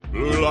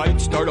Blue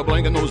lights start a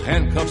blinking, those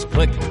handcuffs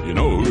click. You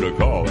know who to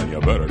call, and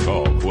you better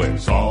call quick.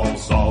 Saul,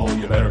 Saul,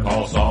 you better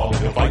call Saul.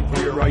 He'll fight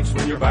for your rights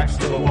when your back's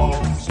to the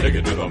wall. Stick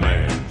it to the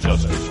man,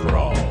 justice for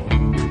all.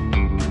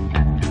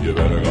 You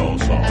better call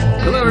Saul.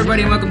 Hello,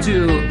 everybody, and welcome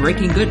to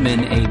Breaking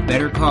Goodman, a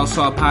Better Call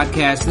Saul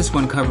podcast. This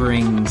one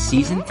covering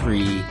Season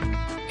 3,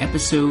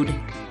 Episode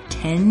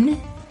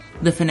 10,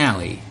 the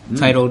finale.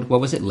 Titled,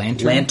 what was it?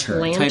 Lantern?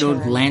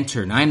 Titled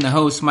Lantern. I'm the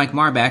host, Mike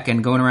Marbach,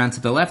 and going around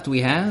to the left we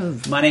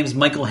have... My name's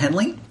Michael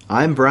Henley.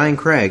 I'm Brian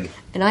Craig.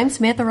 And I'm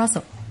Samantha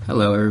Russell.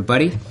 Hello,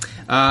 everybody.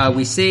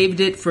 We saved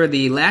it for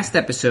the last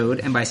episode,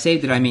 and by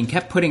saved it, I mean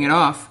kept putting it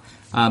off,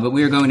 but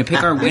we are going to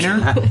pick our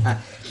winner.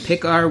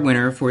 Pick our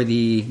winner for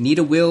the Need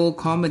a Will,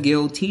 Call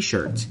McGill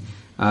t-shirt.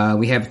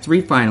 We have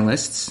 3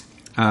 finalists.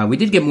 We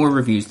did get more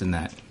reviews than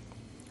that,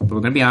 but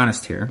we're going to be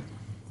honest here.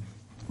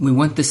 We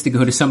want this to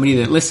go to somebody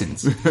that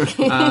listens.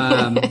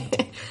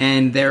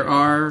 And there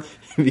are...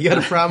 If you got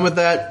a problem with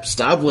that,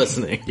 stop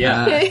listening.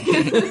 Yeah.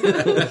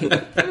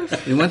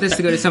 We want this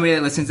to go to somebody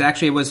that listens.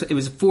 Actually, it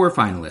was 4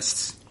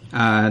 finalists,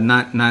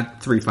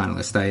 not 3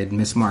 finalists. I had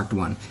mismarked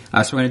one.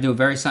 So we're going to do a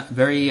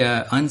very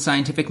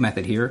unscientific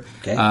method here.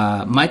 Okay.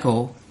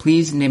 Michael,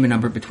 please name a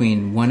number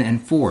between 1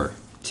 and 4.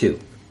 2.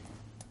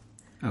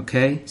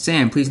 Okay.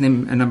 Sam, please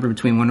name a number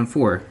between 1 and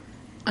 4.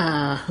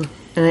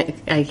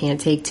 I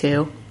can't take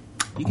 2.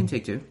 You can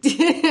take 2.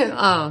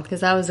 Oh,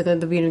 because that was going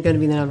to be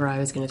the number I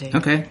was going to take.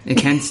 Okay. It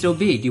can still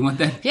be. Do you want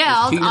that? Yeah,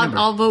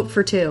 I'll vote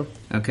for 2.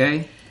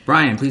 Okay.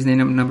 Brian, please name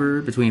a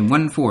number between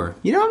 1 and 4.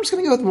 You know, I'm just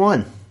going to go with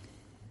 1.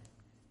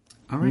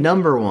 All right.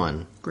 Number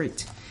 1.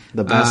 Great.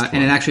 The best one.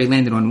 And it actually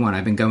landed on 1.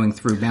 I've been going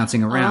through,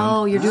 bouncing around.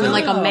 Oh, you're doing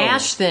like a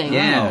MASH thing.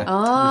 Yeah.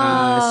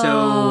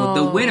 Oh.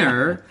 So the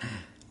winner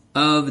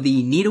of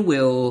the Need a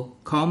Will,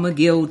 Call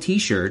McGill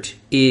t-shirt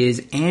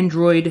is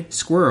Android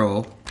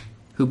Squirrel,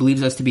 who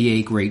believes us to be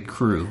a great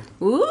crew.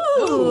 Ooh.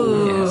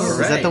 Yes.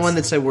 Is that the one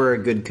that said we're a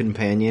good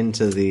companion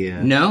to the...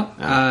 No,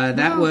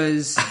 that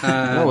was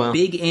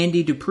Big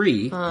Andy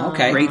Dupree.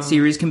 Okay. Great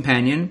series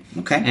companion.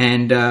 Okay.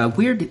 And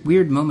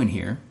weird moment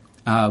here.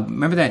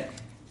 Remember that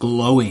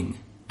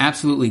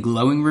absolutely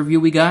glowing review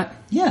we got?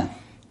 Yeah.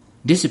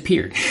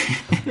 Disappeared.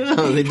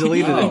 Oh, they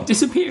deleted it.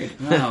 Disappeared.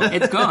 Wow.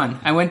 It's gone.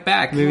 I went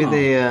back. Maybe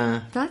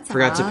they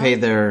forgot to pay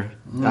their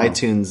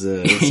iTunes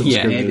subscription.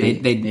 Yeah, they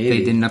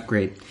didn't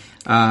upgrade.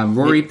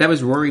 Rory, that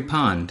was Rory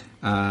Pond.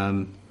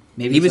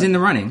 Maybe he was in the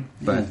running,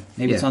 but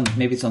maybe it's on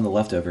the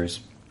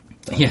leftovers.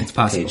 Yeah, it's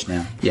possible. Page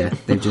now. Yeah,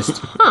 they've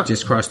just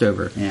crossed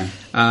over. Yeah.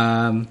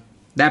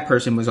 That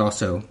person was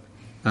also.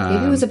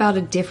 Maybe it was about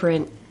a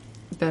different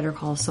Better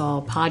Call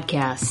Saul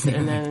podcast,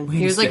 and then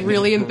he was like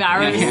really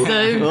embarrassed.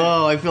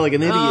 Oh, I feel like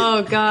an idiot.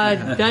 Oh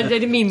God, I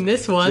didn't mean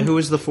this one. Who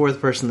was the 4th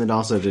person that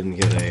also didn't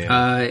get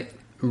a...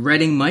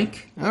 Reading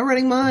Mike. Oh,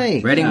 Reading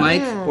Mike. Reading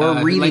Mike.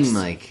 Or Reading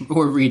Mike.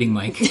 Or Reading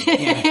Mike.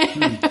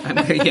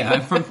 Yeah.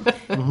 I'm from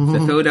the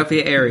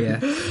Philadelphia area.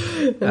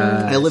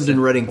 I lived in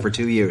Reading for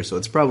 2 years, so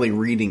it's probably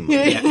Reading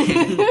Mike.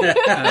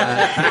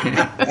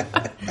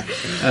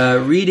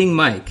 Reading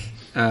Mike,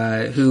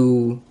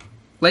 who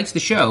likes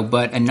the show,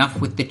 but enough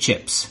with the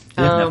chips.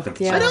 Yeah.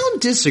 I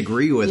don't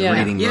disagree with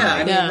Reading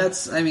Mike. Yeah,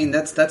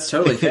 that's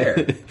totally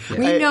fair.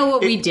 We know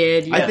what we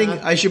did. Yeah.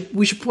 I think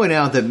we should point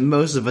out that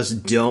most of us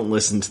don't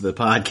listen to the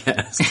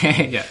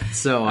podcast. Yeah.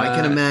 So I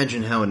can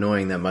imagine how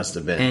annoying that must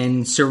have been.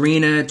 And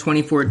Serena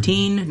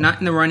 2014, not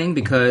in the running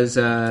because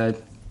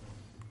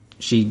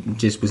she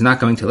just was not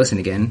going to listen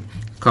again.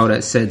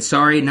 Said,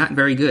 sorry, not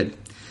very good.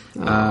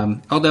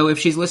 Although if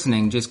she's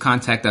listening, just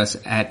contact us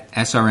at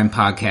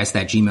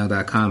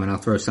srmpodcast@gmail.com and I'll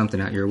throw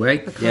something out your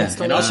way. Yeah.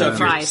 And also, if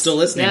you're still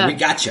listening, we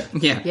gotcha.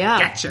 Yeah.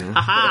 Gotcha.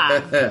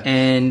 Aha.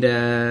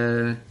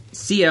 And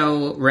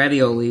CL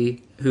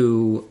Ravioli,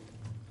 who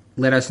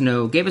let us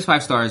know, gave us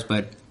 5 stars,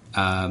 but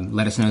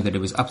let us know that it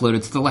was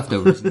uploaded to the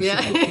leftovers.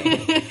 Yeah.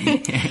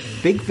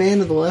 Big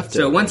fan of the leftovers.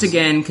 So once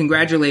again,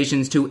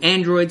 congratulations to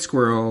Android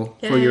Squirrel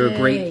for your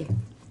great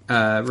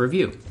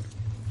review.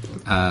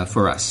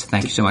 For us.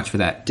 Thank you so much for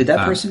that. Did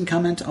that person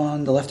comment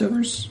on the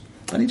leftovers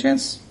by any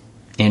chance?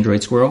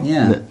 Android Squirrel?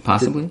 Yeah.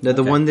 Possibly?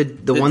 The one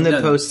that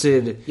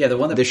posted... Yeah, the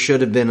one that... This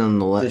should have been on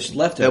the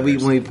leftovers. That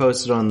when we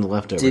posted on the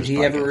leftovers Did he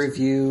podcast. ever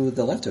review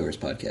the leftovers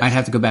podcast? I'd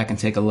have to go back and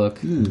take a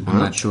look. I'm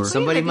not sure.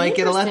 Somebody might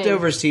get a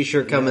leftovers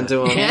t-shirt coming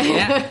to him.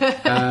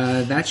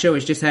 Yeah. That show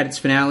has just had its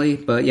finale.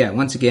 But yeah,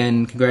 once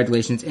again,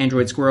 congratulations,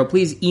 Android Squirrel.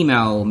 Please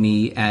email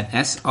me at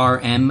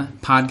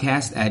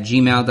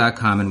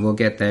srmpodcast@gmail.com and we'll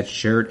get that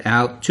shirt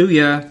out to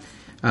you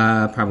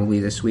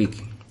probably this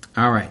week.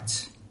 All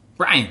right.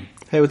 Brian.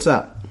 Hey, what's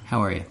up?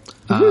 How are you?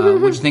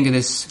 What'd you think of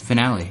this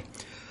finale?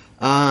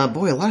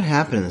 Boy, a lot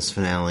happened in this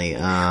finale.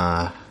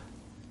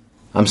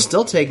 I'm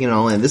still taking it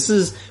all in. We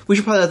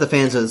should probably let the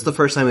fans know, this is the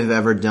first time we've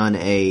ever done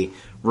a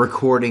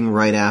recording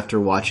right after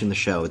watching the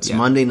show. It's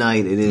Monday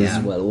night. It is,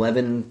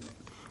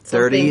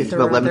 11:30? It's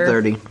about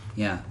 11:30.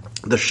 Yeah.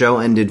 The show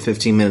ended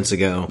 15 minutes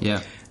ago. Yeah.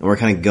 And we're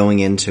kind of going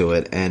into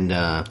it. And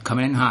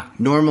coming in hot.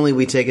 Normally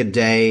we take a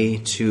day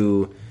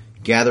to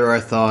gather our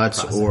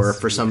thoughts, or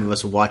for some of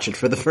us, watch it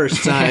for the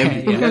first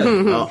time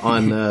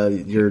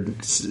on your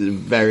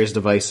various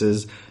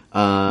devices.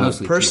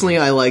 Personally,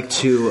 I like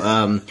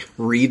to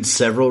read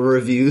several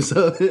reviews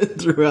of it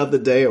throughout the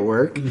day at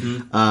work,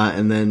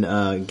 and then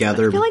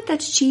gather. I feel like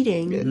that's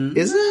cheating.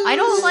 Is it? I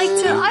don't like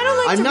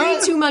to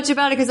read too much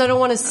about it because I don't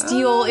want to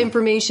steal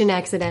information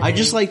accidentally. I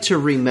just like to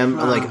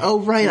remember,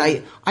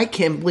 I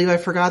can't believe I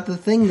forgot the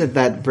thing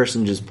that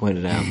person just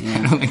pointed out.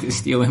 I don't like to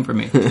steal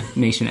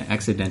information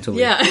accidentally.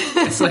 Yeah.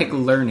 It's like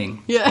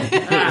learning. Yeah.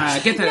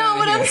 Get that out of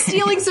when here. I'm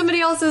stealing somebody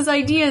else's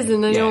ideas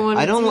and I don't want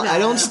to I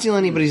don't steal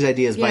anybody's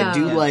ideas, but I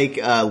do like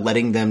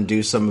letting them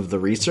do some of the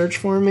research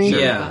for me.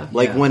 Sure. Yeah.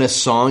 When a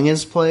song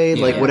is played,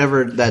 Yeah.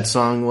 whatever that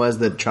song was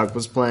that Chuck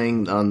was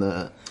playing on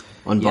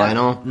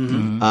vinyl.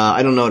 Mm-hmm.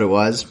 I don't know what it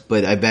was,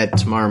 but I bet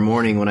tomorrow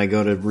morning when I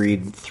go to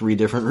read 3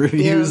 different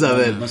reviews of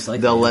it, most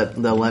likely. they'll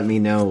let me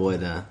know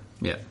what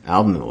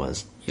album it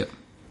was. Yep.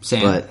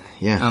 Sam. But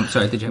yeah, I'm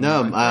sorry. Did you have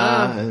no,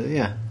 one?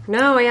 yeah.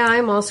 No, yeah,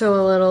 I'm also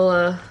a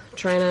little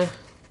trying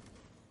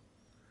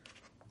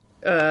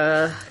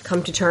to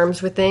come to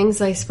terms with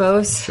things, I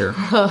suppose. Sure.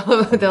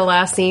 The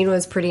last scene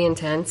was pretty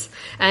intense,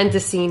 and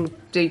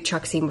the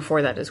Chuck scene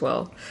before that as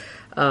well.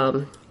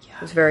 It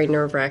was very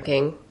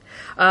nerve-wracking.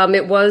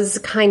 It was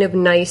kind of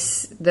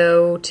nice,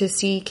 though, to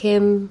see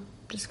Kim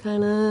just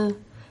kind of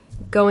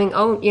going,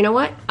 oh, you know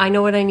what? I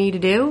know what I need to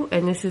do,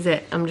 and this is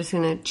it. I'm just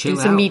going to do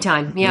some me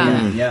time.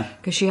 Yeah.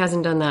 Because she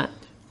hasn't done that.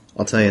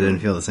 I'll tell you, I didn't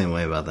feel the same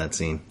way about that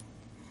scene.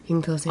 You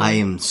can feel the same. I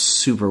am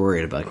super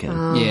worried about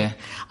Kim. Yeah.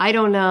 I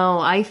don't know.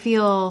 I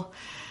feel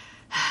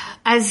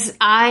as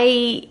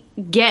I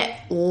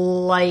get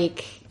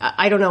like,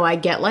 I don't know, I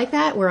get like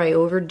that where I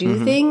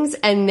overdo things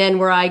and then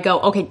where I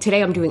go, okay,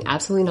 today I'm doing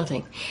absolutely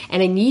nothing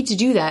and I need to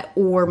do that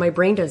or my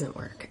brain doesn't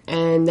work.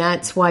 And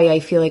that's why I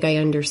feel like I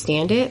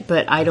understand it,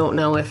 but I don't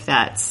know if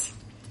that's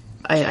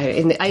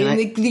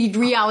the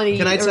reality.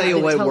 Can I tell you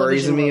what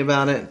worries me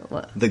about it?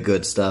 What? The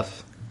good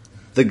stuff.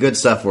 The good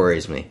stuff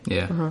worries me.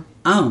 Yeah.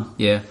 Oh.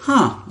 Yeah.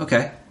 Huh.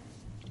 Okay.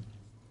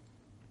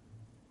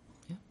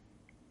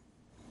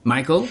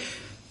 Michael?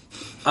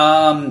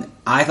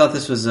 I thought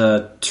this was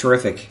a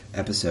terrific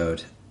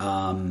episode.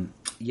 Very,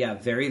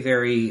 very,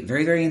 very,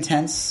 very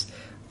intense.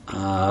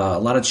 A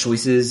lot of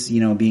choices,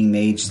 being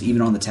made just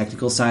even on the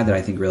technical side that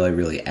I think really,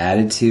 really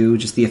added to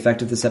just the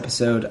effect of this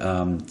episode.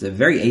 It's a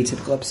very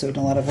atypical episode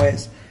in a lot of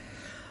ways.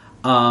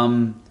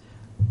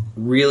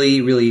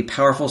 Really, really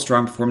powerful,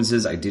 strong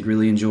performances. I did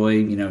really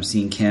enjoy,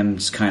 seeing Kim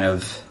just kind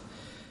of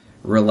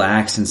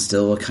relax and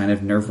still a kind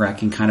of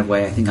nerve-wracking kind of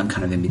way. I think I'm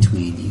kind of in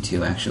between you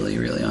two, actually,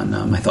 really, on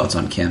my thoughts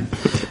on Kim.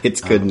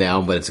 It's good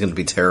now, but it's going to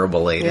be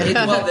terrible later.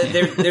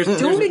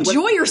 Don't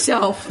enjoy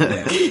yourself.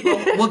 Yeah.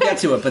 We'll get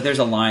to it, but there's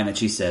a line that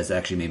she says that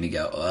actually made me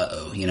go,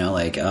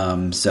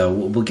 uh-oh, so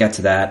we'll get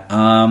to that.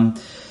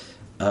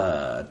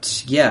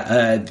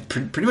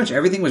 Pretty much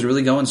everything was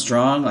really going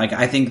strong. Like,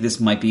 I think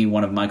this might be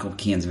one of Michael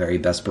McKean's very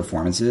best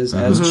performances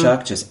as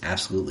Chuck. Just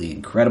absolutely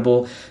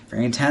incredible,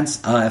 very intense.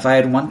 If I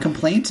had one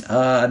complaint,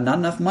 not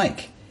enough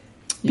Mike.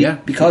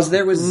 Because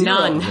there was zero.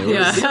 None. There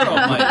was zero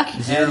Mike.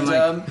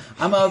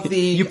 I'm of the...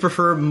 You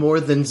prefer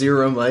more than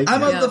zero Mike?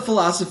 I'm of the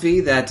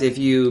philosophy that if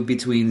you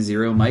between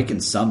zero Mike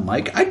and some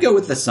Mike, I'd go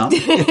with the some.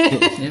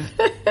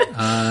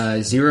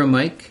 Zero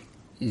Mike,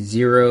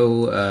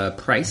 zero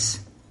Price.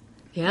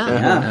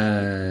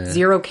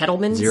 Zero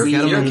Kettleman. Zero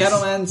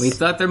Kettlemans. We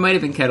thought there might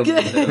have been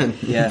Kettleman.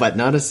 Yeah. But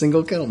not a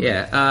single Kettleman.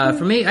 Yeah.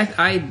 For me,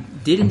 I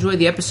did enjoy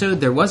the episode.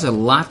 There was a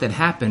lot that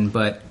happened,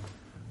 but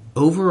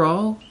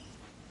overall,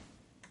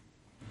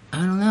 I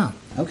don't know.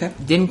 Okay.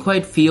 Didn't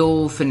quite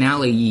feel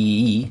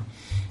finale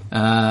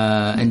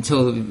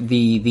until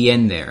the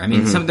end there. I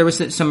mean, there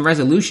was some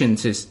resolution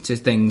to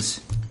things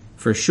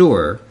for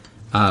sure.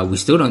 We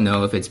still don't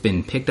know if it's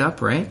been picked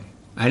up, right?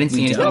 I didn't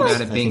see anything about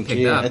it being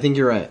picked up. I think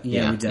you're right.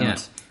 Yeah, we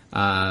don't.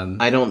 Yeah.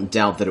 I don't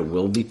doubt that it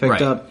will be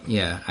picked up.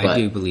 Yeah, I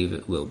do believe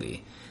it will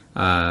be.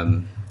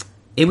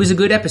 It was a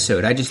good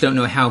episode. I just don't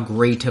know how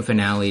great a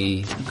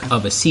finale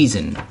of a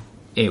season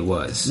it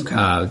was.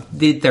 Okay.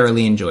 Did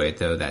thoroughly enjoy it,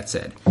 though, that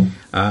said.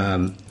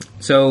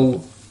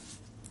 So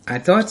I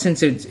thought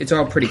since it's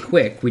all pretty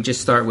quick, we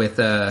just start with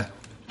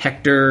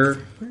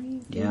Hector,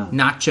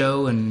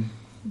 Nacho, and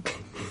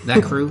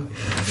that crew.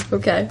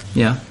 Okay.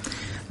 Yeah.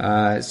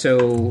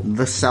 So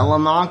The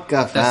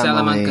Salamanca family. the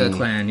Salamanca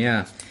clan,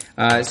 yeah.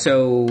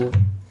 So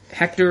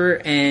Hector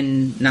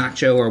and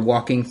Nacho are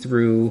walking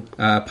through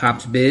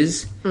Pop's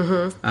Biz,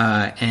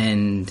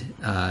 and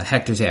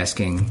Hector's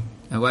asking.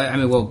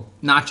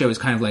 Nacho is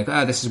kind of like,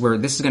 this is where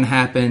this is going to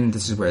happen.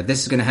 This is where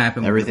this is going to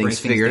happen. Everything's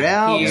figured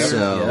out, here.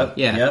 so...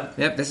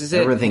 Yep, this is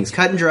it. Everything's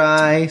cut and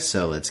dry,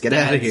 so let's get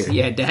out of here.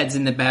 Yeah, Dad's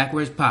in the back.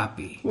 Where's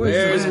Poppy?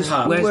 Where's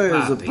Poppy?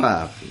 Where's the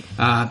Poppy?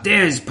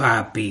 There's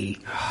Poppy.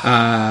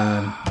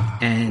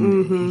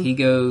 And he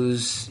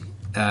goes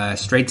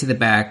straight to the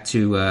back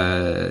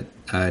to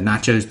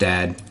Nacho's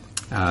dad.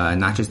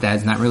 Nacho's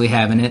dad's not really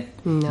having it.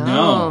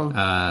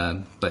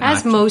 No. But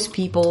As most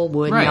people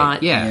would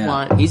not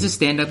want. He's a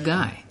stand-up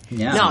guy.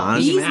 Yeah. No,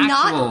 He's he's an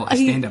actual not.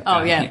 stand-up guy.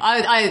 Oh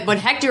yeah, but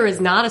Hector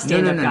is not a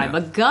stand-up no, guy. no.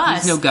 But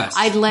Gus, He's no Gus.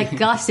 I'd let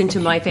Gus into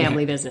my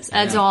family business.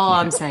 That's all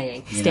I'm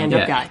saying.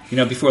 Stand-up Yeah.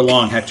 guy. Before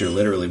long, Hector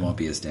literally won't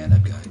be a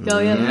stand-up guy. Oh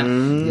yeah,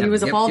 Yeah. he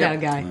was a Yep, fall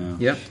yep. down guy.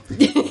 Yep.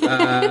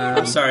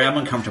 I'm sorry, I'm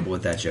uncomfortable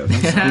with that joke.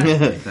 I'm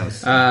sorry. That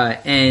was-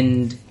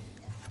 And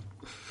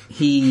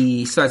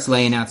he starts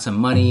laying out some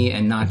money,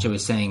 and Nacho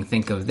is saying,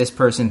 think of this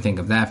person, think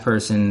of that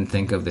person,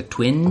 think of the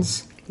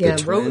twins. Yeah,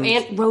 twins.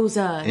 Aunt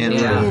Rosa, Aunt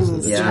the Rosa,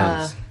 twins. the Yeah.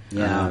 twins.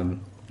 yeah.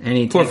 And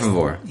he Por takes,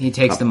 favor. he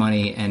takes the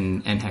money,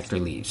 and Hector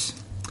leaves.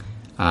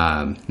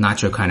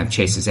 Nacho kind of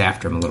chases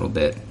after him a little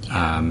bit,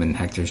 and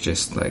Hector's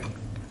just like,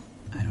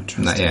 I don't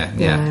trust him.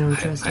 yeah, I don't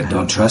trust him. I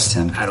don't trust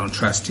him. I don't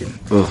trust him.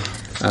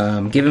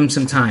 Ugh. Give him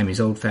some time. He's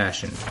old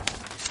fashioned.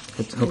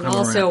 And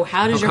also,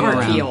 how does your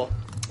heart feel?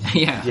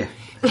 Yeah. Yeah.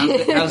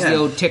 How's the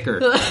old ticker?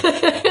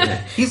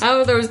 How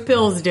are those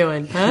pills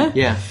doing? Huh?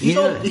 Yeah. He's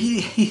old,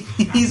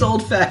 he's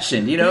old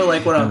fashioned,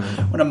 like when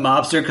a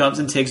mobster comes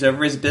and takes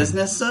over his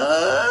business, he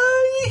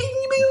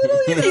can be a little,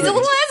 He's a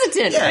little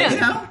hesitant.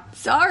 yeah.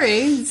 Sorry.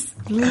 It's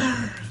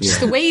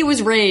just the way he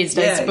was raised,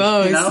 I Yeah,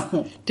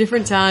 suppose.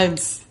 Different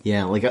times.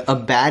 Yeah, like a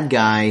bad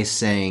guy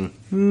saying,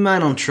 I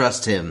don't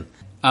trust him.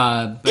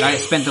 But I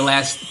spent the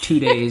last 2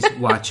 days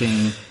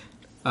watching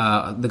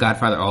The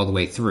Godfather all the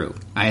way through.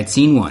 I had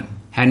seen 1,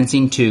 hadn't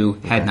seen 2,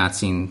 had not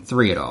seen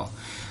 3 at all.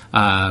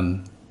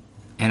 And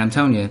I'm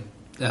telling you,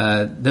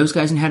 those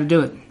guys knew how to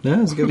do it.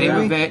 Yeah, it's a good They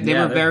movie. were they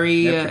were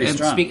very they're pretty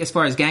strong. as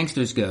far as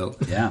gangsters go.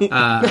 Yeah.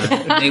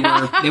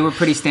 They were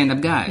pretty stand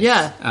up guys.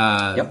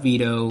 Yeah. Yep.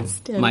 Vito,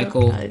 Stand-up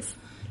Michael, guys.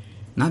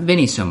 not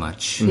Vinny so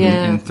much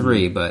Yeah. in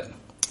 3, but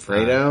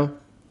Fredo?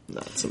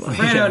 Not so much.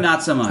 Fredo,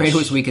 not so much. Fredo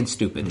was weak and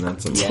stupid. Not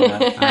so much.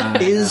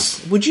 Yeah.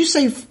 Would you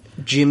say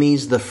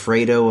Jimmy's the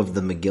Fredo of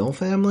the McGill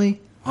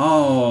family?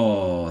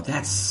 Oh,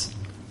 that's...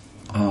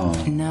 Oh.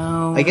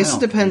 No, I guess it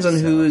don't depends on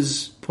think so.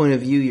 whose point of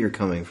view you're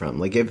coming from.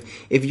 Like,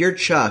 if you're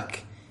Chuck,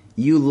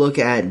 you look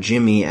at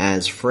Jimmy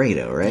as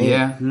Fredo, right?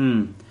 yeah.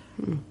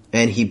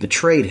 And he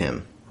betrayed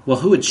him. Well,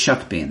 who would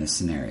Chuck be in this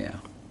scenario?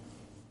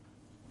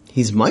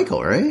 He's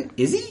Michael, right?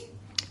 Is he?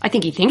 I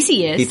think he thinks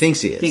he is. He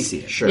thinks he is. Thinks he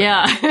is. Sure.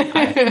 Yeah.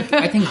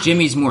 I think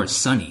Jimmy's more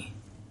Sonny.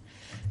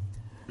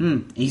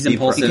 He's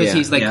impulsive. Because yeah.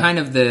 he's like Yeah. kind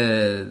of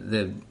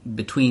the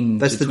between.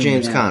 That's the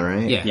between James Caan,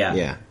 right? Yeah.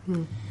 Yeah.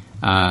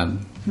 Yeah.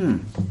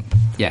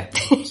 Yeah.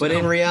 But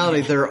in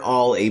reality, they're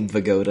all Abe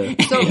Vigoda.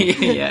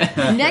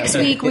 yeah. Next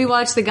week we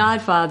watch The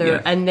Godfather,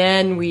 Yeah. and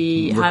then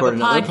we have Record a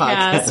another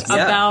podcast podcast.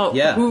 Yeah, about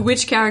yeah.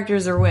 which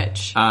characters are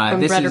which from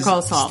This Better is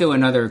Call Saul. still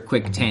another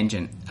quick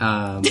tangent,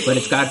 but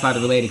it's Godfather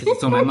related because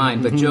it's on my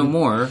mind. But Joe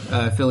Moore,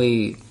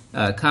 Philly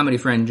comedy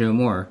friend Joe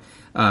Moore,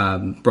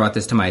 brought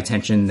this to my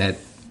attention that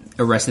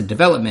Arrested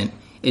Development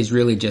is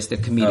really just a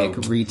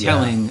comedic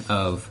retelling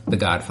of The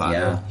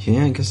Godfather,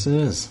 Yeah, I guess it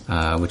is.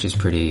 which is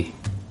pretty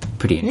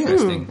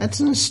interesting. That's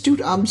an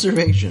astute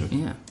observation.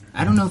 Yeah,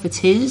 I don't know if it's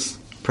his.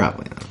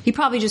 Probably not. He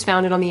probably just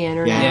found it on the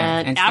internet. Yeah.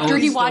 And After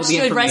he stole watched the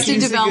Arrested information.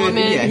 Development,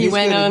 He's a good- he he's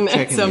went good at on,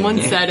 checking someone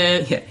in. said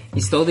it. Yeah,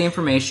 he stole the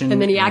information,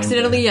 And then he and,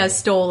 accidentally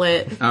stole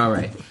it. all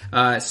right,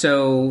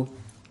 so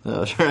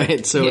Oh,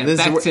 right. So Yeah, this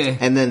back is to-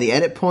 and then the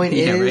edit point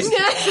Yeah, is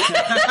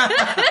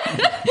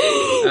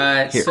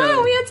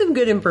Oh, we had some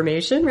good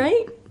information,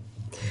 right?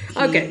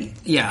 Okay.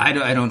 yeah,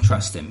 I don't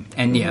trust him,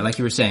 and yeah, like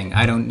you were saying,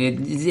 I don't.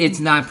 It's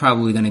not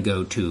probably going to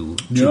go too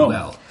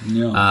well.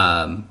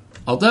 No.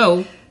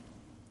 Although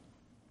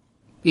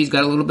he's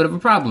got a little bit of a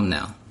problem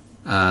now.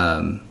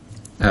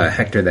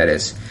 Hector, that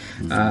is.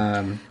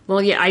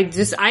 Well, yeah,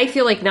 I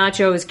feel like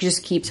Nacho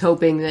just keeps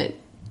hoping that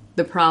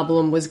the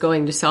problem was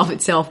going to solve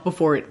itself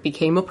before it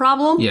became a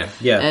problem. Yeah.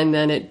 Yeah. And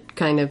then it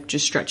kind of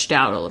just stretched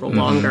out a little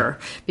longer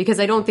because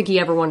I don't think he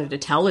ever wanted to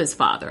tell his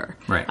father.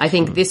 Right. I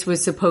think this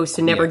was supposed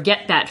to never Yeah.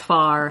 get that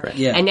far.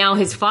 Yeah. And now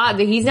his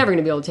father, he's never going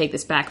to be able to take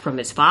this back from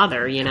his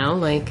father,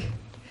 like.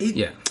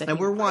 Yeah, and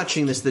we're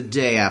watching this the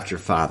day after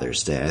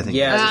Father's Day. I think.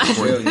 Yeah, that's it's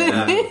true.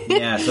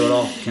 Yeah, so it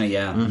all kind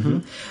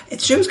of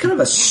It shows kind of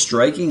a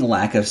striking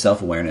lack of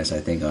self-awareness, I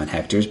think, on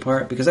Hector's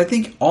part, because I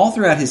think all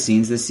throughout his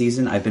scenes this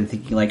season, I've been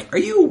thinking, like, are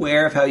you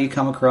aware of how you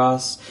come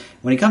across?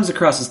 When he comes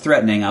across as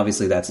threatening,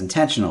 obviously that's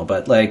intentional,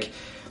 but like,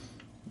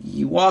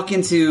 you walk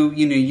into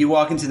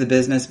the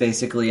business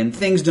basically, and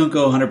things don't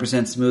go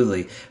 100%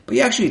 smoothly. But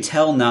you actually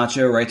tell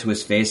Nacho right to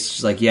his face,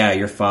 just like, "Yeah,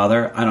 your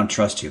father, I don't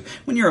trust you."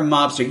 When you're a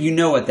mobster, you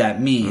know what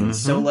that means.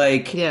 So,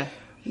 like, Yeah.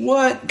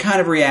 what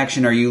kind of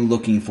reaction are you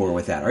looking for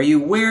with that? Are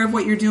you aware of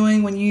what you're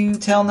doing when you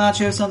tell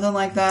Nacho something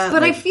like that?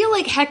 But I Like, feel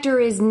like Hector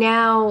is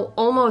now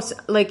almost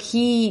like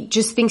he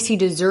just thinks he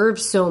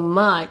deserves so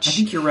much. I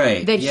think you're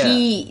right. That Yeah.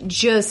 he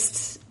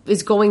just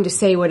is going to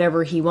say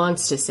whatever he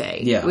wants to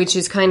say. Yeah. Which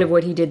is kind of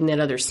what he did in that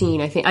other scene.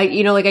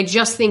 I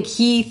just think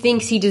he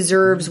thinks he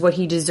deserves what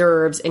he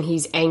deserves and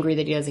he's angry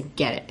that he doesn't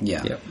get it.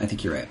 yeah, I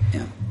think you're right.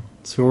 Yeah.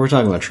 So we're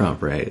talking about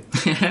Trump, right?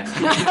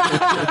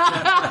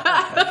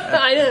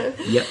 I don't,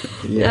 yep.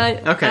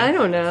 Okay. I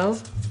don't know.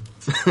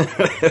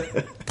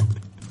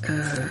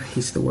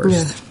 He's the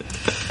worst.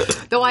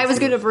 Though I was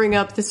going to bring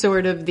up the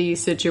sort of the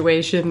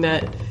situation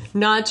that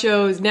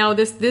Nacho's now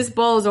this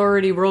ball is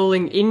already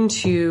rolling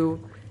into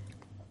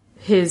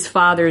his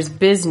father's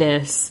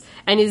business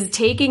and is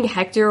taking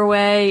Hector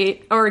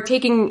away, or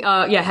taking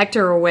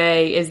Hector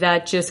away. Is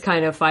that just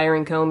kind of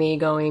firing Comey,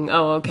 going,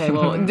 oh, okay,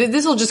 well,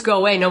 this will just go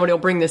away. Nobody will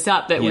bring this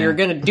up that we were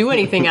going to do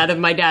anything out of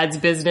my dad's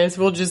business.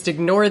 We'll just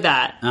ignore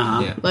that.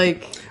 Yeah.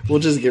 Like, We'll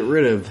just get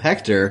rid of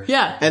Hector.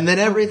 Yeah. And then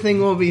everything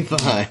will be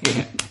fine.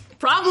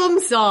 problem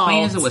solved.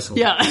 Plain as a whistle.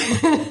 Yeah.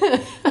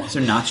 So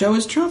Nacho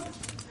is Trump?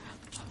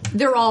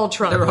 They're all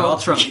Trump. They're all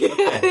Trump.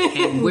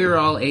 And we're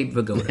all Abe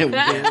Vigoda.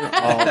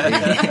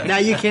 Now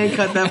you can't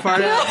cut that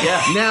part out.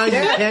 Yeah. Now you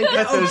can't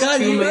cut those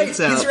two minutes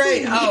out. He's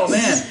right. Oh,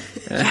 man.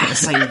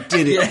 Yes, I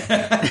did it.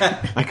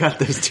 I got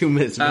those 2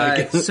 minutes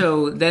back.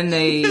 So then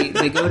they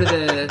go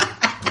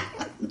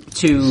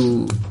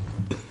to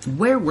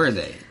where were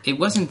they? It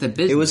wasn't the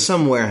business. It was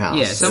some warehouse.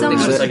 Yeah, It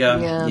was like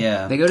a...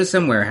 Yeah. They go to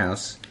some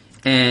warehouse,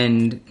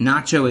 and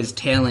Nacho is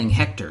tailing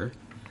Hector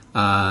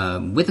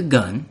with a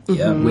gun,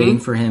 waiting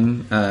for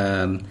him.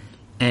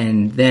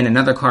 And then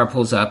another car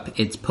pulls up.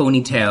 It's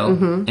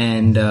Ponytail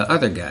and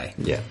other guy.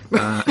 Yeah.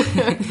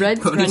 Red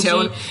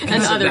Ponytail Scrunchy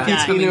and the other That's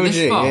guy. coming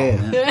this fall.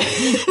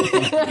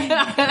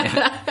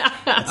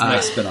 That's a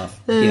nice spinoff.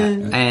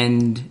 Yeah,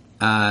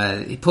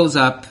 and he pulls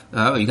up.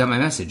 Oh, you got my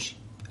message?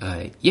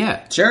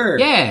 Yeah. Sure.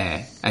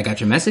 Yeah, I got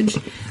your message.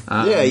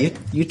 Yeah,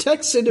 you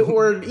texted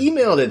or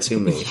emailed it to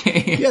me.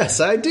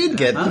 Yes, I did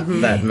get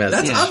that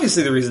message. That's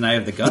obviously the reason I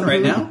have the gun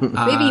right now.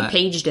 Maybe he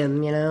paged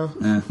him, you know.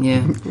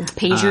 Yeah.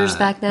 Pagers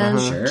back then.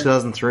 Sure.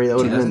 2003, that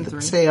would have been the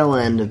 2003. tail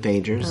end of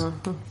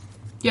pagers.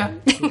 Yeah.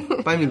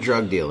 I mean,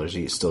 drug dealers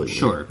you still use.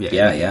 Sure.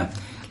 Yeah.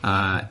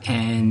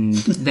 And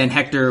then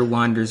Hector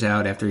wanders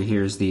out after he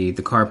hears the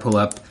car pull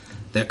up.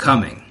 They're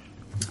coming.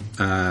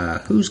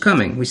 Who's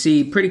coming? We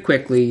see pretty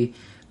quickly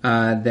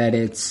that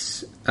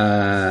it's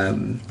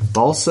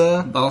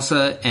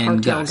Balsa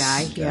and Cartel Gus.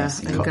 guy. Yeah.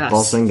 And Gus.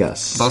 Balsa and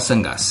Gus. Balsa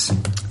and Gus.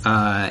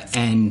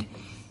 And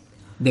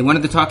they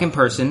wanted to talk in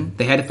person.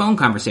 They had a phone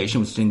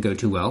conversation, which didn't go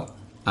too well.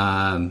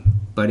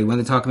 But he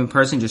wanted to talk in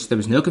person. Just there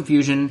was no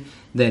confusion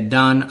that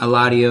Don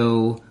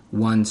Eladio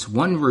wants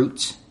one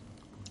route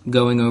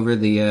going over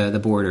the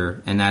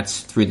border, and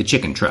that's through the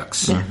chicken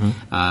trucks.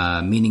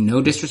 Meaning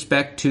no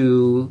disrespect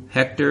to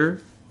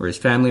Hector or his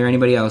family or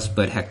anybody else,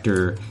 but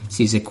Hector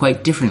sees it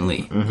quite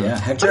differently. Yeah,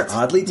 Hector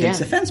oddly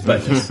takes offense by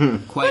this.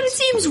 But it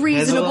seems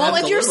reasonable.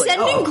 If you're Absolutely.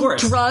 sending Oh, of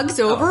course. drugs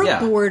over yeah.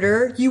 a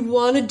border, you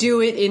want to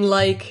do it in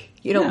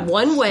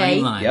one way.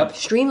 Streamline. Yep.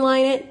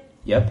 Streamline it.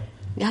 Yep.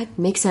 That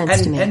makes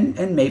sense to me.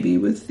 And maybe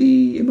with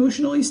the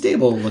emotionally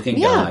stable looking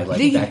guy, like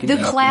back in the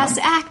the class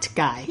act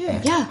guy.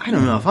 Yeah. I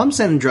don't know. If I'm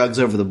sending drugs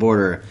over the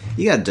border,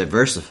 you got to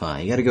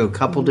diversify. You got to go a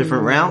couple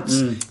different routes.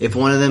 If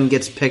one of them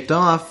gets picked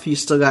off, you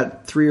still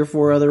got 3 or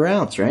 4 other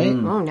routes, right?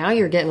 Oh, now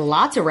you're getting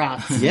lots of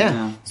routes.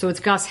 Yeah. So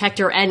it's Gus,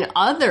 Hector, and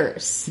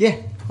others. Yeah.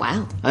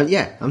 Wow.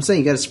 Yeah. I'm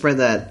saying you got to spread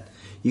that.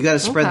 You got to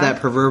spread Okay. that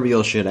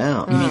proverbial shit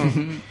out.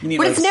 You need,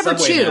 But like, it's never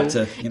Subway two. map to,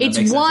 make It's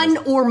sense one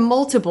of- or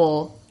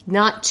multiple,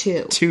 not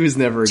two. 2 is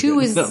never a Two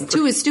good is number.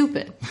 two is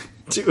stupid.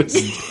 2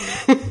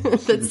 is.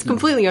 That's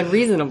completely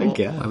unreasonable.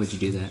 Yeah. Why would you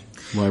do that?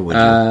 Why would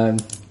you?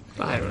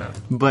 I don't know.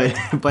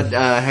 But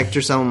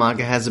Hector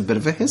Salamanca has a bit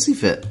of a hissy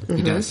fit.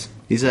 He does.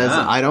 He says,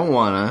 "I don't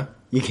wanna.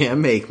 You can't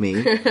make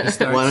me. Why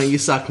don't you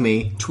suck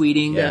me?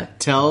 Tweeting.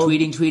 Tell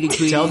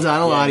Tweeting. Tell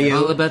Don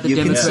Eladio All about the you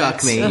can Democrats.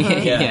 suck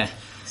me." Yeah.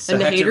 So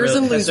And the Hector haters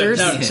and so-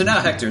 losers. So now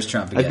Hector's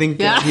Trump again. I think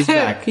Yeah. he's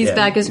back. He's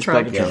back as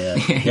Trump.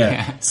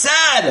 Yeah.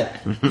 Sad!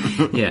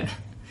 Yeah.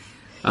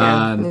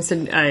 And he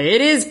said, it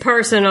is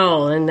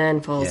personal, and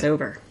then falls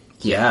over.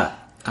 Yeah.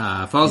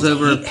 Falls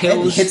over. Head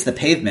Pills. hits the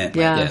pavement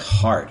Yeah.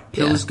 hard.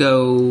 Pills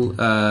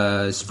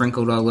go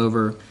sprinkled all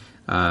over.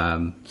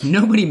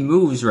 Nobody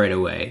moves right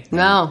away.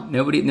 No.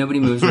 Nobody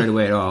moves right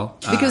away at all.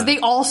 Because they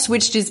all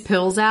switched his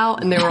pills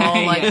out, and they were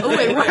all like, oh,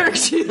 it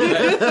worked.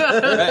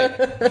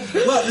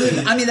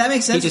 Well, I mean, that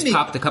makes He sense just to me.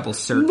 popped a couple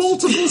certs.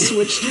 Multiple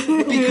switch.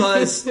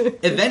 Because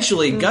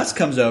eventually Gus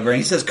comes over and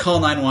he says, call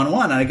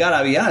 911. And I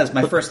gotta be honest,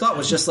 my first thought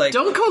was just like,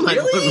 Don't call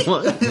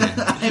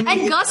 911.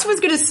 And Gus was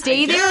going to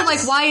stay there? guess.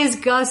 Like, why is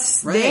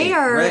Gus Right,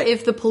 there right.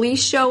 if the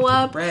police show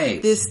up?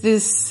 Right.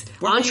 This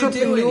What are you doing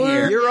entrepreneur.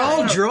 here? You're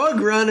all drug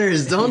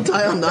runners. Don't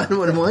dial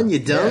 911, you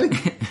dummy.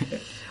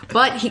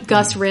 But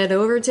Gus ran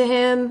over to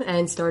him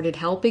and started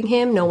helping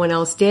him. No one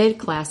else did.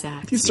 Class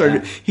act. He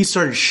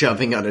started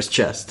shoving out his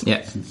chest.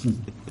 Yeah.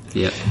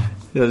 Yeah.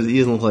 He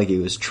doesn't look like he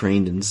was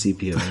trained in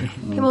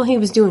CPR. Well, he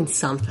was doing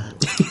something.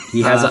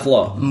 he has a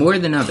flaw. More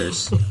than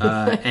others.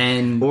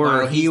 And Or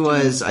while he he's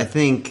was, I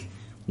think,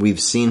 we've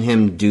seen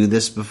him do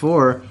this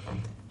before.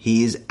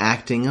 He's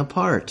acting a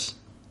part.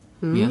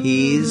 Yeah.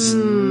 He's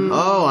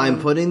I'm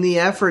putting the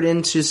effort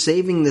into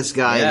saving this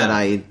guy Yeah.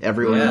 that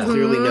everyone Yeah.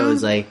 clearly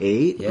knows I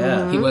hate.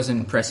 Yeah. He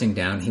wasn't pressing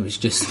down. He was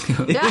just He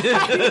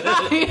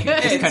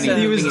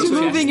was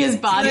moving his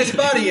body. nice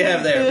body you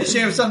have there.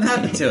 Shame if something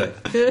happened to it.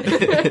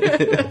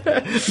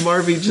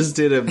 Marvy just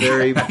did a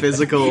very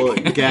physical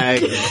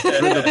gag for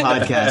the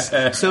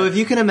podcast. So if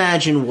you can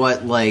imagine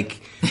what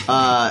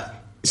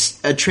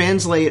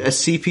translate a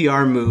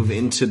CPR move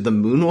into the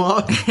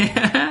moonwalk,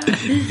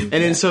 and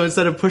then so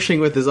instead of pushing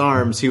with his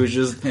arms, he was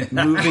just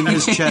moving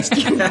his chest,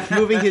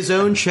 moving his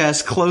own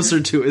chest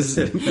closer to his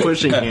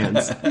pushing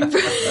hands.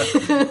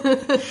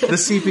 The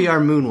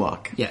CPR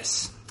moonwalk.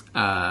 yes.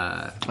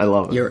 I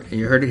love it.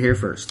 You heard it here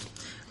first.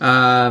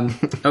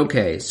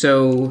 Okay,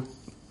 so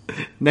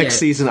Next Yeah.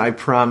 season, I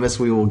promise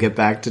we will get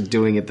back to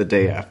doing it the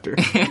day after.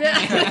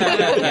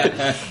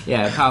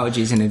 yeah,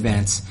 apologies in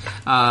advance.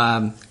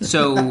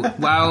 So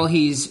while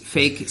he's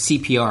fake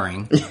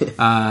CPRing,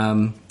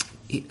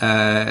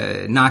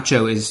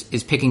 Nacho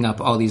is picking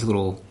up all these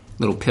little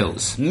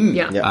pills.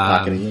 Yeah. Yeah,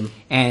 pocketing them.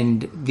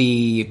 And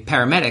the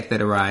paramedic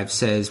that arrives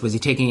says, was he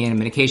taking any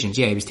medications?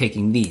 Yeah, he was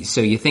taking these.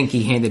 So you think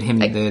he handed him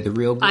the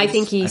real pills? I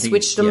think he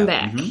switched them yeah.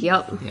 back.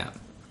 Yep. Yeah.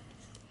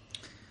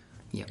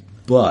 Yeah.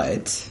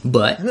 But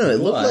But No, it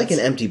looked What? like an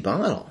empty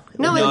bottle.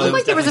 No, it No, looked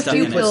like there was a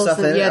definitely few stuff in it. pills. Stuff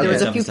in it? Yeah, there Okay.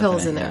 was a few Definitely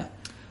pills stuff in in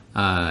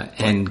there.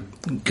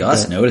 and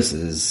Gus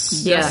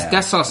notices. Yeah.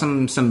 Gus saw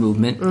some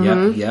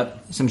movement.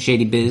 Yep. Some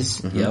shady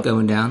biz Yep.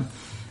 going down.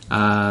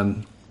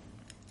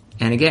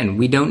 And again,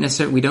 we don't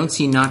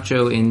see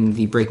Nacho in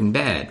the Breaking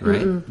Bad,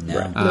 right?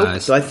 No.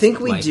 So I think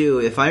we like- do,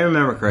 if I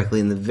remember correctly,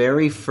 in the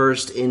very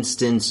first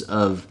instance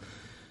of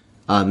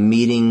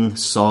meeting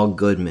Saul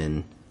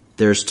Goodman,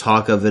 there's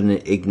talk of an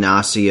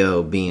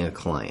Ignacio being a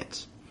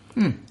client.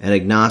 And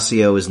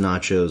Ignacio is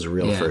Nacho's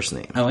real Yeah. first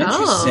name. Oh,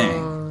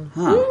 interesting.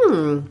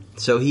 Huh.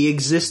 So he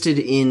existed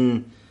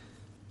in...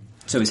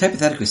 So he's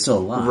hypothetically still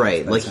alive.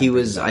 Right, by like the he time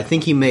was... I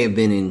think he may have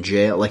been in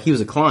jail. Like, he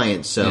was a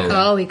client, so... Yeah.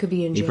 Oh, he could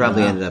be in He jail.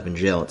 probably ended up in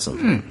jail at some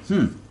point.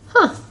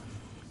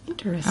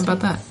 Interesting. How about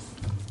that?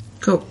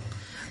 Cool.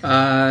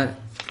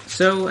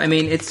 So I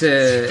mean,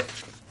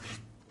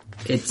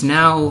 it's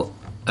now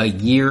a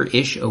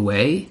year-ish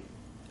away.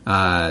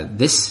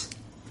 This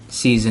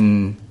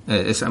season,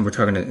 we're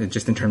talking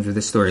just in terms of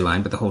this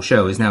storyline, but the whole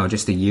show is now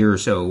just a year or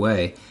so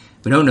away.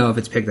 We don't know if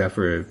it's picked up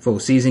for a full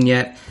season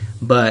yet,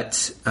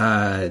 but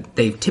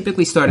they've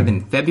typically started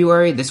in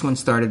February. This one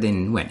started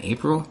in,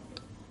 April?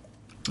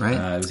 Right?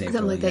 It was April,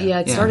 Something like that. Yeah,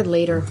 it Yeah. started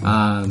later.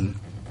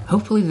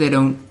 Hopefully they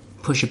don't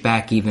push it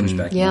back even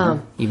back Yeah.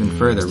 even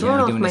further. Throwing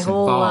We're off doing my this in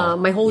fall. whole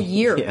my whole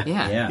year. yeah.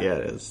 Yeah. Yeah,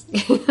 it is.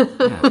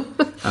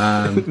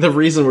 The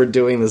reason we're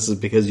doing this is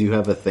because you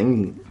have a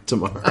thing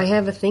tomorrow. I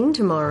have a thing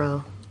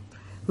tomorrow.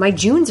 My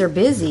Junes are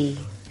busy.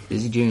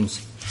 Busy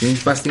June's.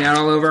 June's busting out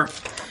all over.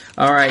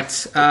 All right.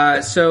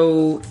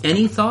 So,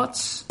 any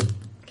thoughts?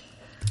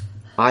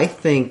 I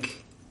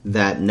think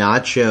that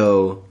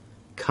Nacho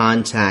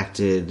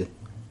contacted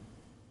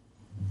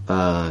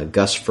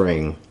Gus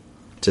Fring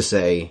to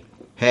say,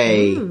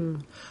 hey,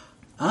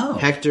 Oh.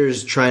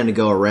 Hector's trying to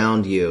go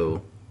around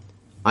you.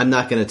 I'm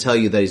not going to tell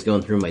you that he's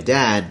going through my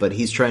dad, but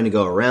he's trying to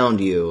go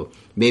around you.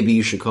 Maybe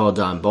you should call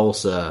Don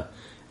Bolsa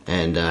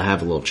and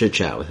have a little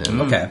chit-chat with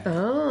him. Okay.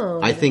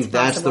 I think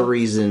that's the possible.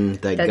 reason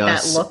that That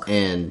Gus look.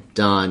 and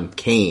Don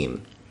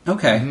came.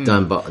 Okay.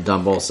 Don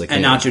Bolsa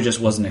came. And Nacho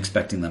just wasn't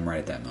expecting them right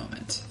at that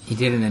moment. He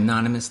did an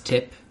anonymous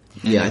tip,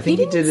 Yeah, I think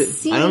he did it.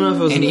 seem- I don't know if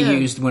it was and he Yeah.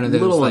 used one of those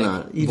Little like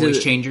not. He voice did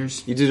it-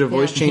 changers. You did a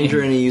voice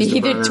changer and he used He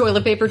a did burner.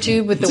 toilet paper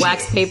tube with the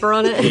wax paper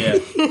on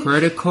it.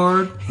 Credit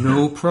card,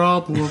 no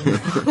problem.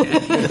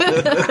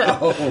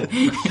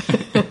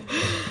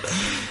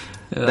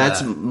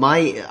 That's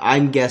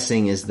I'm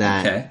guessing is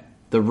that Okay.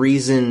 the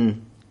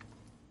reason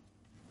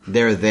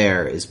they're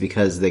there is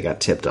because they got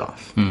tipped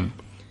off.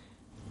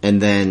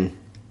 And then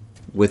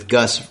with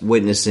Gus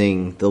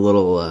witnessing the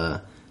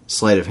little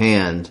sleight of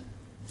hand,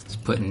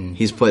 He's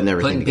he's putting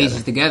everything putting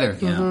pieces together.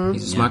 together. Yeah.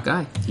 He's a smart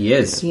guy. He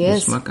is. He He's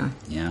is. a smart guy.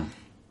 Yeah.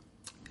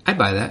 I'd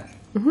buy that.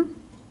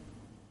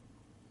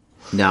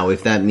 Now,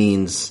 if that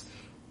means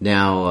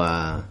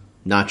now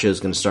Nacho's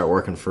going to start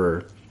working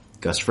for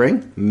Gus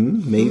Fring,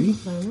 maybe,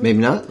 maybe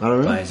not. I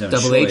don't know. By his own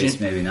Double choice,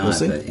 agent. maybe not. We'll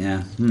see. But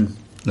yeah.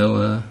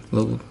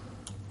 Little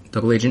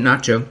double agent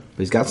Nacho. But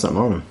he's got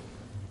something on him.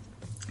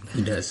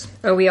 He does.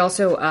 Oh, we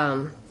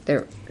also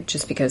there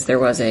just because there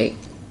was a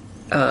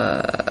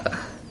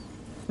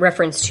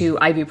reference to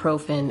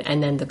ibuprofen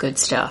and then the good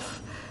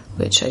stuff,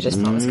 which I just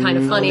thought was kind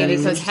of funny that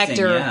is because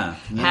interesting, Hector yeah.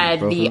 had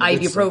the Ibuprofen,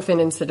 good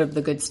ibuprofen instead of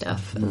the good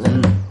stuff, and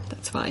then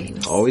that's why he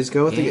was. Always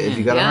go with the if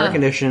you got a Yeah. heart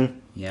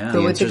condition. Yeah. The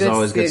Go with the answer's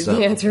always good stuff.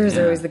 The answer is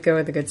Yeah. always the go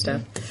with the good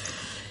stuff.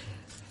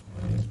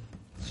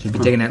 Should be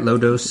taking that low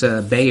dose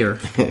Bayer.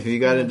 If you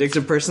got an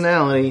addictive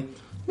personality,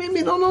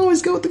 maybe don't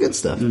always go with the good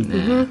stuff.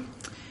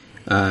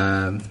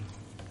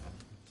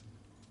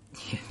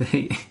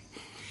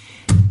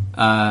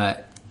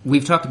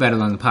 We've talked about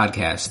it on the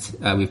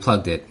podcast. We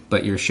plugged it,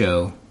 but your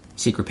show,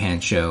 Secret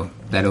Pants Show,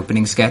 that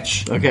opening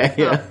sketch, Okay,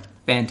 yeah.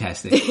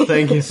 fantastic.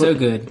 Thank you. So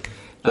good.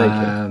 Very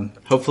good.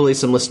 Hopefully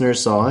some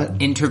listeners saw it.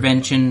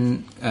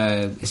 Intervention,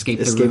 escape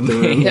the Escape room.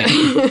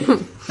 the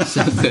room.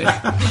 So good.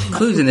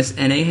 Clues in this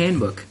NA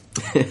handbook.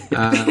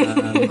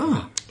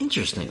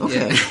 Interesting.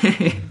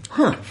 Okay.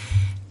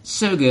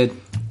 So good.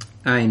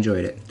 I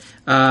enjoyed it.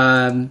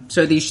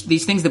 So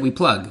these things that we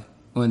plug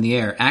on the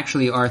air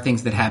actually are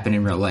things that happen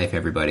in real life,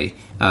 everybody.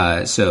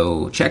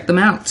 So check them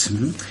out.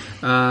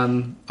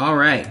 All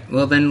right.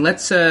 Well, then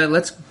let's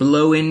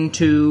blow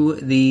into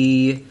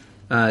the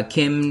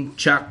Kim,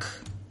 Chuck,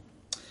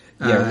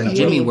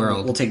 Jimmy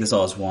world. We'll take this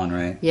all as one,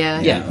 right? Yeah,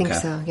 Yeah, I think okay.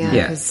 so. Yeah,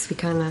 Yeah. because we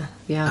kind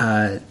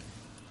of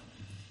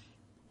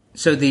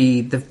So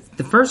the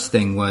first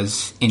thing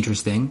was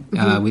interesting.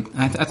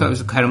 I thought it was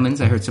the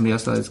Kettlemans. I heard somebody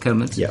else thought it was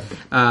Kettlemans.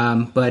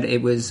 Yep. But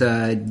it was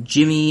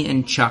Jimmy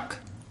and Chuck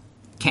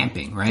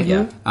camping, right?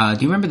 Yeah.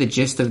 Do you remember the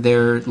gist of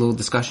their little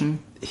discussion?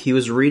 He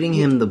was reading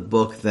him the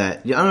book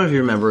that... I don't know if you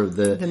remember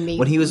Mabel.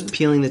 when he was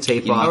peeling the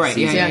tape off. Oh, right.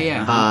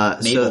 Yeah.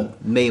 So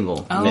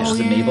Mabel. Adventures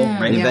of Mabel,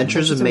 right? The Yeah.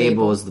 Adventures of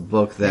Mabel is the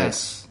book that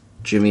Yes.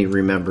 Jimmy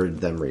remembered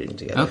them reading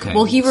together. Okay.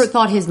 Well, he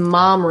thought his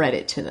mom read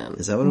it to them.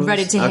 Is that what it was? Read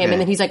it to him, Okay. and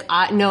then he's like,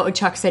 "No."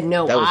 Chuck said,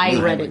 "No, That was I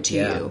me. read it to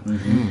Yeah. you."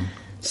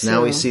 So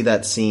now we see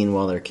that scene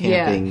while they're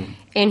camping. Yeah.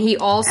 And he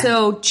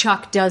also,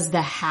 Chuck does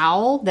the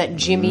howl that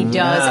Jimmy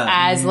does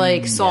as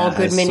like Saul Yeah,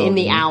 Goodman Saul in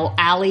the Goodman.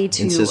 alley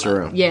to In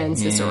Cicero. in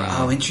Cicero.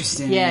 Oh,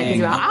 interesting. Yeah,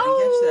 because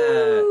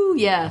I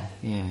yeah.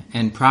 Yeah.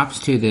 And props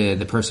to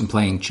the person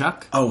playing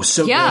Chuck. Oh,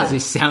 so Yeah. good. They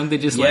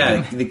sounded just Yeah,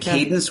 like him. the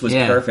cadence was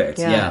Yeah. perfect.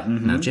 Yeah. Yeah.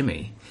 Mhm. No,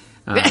 Jimmy.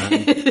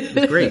 It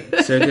was great.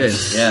 So good.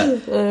 Yeah.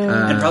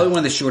 And probably one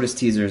of the shortest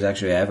teasers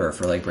actually ever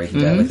for like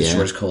Breaking Bad, like the Yeah.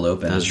 shortest cold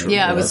open.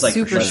 Yeah, it was like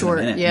super less than a short.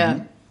 minute. Yeah.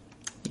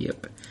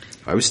 Yep.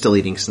 I was still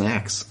eating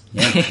snacks.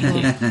 Is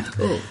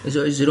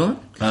it on?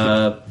 Is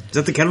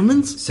that the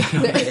Kettlemans?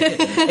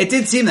 It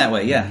did seem that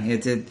way, yeah.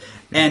 It did.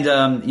 And,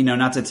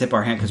 not to tip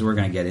our hand because we're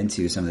going to get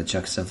into some of the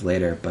Chuck stuff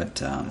later,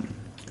 but,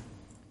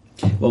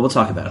 we'll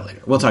talk about it later.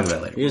 You're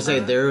going to say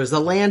there was a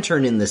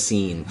lantern in the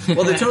scene.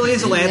 Well, there totally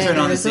is a lantern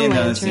on the There's a scene,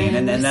 lantern in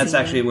and the that's scene.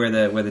 actually where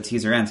the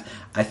teaser ends.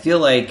 I feel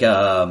like,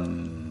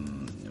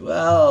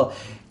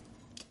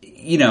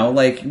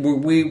 like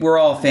we're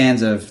all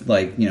fans of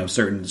like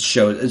certain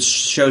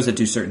shows that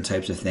do certain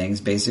types of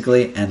things,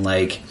 basically, and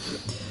like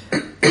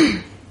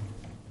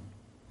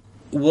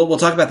we'll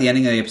talk about the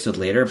ending of the episode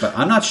later. But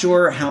I'm not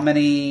sure how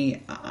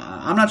many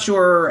times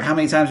we're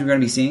going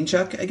to be seeing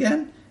Chuck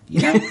again.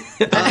 Let me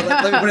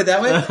put it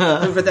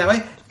that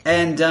way.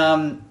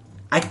 And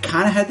I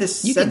kind of had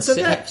this You can sense of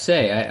that.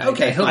 say. I hope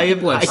I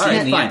people have all seen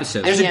right, the fine.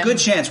 episode. There's Yeah. a good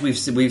chance we've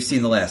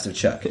seen the last of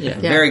Chuck. Yeah.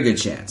 Very good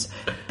chance.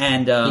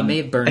 And He may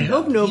have burned I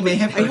hope up. nobody. may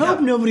have I hope heard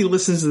that. nobody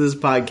listens to this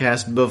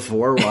podcast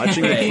before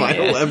watching the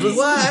final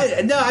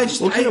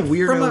episode. What kind of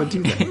weirdo would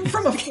do that?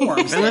 From a form.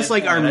 Unless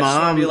like our standpoint, I just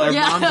wanna mom, be like,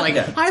 Yeah. mom's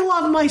like, I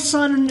love my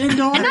son and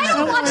daughter. And I so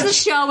don't watch much, the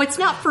show. It's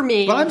not for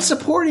me. but I'm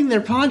supporting their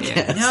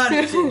podcast.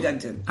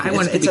 I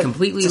want it to be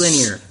completely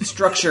linear.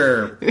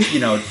 Structure,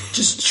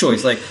 just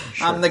choice. Like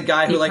I'm the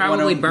guy who He like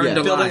probably when burned a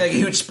building lot. like a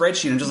huge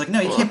spreadsheet. I'm just like, no,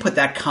 you can't put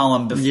that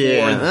column before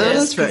Yeah, this.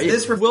 that's fair. 'cause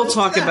this We'll refers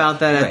talk to about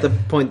that at Right. the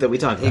point that we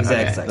talk about.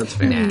 Exactly. Okay, that's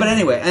fair. But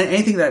anyway,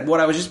 anything that what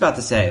I was just about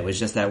to say was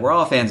just that we're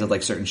all fans of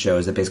like certain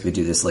shows that basically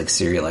do this like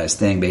serialized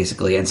thing,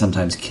 basically, and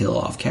sometimes kill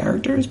off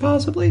characters,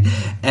 possibly.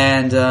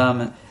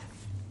 And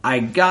I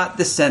got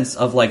the sense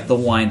of like the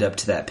wind up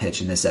to that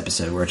pitch in this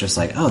episode, where it's just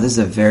like, oh, this is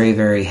a very,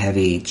 very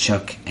heavy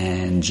Chuck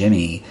and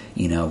Jimmy,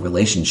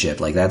 relationship.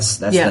 Like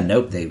that's Yeah. the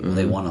note they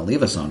want to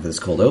leave us on for this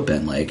cold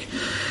open, like.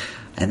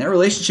 And their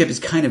relationship is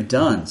kind of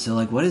done. So,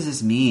 like, what does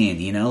this mean?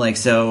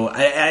 So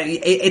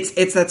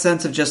it's that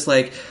sense of just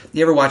like,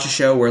 you ever watch a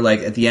show where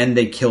like at the end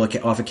they kill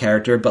off a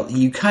character, but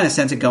you kind of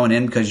sense it going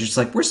in because you're just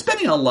like, we're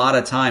spending a lot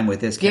of time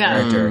with this Yeah.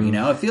 character.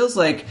 It feels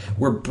like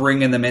we're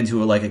bringing them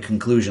into a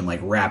conclusion like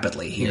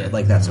rapidly here,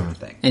 like that sort of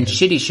thing. And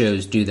shitty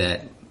shows do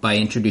that by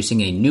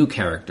introducing a new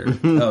character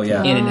Oh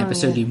yeah, in an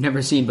episode you've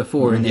never seen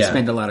before, and they Yeah.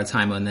 spend a lot of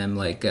time on them,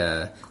 like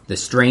The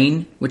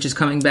Strain, which is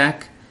coming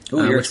back. Ooh,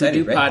 you're which we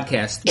excited, do right?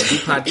 podcast. We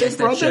do podcast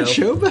Brought that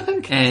show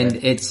back. and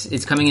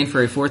it's coming in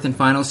for a fourth and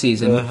final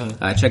season.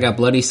 Check out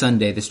Bloody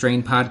Sunday, the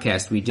Strain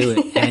podcast. We do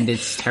it, and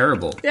it's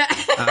terrible.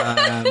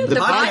 the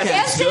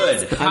podcast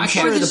is good. I'm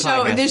sure the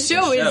podcast. This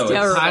show is show is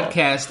terrible.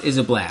 Podcast is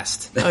a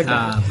blast. Do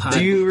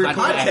you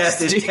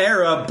Podcast is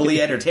terribly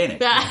entertaining.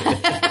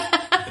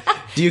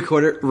 Do you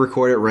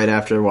record it right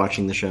after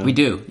watching the show? We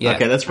do. Yeah.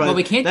 Okay, that's probably Well,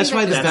 we can't that's do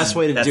probably that the this best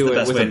way to That's do the it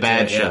best with way a to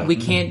bad do it, yeah. show. We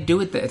can't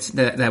do it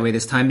that way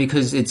this time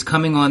because it's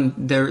coming on.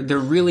 They're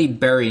really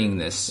burying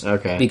this.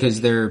 Okay. Because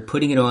they're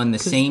putting it on the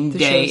same the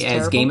day show's as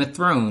terrible? Game of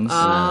Thrones,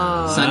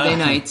 Sunday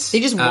nights.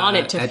 They just want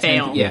it to at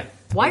fail. 10, yeah.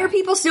 Why are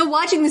people still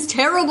watching this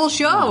terrible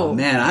show?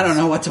 Man, I don't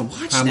know what to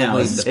watch now.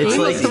 Probably It's the- It's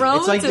Game like of Thrones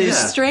it's like and they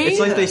Strain? it's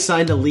like they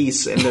signed a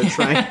lease and they're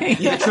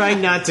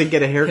trying not to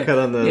get a haircut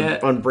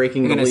on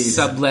breaking They're the going to lease.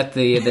 sublet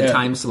the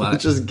time slot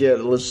Let's just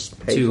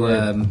pay to for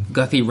it.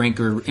 Guthrie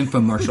Ranker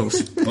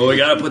infomercials. well, we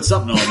gotta put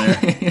something on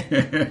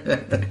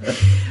there.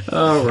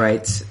 All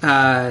right.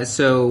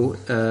 So,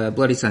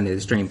 Bloody Sunday,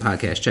 the Strain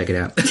podcast. Check it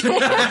out.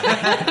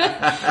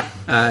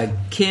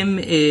 Kim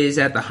is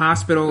at the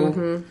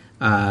hospital,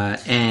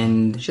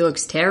 and She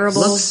looks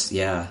terrible.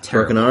 Yeah.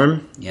 Broken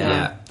arm.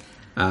 Yeah.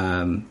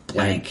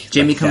 Blank.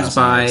 Jimmy like comes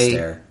 1,000 by,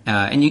 stare.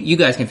 and you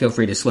guys can feel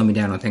free to slow me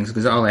down on things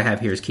because all I have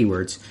here is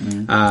keywords.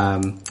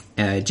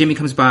 Jimmy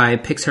comes by,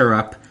 picks her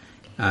up,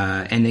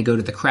 and they go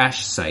to the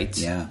crash site.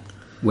 Yeah.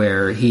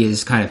 Where he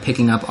is kind of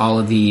picking up all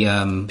of the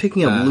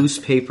Picking up loose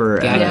paper.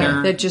 yeah.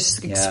 Yeah, that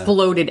just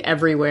exploded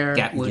everywhere.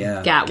 Gatwood.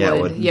 Yeah. Gatwood.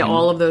 Gatwood. Yeah,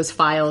 all of those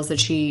files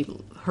that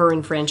her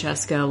and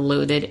Francesca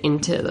loaded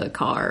into the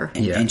car.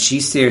 And she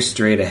stares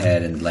straight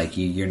ahead, and like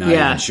you're not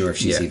Yeah. even sure if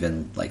she's Yeah.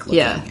 even like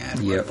looking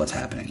at what's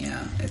happening.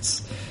 Yeah,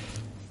 it's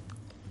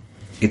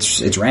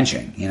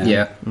wrenching. You know.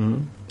 Yeah.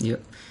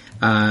 Yep.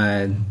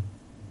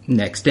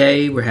 Next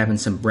day, we're having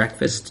some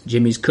breakfast.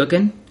 Jimmy's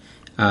cooking.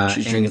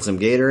 She's drinking some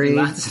Gatorade.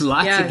 Lots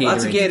Yeah, of Gatorade.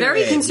 lots of Gatorade.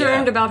 Very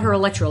concerned yeah. about her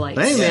electrolytes.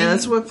 Hey man,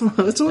 that's what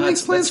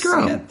makes plants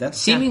grow. Yeah, that's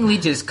Seemingly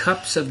just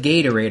cups of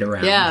Gatorade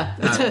around.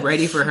 Yeah.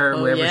 Ready for her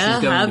Oh, wherever yeah,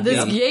 she's going have to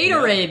this be.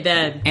 Gatorade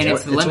then. And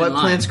it's It's lemon what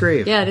lime. plants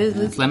crave. Yeah, it is.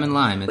 It's lemon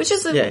lime. Which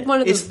is Yeah,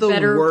 one of it's the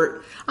better.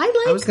 wor- I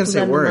like I was gonna say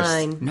lemon worse.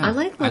 lime. No, I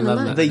like I lemon love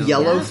lime. that. The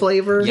yellow Yeah.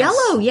 flavor.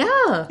 Yellow,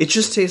 yeah. It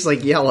just tastes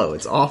like yellow.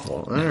 It's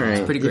awful. All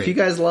right, pretty great. If you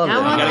guys love Now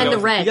it, on and the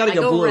red. You gotta I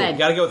go blue. red.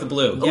 Gotta go with the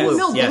blue. Blue.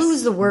 No,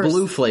 blue's the worst.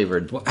 blue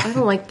flavored. I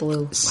don't like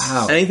blue.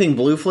 Wow. Anything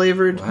blue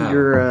flavored,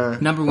 you're.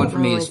 Number one for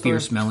me is Oh,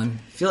 Fierce Melon.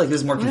 I feel like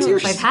this is more I don't know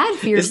if confusing. I've had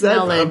fierce Is that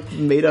melon. a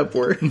made up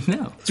word?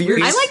 No.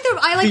 Fierce? I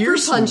like fruit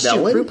Fierce punch too.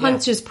 melon? Fruit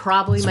punch is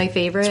probably my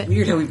favorite.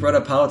 Weird how we brought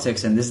up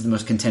politics, and this is the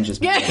most contentious.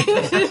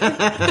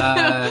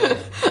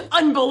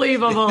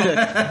 Unbelievable.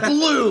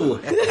 Blue.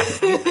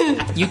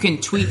 You can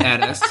tweet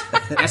at us,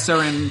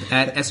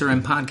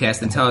 SRM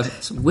Podcast, and tell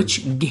us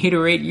which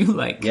Gatorade you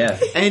like. Yeah.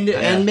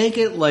 And make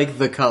it like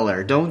the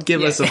color. Don't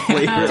give us a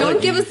flavor. Don't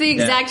Like, give us the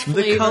exact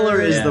flavor. the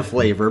color is Yeah. the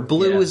flavor.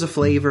 Blue Yeah. is a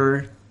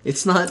flavor.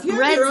 It's not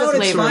Red's Your the own,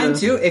 it's flavor. fine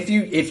too. If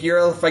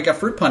you're like a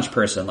fruit punch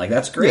person, like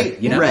that's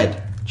great. You know,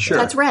 red. Sure.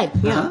 That's red,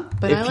 yeah.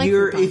 But I like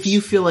fruit punch. If you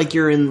feel like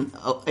you're in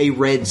a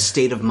red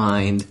state of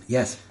mind,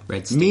 Yes.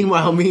 Red State.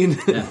 meanwhile, me and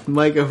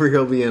Mike over here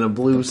will be in a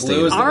blue state.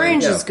 blue is of the-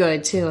 Orange Yeah. is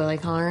good too. I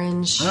like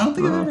orange. I don't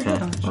think I've ever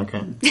mind. had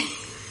Okay.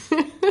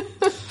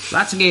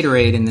 Lots of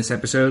Gatorade in this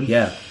episode.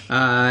 Yeah.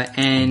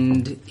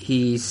 And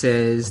he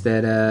says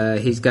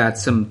that he's got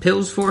some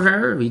pills for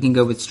her. You can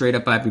go with straight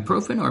up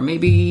ibuprofen or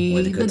maybe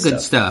Or the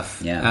good stuff.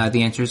 Yeah.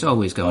 The answer is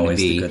always going Always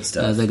to be the good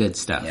stuff. the good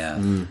stuff. Yeah.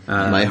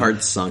 My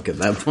heart sunk at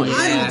that point.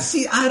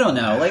 I don't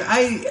know. Like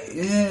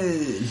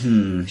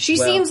She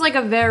seems like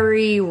a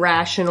very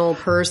rational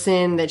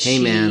person. That Hey,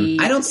 she man.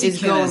 I don't see is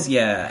Kim going.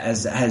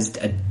 as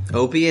a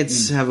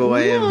Opiates have a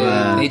way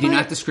of. They do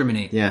not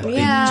discriminate. Yeah, they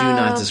Yeah, do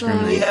not but-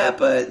 discriminate. yeah,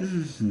 but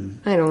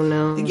I don't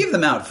know. they give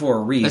them out for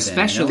a reason.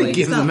 Especially- Like,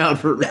 Give it's them not- out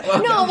for.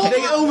 No, well, they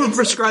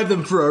overprescribe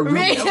them for a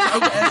reason.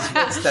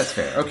 That's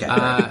fair. Okay.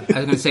 I was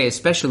going to say,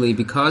 especially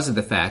because of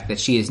the fact that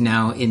she is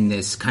now in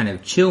this kind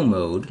of chill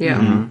mode.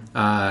 Yeah.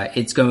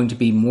 It's going to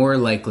be more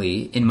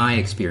likely, in my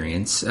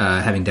experience,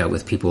 having dealt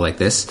with people like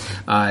this,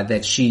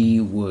 that she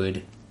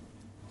would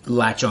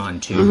latch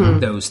on to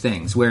those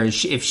things.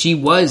 Whereas if she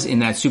was in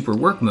that super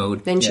work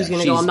mode, Then she's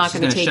going to go, I'm not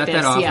she's going to take shut this.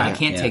 that off. Yeah. I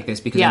can't Yeah. take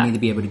this because Yeah. I need to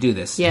be able to do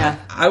this. Yeah.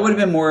 I would have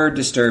been more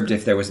disturbed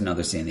if there was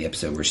another scene in the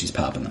episode where she's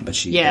popping them, but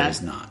she Yeah.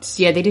 is not.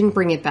 Yeah, they didn't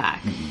bring it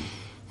back.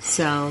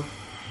 So,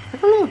 I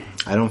don't know.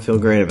 I don't feel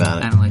great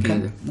about I it. don't like it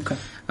either.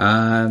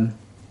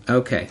 Okay.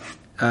 Okay.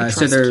 So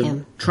trust they're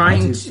Kim.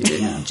 trying to...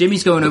 Yeah.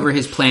 Jimmy's going over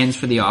his plans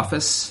for the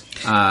office.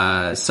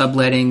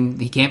 Subletting.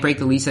 He can't break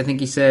the lease, I think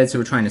he said, so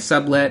we're trying to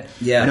sublet.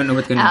 Yeah. I don't know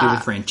what they're going to do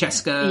with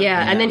Francesca.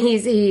 Yeah, and then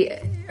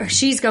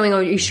she's going, "Oh,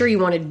 are you sure you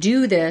want to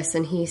do this?"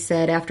 And he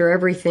said, "After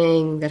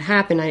everything that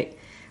happened,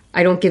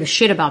 I don't give a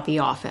shit about the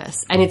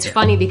office." And it's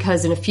funny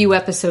because in a few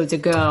episodes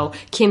ago,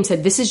 Kim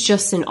said, "This is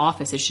just an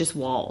office; it's just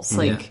walls."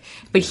 Like,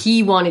 but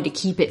he wanted to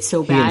keep it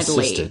so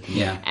badly. insisted.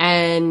 Yeah.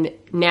 And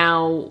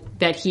now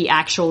that he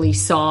actually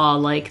saw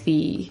like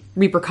the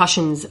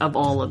repercussions of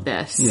all of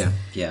this, Yeah.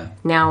 Yeah.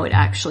 now it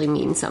actually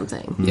means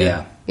something.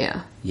 Yeah.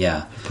 Yeah.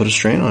 Yeah. Put a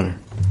strain on her.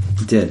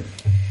 It did.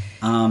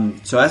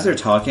 So as they're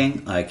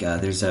talking, like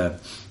there's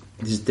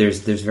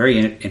very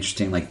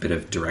interesting like bit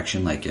of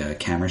direction, like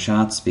camera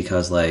shots,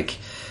 because like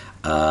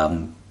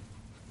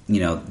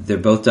they're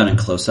both done in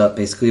close up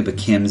basically, but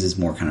Kim's is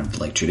more kind of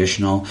like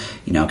traditional,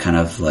 kind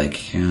of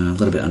like a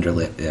little bit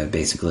underlit,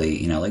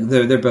 basically. Like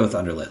they're both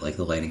underlit. Like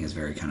the lighting is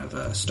very kind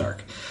of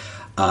stark.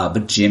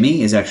 But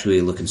Jimmy is actually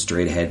looking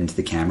straight ahead into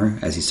the camera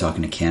as he's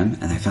talking to Kim,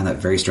 and I found that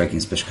very striking,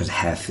 especially because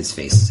half his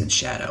face is in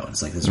shadow.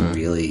 It's like this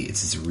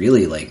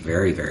really like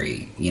very,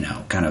 very,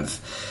 kind of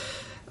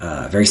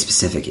very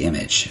specific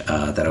image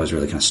that I was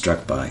really kind of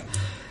struck by.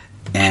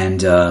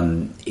 And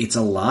it's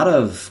a lot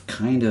of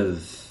kind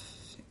of...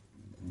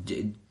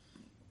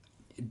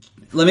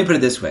 Let me put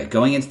it this way.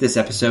 Going into this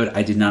episode,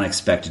 I did not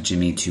expect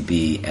Jimmy to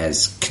be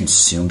as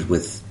consumed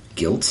with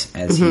guilt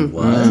as he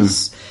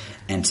was,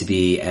 and to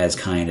be as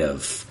kind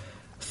of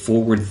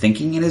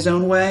forward-thinking in his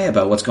own way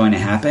about what's going to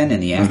happen in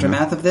the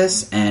aftermath of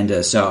this.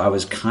 And so I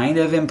was kind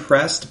of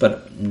impressed,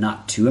 but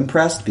not too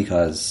impressed,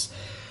 because,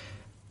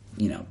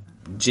 you know,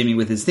 Jimmy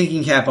with his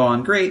thinking cap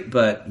on, great,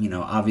 but, you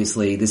know,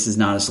 obviously this is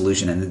not a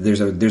solution. And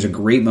there's a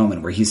great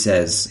moment where he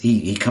says,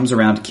 he comes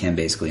around to Kim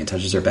basically and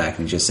touches her back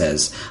and he just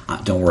says,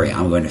 don't worry,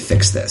 I'm going to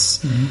fix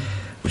this.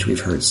 Which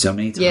we've heard so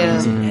many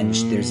times. Yeah. And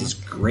there's this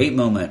great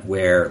moment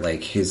where,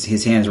 like,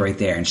 his hand's right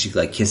there and she,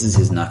 like, kisses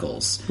his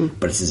knuckles,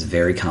 but it's this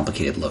very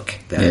complicated look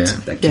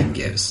that Kim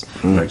gives.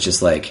 Where it's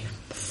just like,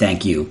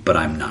 thank you, but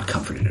I'm not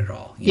comforted at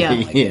all. You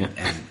know,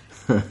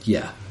 like,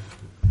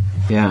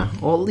 Yeah.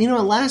 Well, you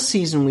know, last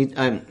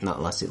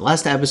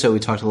episode we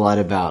talked a lot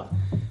about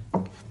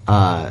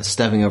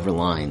stepping over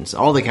lines.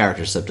 All the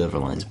characters stepped over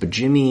lines, but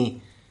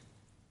Jimmy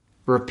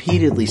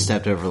repeatedly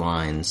stepped over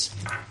lines.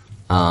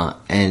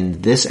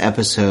 And this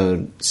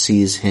episode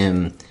sees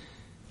him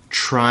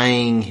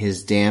trying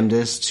his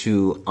damnedest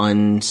to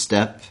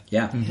unstep.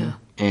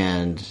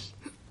 And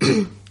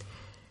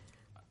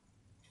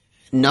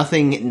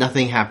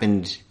nothing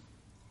happened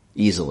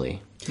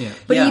easily.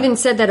 But he even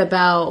said that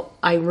about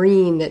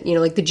Irene, that, you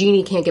know, like the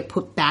genie can't get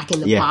put back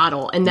in the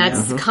bottle. And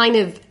that's kind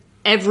of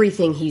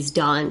everything he's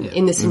done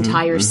in this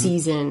entire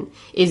season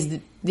is,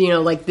 you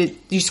know, like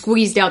you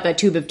squeezed out that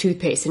tube of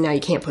toothpaste and now you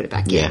can't put it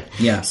back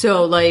in.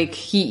 So, like,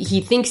 he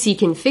thinks he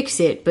can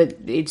fix it, but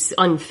it's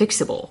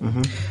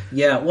unfixable.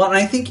 Yeah, well,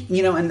 I think,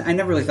 you know, and I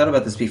never really thought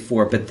about this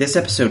before, but this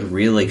episode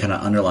really kind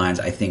of underlines,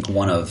 I think,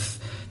 one of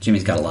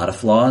Jimmy's got a lot of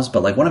flaws,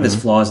 but, like, one of his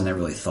flaws I never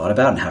really thought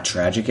about and how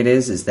tragic it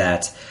is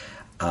that,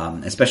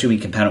 especially when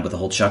you compound it with the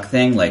whole Chuck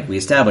thing, like, we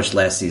established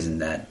last season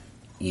that,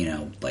 you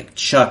know, like,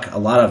 Chuck, a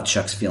lot of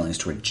Chuck's feelings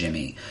toward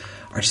Jimmy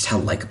are just how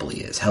likable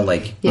he is, how,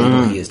 like,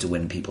 able he is to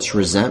win people. It's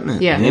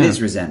resentment. Yeah. It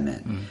is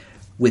resentment.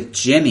 With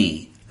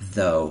Jimmy,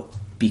 though,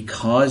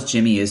 because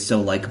Jimmy is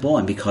so likable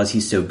and because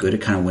he's so good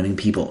at kind of winning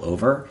people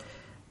over,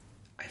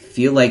 I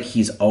feel like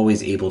he's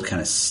always able to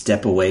kind of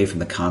step away from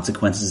the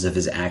consequences of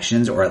his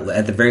actions, or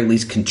at the very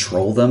least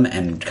control them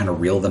and kind of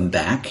reel them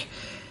back.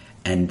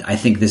 And I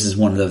think this is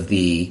one of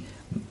the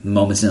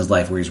moments in his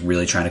life where he's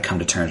really trying to come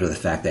to terms with the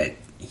fact that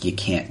you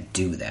can't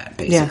do that,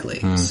 basically.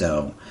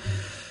 So,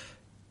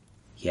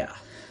 yeah.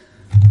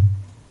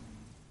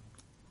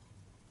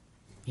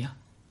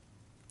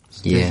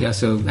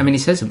 So, I mean, he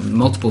says it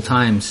multiple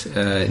times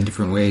in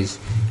different ways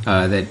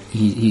that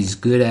he's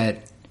good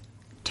at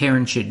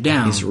tearing shit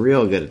down. He's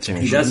real good at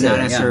tearing shit down. Not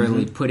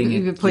necessarily putting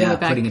it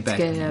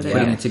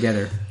together.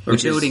 together. Or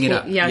building it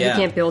up. Yeah, he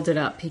can't build it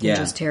up. He can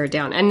just tear it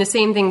down. And the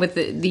same thing with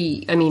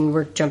the I mean,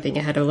 we're jumping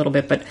ahead a little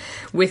bit, but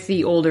with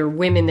the older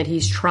women that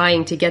he's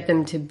trying to get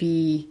them to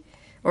be,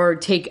 or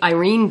take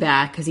Irene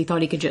back because he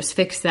thought he could just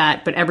fix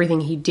that, but everything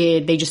he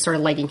did, they just started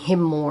liking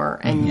him more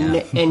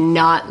and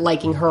not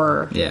liking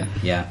her. Yeah.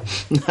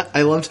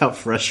 I loved how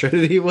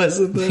frustrated he was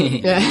with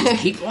them.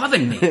 Keep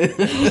loving me. No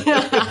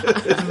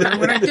matter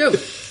what I do.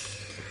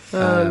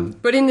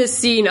 But in this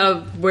scene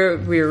of where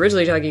we were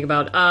originally talking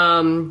about,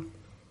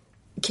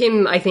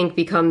 Kim, I think,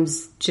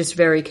 becomes just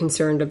very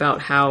concerned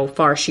about how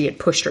far she had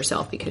pushed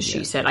herself because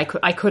she said,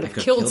 I could have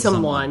killed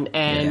someone,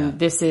 and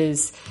this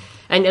is...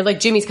 And, like,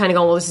 Jimmy's kind of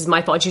going, well, this is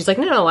my fault. She's like,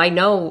 no, I'm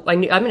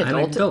an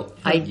adult.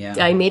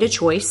 I made a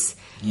choice,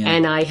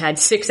 and I had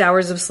 6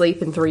 hours of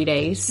sleep in 3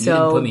 days. So you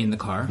didn't put me in the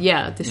car.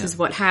 Yeah, this is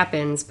what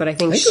happens. But I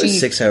think it was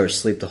 6 hours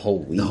sleep the whole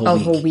week. A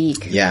whole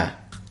week. Yeah.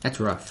 That's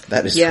rough.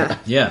 That is rough.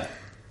 Yeah.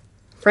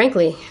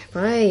 Frankly, if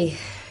I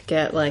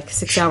get, like,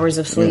 6 hours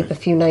of sleep a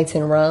few nights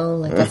in a row,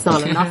 like, that's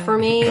not enough for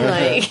me.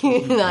 Like,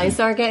 I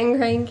start getting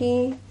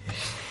cranky.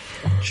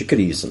 She could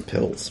have used some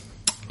pills.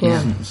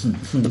 Yeah.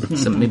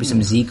 Maybe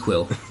some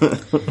Z-Quil.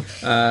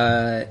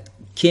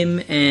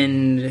 Kim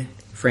and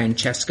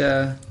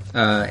Francesca,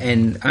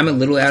 and I'm a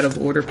little out of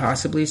order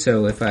possibly,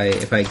 so if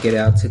I get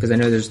out, because I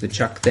know there's the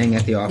Chuck thing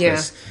at the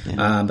office.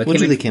 But we'll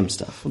do the Kim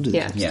stuff.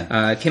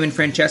 Kim and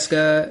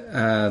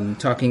Francesca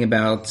talking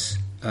about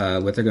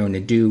what they're going to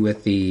do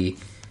with the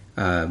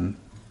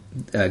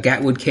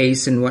Gatwood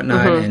case and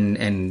whatnot,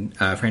 and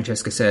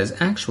Francesca says,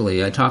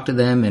 actually, I talked to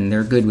them and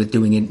they're good with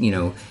doing it, you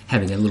know,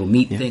 having a little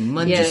meet thing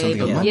Monday. And then,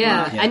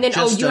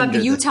 you have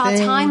the Utah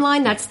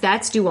timeline,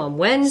 that's due on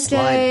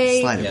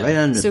Wednesday. Slide it right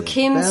under. So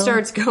Kim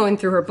starts going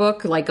through her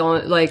book, like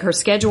her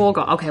schedule,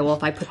 okay, well,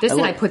 if I put this in,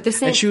 I put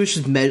this in. And she was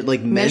just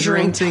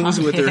measuring things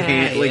with her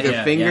hand, like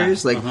her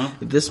fingers, like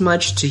this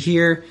much to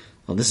here.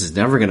 Well, this is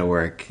never going to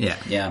work.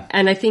 Yeah.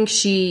 And I think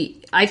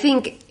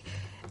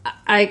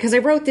because I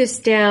wrote this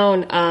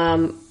down,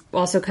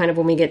 also kind of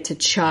when we get to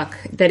Chuck,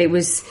 that it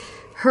was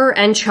her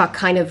and Chuck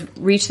kind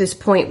of reached this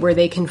point where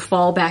they can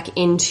fall back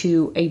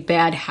into a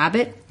bad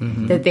habit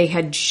that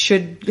they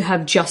should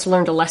have just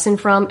learned a lesson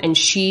from, and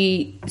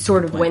she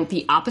sort of went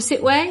the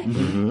opposite way,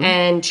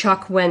 and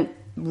Chuck went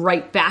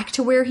right back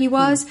to where he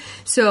was.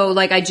 So,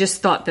 like, I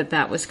just thought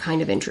that was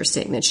kind of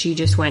interesting that she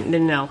just went,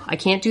 no, I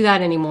can't do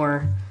that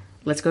anymore.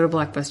 Let's go to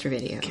Blockbuster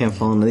Video. Can't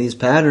fall into these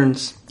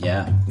patterns.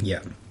 Yeah.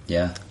 Yeah.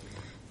 Yeah.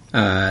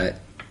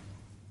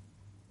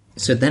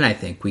 So then I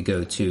think we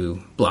go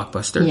to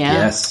Blockbuster. Yeah.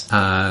 Yes.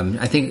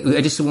 I think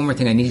just one more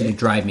thing. I need you to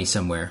drive me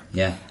somewhere.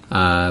 Yeah.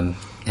 And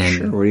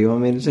Sure, where do you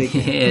want me to take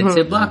it? it's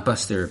a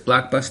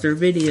Blockbuster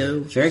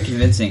Video. Very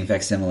convincing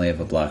facsimile of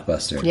a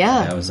Blockbuster.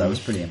 Yeah. I was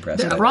pretty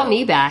impressed. It brought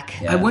me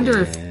back. Yeah. I wonder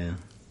if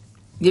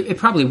Yeah. it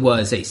probably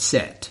was a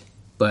set,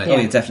 but Oh,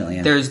 yeah, definitely.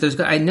 Yeah. there's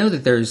I know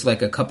that there's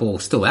like a couple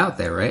still out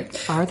there, right?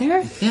 Are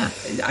there? Yeah.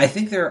 I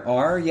think there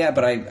are, yeah,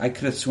 but I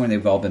could have sworn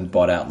they've all been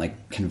bought out and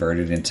like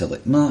converted into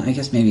like. Well, I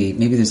guess maybe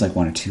there's like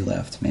one or two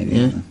left. Maybe.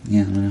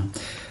 Yeah, I don't know.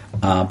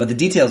 But the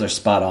details are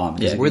spot on.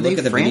 Because Yeah. if Were you look they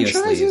at the video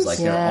franchises? sleeves, like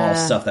they're all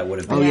Yeah. stuff that would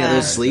have been Oh, yeah, on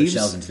those their sleeves?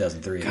 shelves in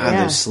 2003. God,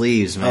 Yeah. those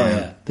sleeves, man. Oh,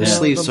 yeah. Those Yeah.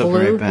 sleeves The took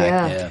blue, right back.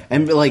 yeah. Yeah.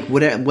 And like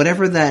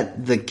whatever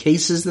that the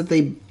cases that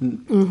they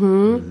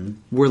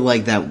were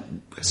like that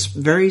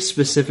very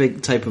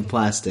specific type of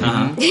plastic,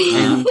 and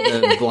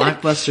the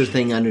Blockbuster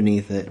thing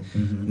underneath it.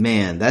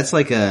 Man, that's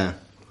like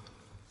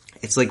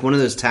it's like one of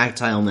those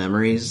tactile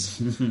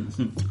memories.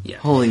 Yeah.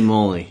 Holy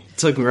moly, it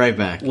took me right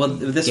back. Well,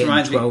 this Getting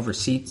reminds me 12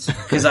 receipts.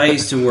 because I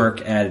used to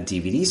work at a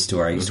DVD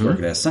store. I used to work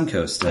at a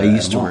Suncoast. I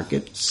used to mall. work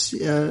at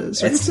Circuit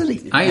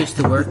City. I used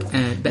to work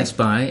at Best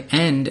Buy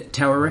and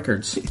Tower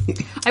Records.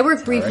 I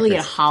worked briefly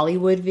at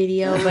Hollywood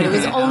Video, but it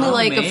was only Oh,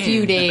 like a man.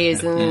 few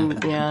days,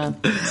 and yeah.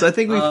 So I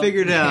think we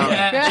figured it out.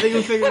 I think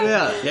we figured it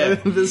out. Yeah.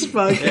 This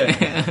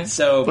podcast.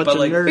 So, Bunch but of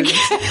like, nerds.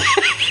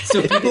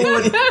 so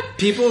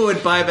people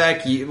would buy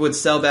back, would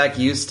sell back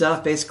used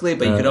stuff basically,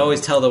 but you could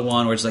always tell the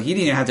one where it's like you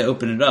didn't even have to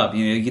open it up.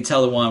 You could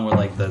tell the one where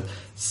like the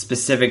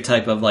specific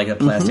type of like a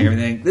plastic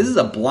everything. This is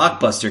a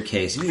Blockbuster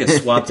case. You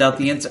just swapped out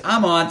the insert.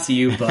 I'm on to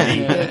you,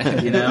 buddy.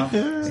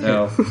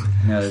 So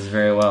this is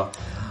very well.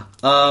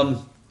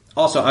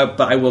 Also,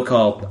 I will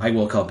call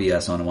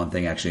BS on one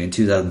thing. Actually, in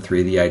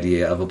 2003, the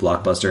idea of a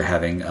Blockbuster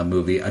having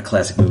a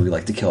classic movie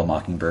like To Kill a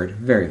Mockingbird,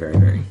 very, very,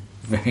 very,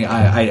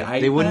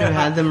 very. They wouldn't have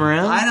had them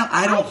around. I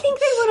I don't think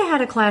they would have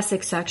had a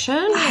classic section.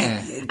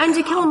 And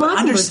To Kill a but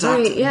Mockingbird's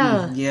understocked. great,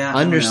 yeah. Yeah,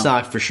 I don't know.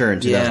 Understocked for sure in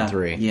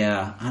 2003.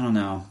 Yeah, I don't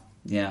know.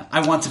 Yeah,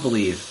 I want to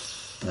believe,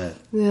 but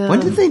Yeah. When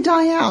did they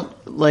die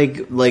out?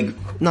 Like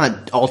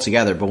not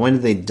altogether, but when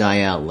did they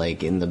die out?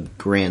 Like in the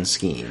grand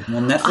scheme.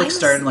 well, Netflix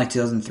started in like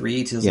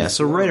 2003, 2004. Yeah,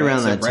 so right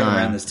around that right time.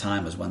 around this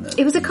time was when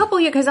It was a couple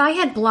years, because I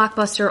had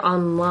Blockbuster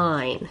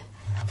online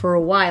for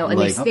a while, and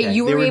Like, you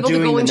they were were able to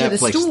doing go the into the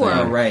Netflix store, thing.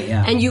 Oh, right,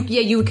 yeah. and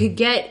you could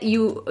get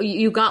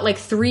you got like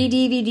 3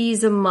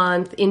 DVDs a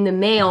month in the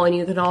mail, and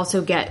you could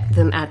also get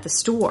them at the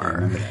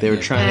store. They were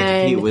trying to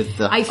And compete with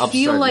the. I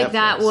feel upstart like Netflix.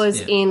 that was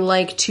Yeah. in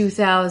like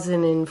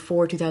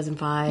 2004,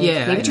 2005, Yeah, I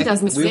maybe think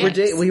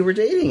 2006. we were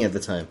dating at the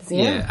time.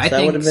 Yeah, I that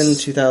think would have been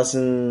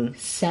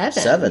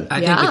 2007. I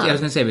think Yeah. I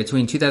was going to say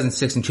between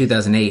 2006 and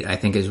 2008, I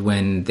think is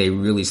when they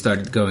really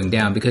started going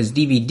down because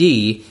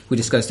DVD we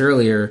discussed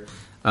earlier.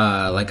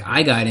 Like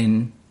I got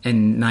in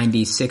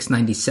 96,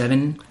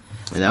 97.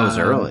 And that was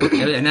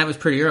early. And that was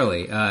pretty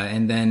early.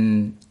 And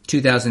then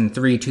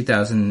 2003,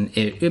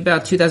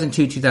 about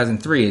 2002,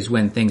 2003 is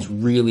when things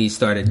really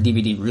started,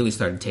 DVD really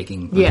started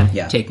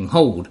taking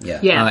hold. Yeah.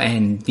 Yeah.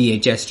 And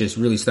VHS just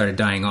really started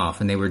dying off,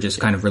 and they were just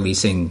kind of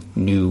releasing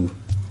new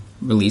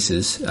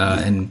releases,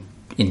 and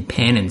in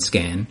pan and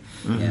scan.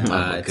 Yeah.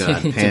 God, To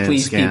pan and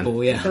please scan.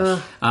 people, yeah.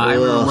 I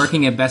remember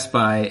working at Best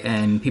Buy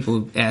and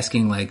people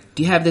asking, like,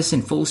 do you have this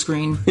in full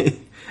screen?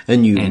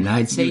 And you And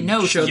I'd say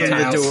no show them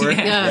sometimes. the door.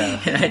 Yeah.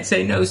 And I'd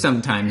say no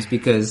sometimes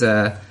because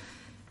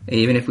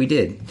even if we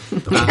did,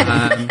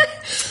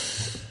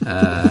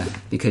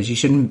 because you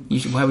shouldn't.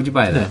 Why would you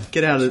buy that?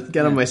 get out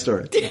of my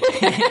store.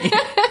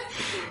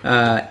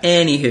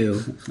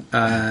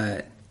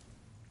 Anywho,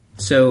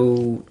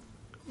 so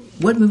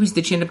what movies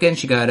did she end up getting?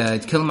 She got To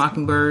Kill a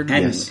Mockingbird.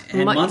 And, Yes.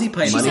 and Monty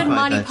Python. She said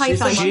Monty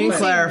Python. She didn't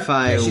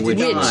clarify She did which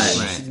not.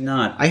 one. She did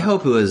not. I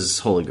hope it was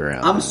Holy Grail.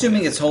 I'm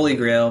assuming it's Holy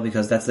Grail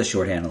because that's the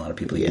shorthand a lot of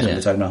people use when Yeah.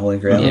 they're talking about Holy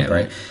Grail. Yeah, right?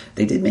 right.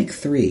 They did make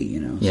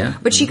 3, Yeah.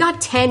 But she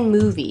got 10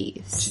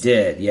 movies. She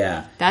did,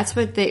 yeah. That's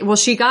what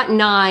she got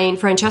 9.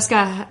 Francesca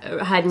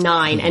had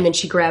 9, and then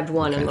she grabbed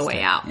 1 on the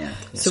way out. Yeah.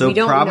 So we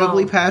don't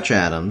probably know. Patch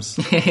Adams.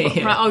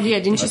 Oh yeah,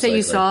 didn't you say you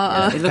likely.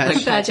 saw It looked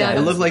like Patch It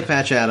Adams? looked like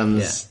Patch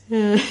Adams.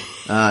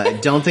 I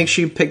don't think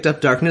she picked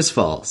up Darkness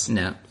Falls.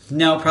 No.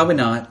 No, probably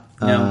not.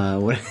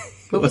 No.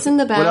 What was in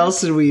the bag? What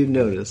else did we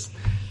notice?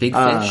 Big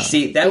Fish.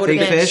 See, that would Big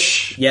have been...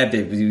 Fish. Yeah,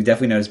 you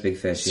definitely noticed Big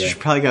Fish, yeah. She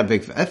probably got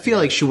Big. I feel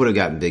like she would have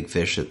gotten Big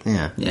Fish.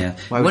 Yeah.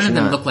 Why would One she of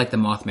them not? looked like the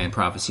Mothman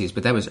Prophecies,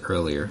 but that was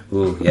earlier.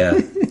 Ooh, yeah.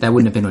 That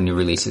wouldn't have been on new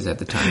releases at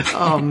the time.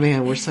 Oh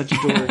man, we're such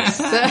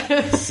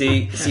dorks.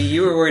 See,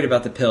 you were worried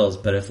about the pills,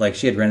 but if like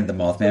she had rented the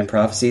Mothman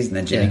Prophecies and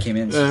then Jenny came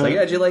in and she's like,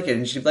 yeah, did you like it?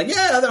 And she'd be like,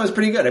 yeah, I thought it was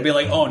pretty good. I'd be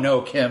like, oh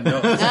no, Kim, no.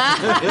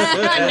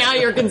 Now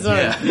you're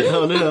concerned.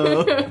 Oh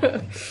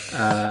no.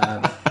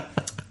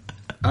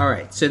 All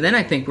right. So then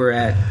I think we're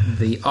at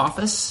The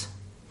Office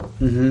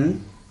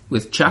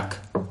with Chuck.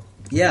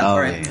 Yeah, Oh, all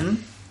right. yeah. Mhm.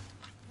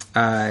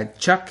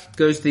 Chuck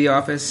goes to the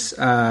office.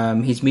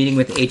 He's meeting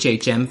with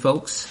HHM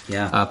folks,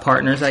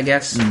 partners, I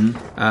guess,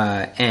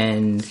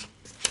 and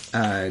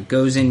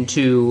goes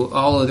into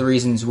all of the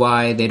reasons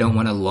why they don't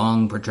want a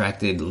long,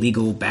 protracted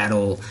legal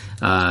battle.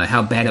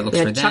 How bad it looks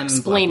for them. Chuck's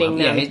explaining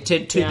them. Yeah,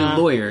 to the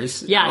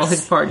lawyers, all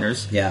his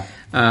partners. Yeah.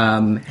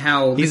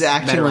 How He's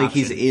acting like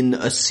he's in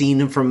a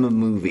scene from a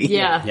movie.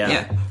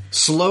 Yeah.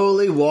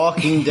 Slowly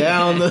walking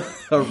down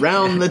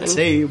around the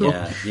table.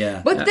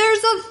 Yeah. But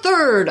there's a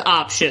third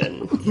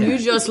option. You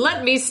just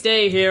let me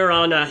stay here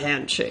on a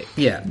handshake.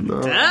 Yeah.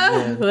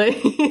 And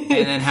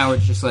then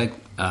Howard's just like,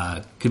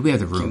 could we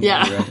have the room?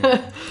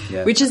 Yeah.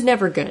 Which is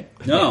never good.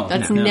 No.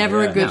 That's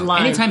never a good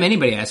line. Anytime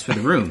anybody asks for the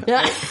room.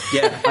 Yeah.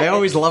 I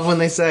always love when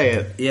they say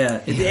it.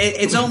 Yeah.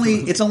 It's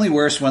only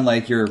worse when,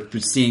 like, you're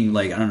seeing,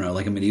 like, I don't know,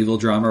 like a medieval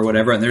drama or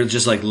whatever, and they're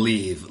just like,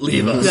 leave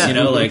us, you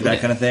know, like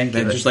that kind of thing.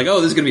 They're just like,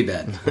 oh, this is going to be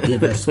bad.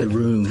 Give us the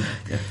room.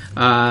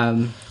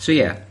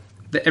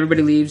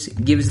 Everybody leaves,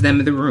 gives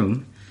them the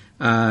room,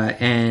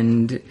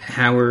 and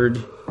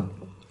Howard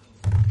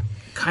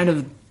kind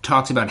of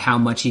talks about how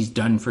much he's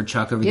done for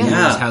Chuck over the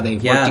years, how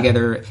they've worked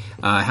together,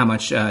 how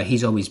much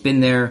he's always been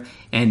there.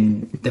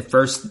 And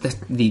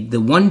the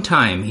one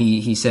time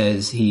he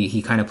says,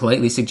 he kind of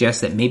politely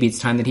suggests that maybe it's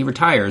time that he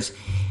retires,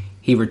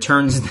 he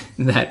returns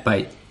that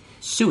by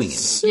suing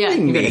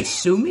him. You're going to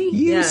sue me?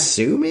 You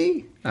sue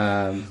me?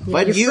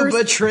 But you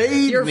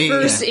betrayed your me.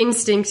 Your first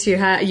instinct you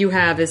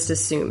have is to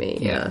sue me.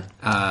 Yeah.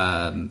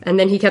 And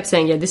then he kept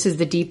saying, this is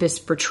the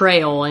deepest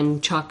betrayal.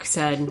 And Chuck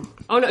said,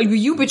 oh, no,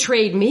 you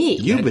betrayed me.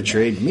 You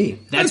betrayed me.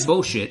 That's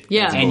bullshit.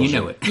 Yeah. And you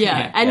know it.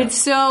 Yeah. And it's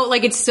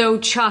so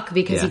Chuck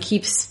because he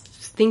keeps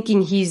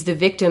thinking he's the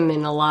victim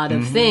in a lot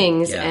of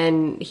things. Yeah.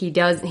 And he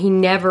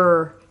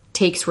never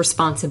takes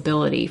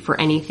responsibility for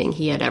anything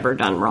he had ever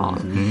done wrong.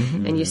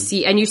 And you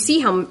see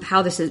how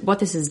what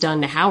this has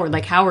done to Howard.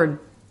 Like Howard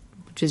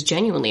is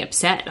genuinely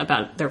upset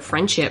about their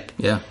friendship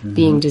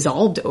being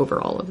dissolved over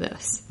all of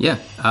this. Yeah.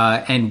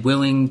 And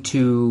willing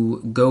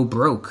to go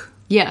broke.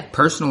 Yeah.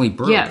 Personally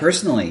broke. Yeah.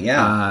 Personally,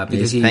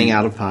 because he's paying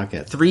out of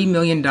pocket. $3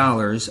 million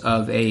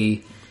of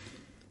a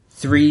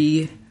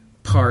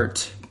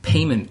 3-part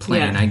payment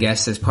plan, I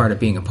guess, as part of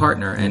being a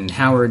partner. And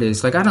Howard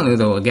is like, I don't know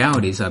the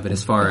legalities of it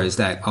as far as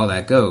all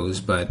that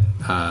goes, but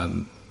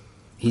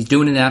he's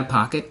doing it out of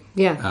pocket.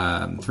 Yeah.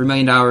 $3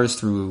 million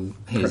through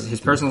his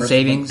personal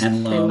savings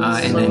and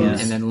loans,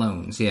 and then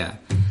loans. Yeah.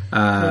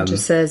 It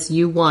just says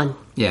you won.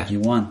 Yeah.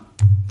 You won.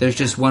 There's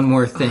just one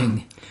more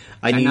thing.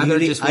 I need you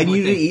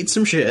to eat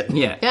some shit.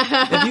 Yeah.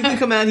 If you can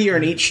come out here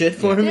and eat shit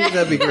for me,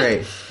 that'd be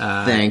great.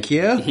 Thank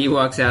you. He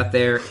walks out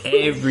there.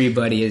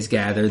 Everybody is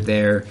gathered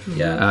there.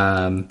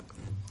 Yeah.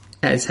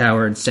 As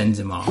Howard sends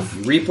him off.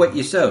 Reap what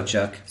you sow,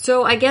 Chuck.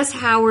 So I guess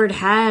Howard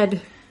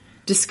had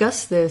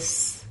discussed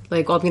this.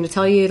 Like, I'm going to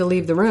tell you to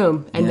leave the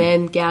room and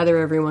then gather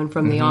everyone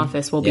from the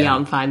office. We'll be out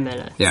in 5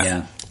 minutes.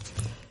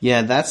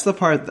 Yeah, that's the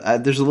part.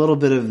 There's a little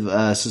bit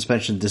of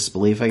suspension of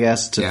disbelief, I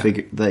guess, to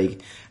figure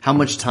like how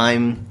much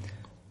time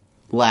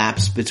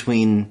lapsed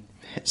between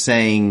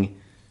saying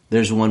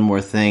there's one more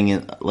thing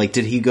and like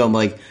did he go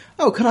like,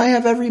 oh, could I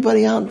have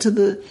everybody out to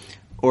the,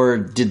 or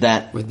did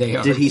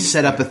he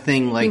set up a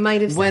thing like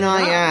when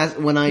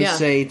I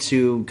say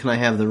to can I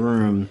have the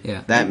room,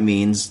 that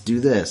means do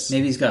this.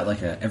 Maybe he's got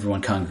like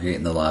everyone congregate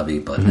in the lobby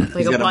button.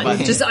 Like a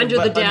button just under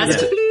the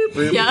desk.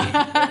 Bloop.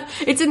 Yeah.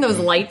 It's in those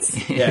lights.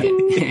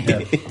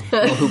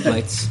 Hoop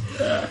lights.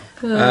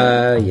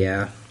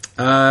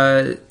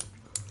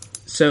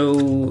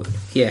 So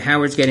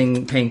Howard's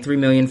paying $3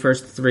 million,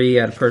 first 3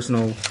 out of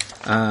personal,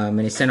 and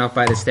he's sent off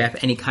by the staff,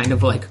 and he kind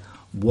of like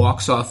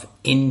walks off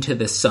into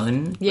the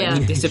sun. Yeah.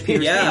 Like he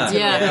disappears.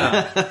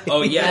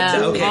 Oh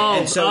yeah. Okay.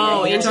 And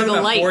so you're into talking the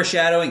about light.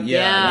 foreshadowing.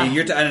 Yeah.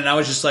 And I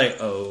was just like,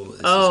 this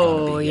is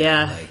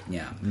gonna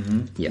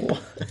be,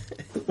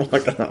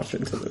 Walking off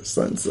into the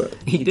sunset.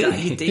 He did.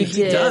 He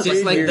did. does.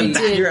 Just like He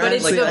did. But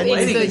it's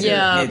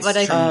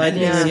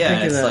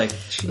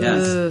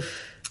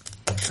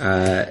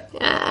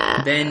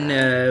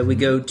Then we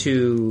go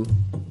to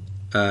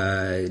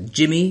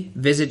Jimmy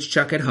visits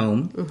Chuck at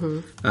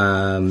home.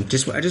 I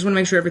just want to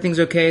make sure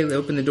everything's okay. They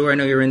open the door. I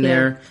know you're in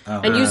there.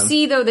 And you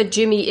see though that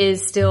Jimmy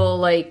is still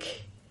like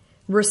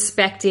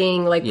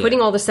respecting, like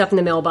putting all the stuff in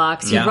the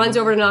mailbox. He runs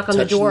over to knock on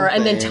the door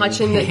and then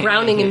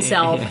grounding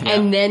himself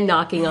and then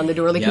knocking on the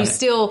door. Like he's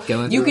still,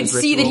 you could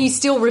see that he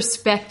still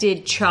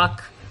respected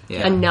Chuck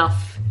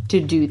enough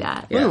to do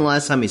that. When the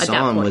last time he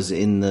saw him was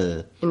in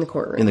the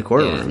courtroom. In the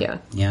courtroom. Yeah.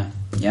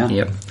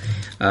 Yep.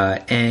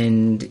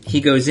 And he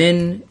goes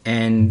in,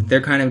 and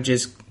they're kind of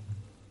just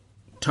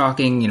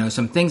talking. You know,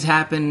 something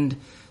happened,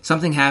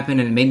 and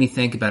it made me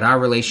think about our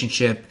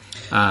relationship.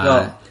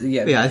 Before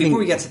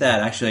we get to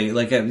that, actually,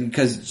 like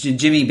because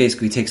Jimmy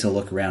basically takes a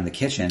look around the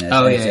kitchen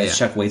as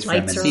Chuck waits for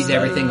him and sees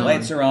everything.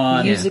 Lights are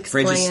on, music's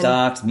fridge is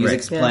stocked,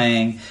 music's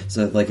playing,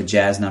 so like a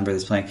jazz number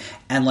that's playing,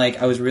 and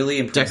like I was really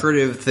impressed.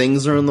 Decorative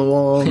things are on the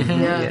wall.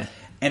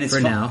 And it's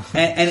now,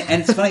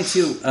 and it's funny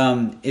too.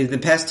 In the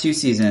past 2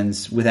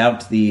 seasons,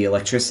 without the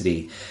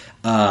electricity,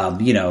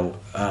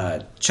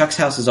 Chuck's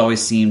house has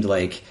always seemed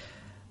like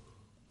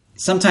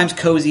sometimes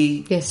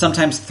cozy, Yes.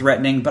 sometimes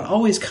threatening, but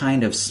always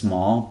kind of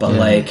small. But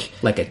like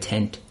a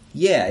tent.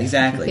 yeah,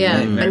 exactly. Yeah,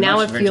 Very and now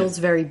much- it very- feels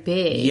very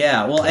big.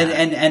 Yeah, well,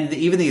 and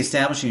even the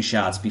establishing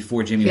shots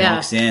before Jimmy Yeah.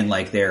 walks in,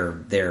 like they're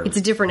It's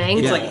a different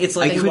angle. It's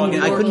like I he's walking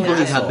couldn't into a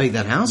believe how castle. big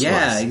that house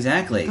Yeah, was.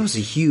 exactly. That was a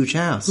huge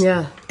house.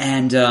 Yeah.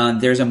 And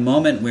there's a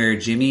moment where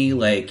Jimmy,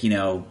 like,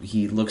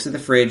 he looks at the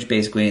fridge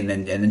basically, and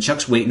then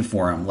Chuck's waiting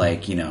for him,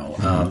 like,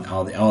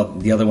 all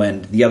the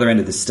other end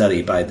of the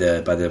study by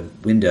the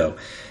window,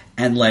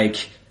 and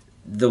like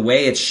the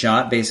way it's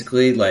shot,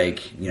 basically,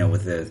 like,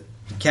 with the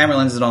camera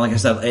lenses and all that kind of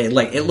stuff,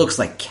 it looks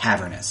like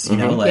cavernous,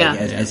 Yeah.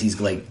 as he's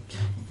like,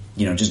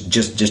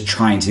 just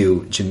trying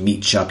to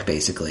meet Chuck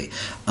basically,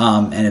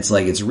 and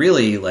it's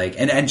really like,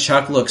 and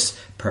Chuck looks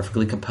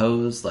perfectly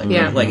composed, like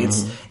Yeah. like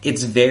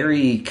it's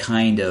very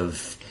kind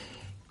of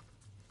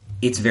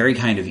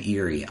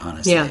eerie,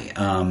 honestly,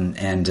 Yeah.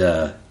 And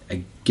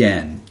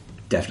again,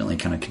 definitely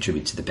kind of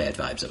contribute to the bad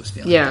vibes I was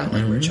feeling, Yeah. about,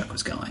 like where Chuck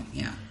was going,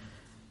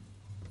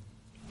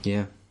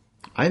 Yeah.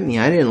 I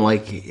didn't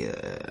like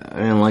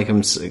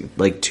him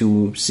like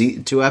two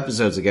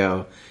episodes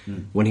ago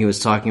when he was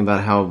talking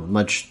about how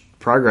much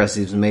progress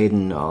he's made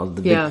and all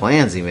the big Yeah.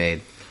 plans he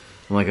made.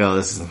 I'm like, oh,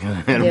 this is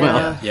gonna end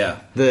well. yeah.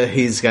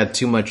 He's got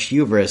too much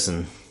hubris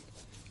and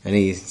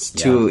he's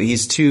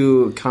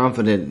too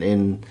confident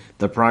in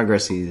the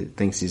progress he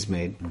thinks he's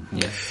made.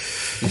 Yeah.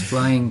 He's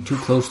flying too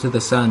close to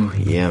the sun.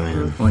 Yeah,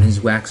 man. On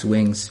his wax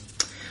wings.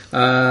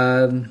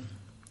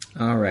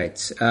 All right.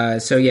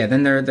 So yeah,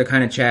 then they're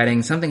kind of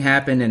chatting. Something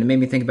happened, and it made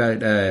me think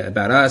about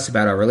us,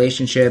 about our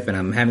relationship, and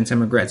I'm having some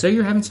regrets. So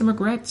you're having some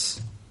regrets?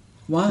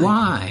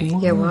 Why?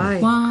 Yeah, why?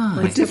 Why?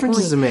 What difference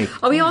does it make?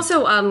 Oh, he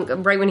also,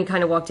 right when he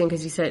kind of walked in,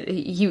 because he said,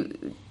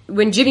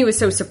 when Jimmy was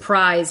so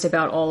surprised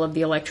about all of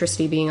the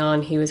electricity being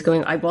on, he was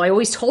going, I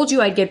always told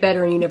you I'd get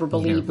better and you never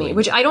believed me.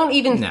 Which I don't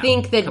even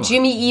think that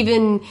Jimmy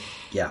even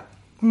Yeah.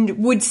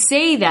 would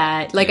say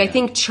that. Like, I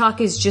think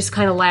Chuck is just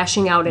kind of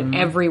lashing out at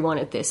everyone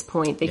at this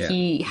point, that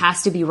he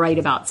has to be right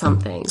about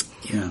something.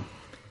 Yeah.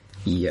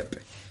 Yep.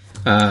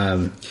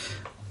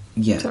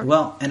 Yeah.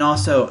 Well, and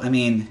also, I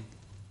mean,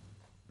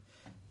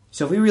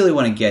 so if we really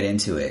want to get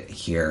into it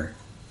here,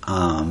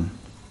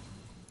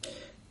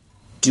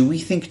 do we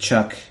think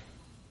Chuck...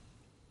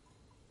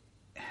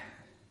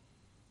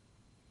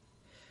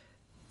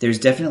 There's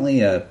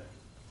definitely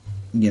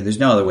there's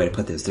no other way to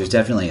put this. There's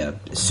definitely a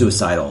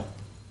suicidal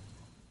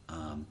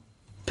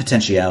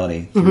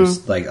potentiality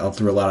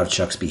through a lot of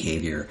Chuck's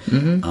behavior.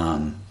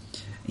 And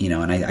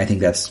I think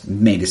that's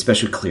made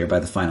especially clear by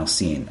the final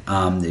scene.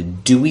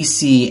 Do we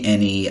see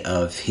any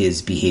of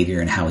his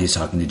behavior and how he's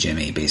talking to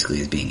Jimmy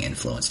basically as being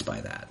influenced by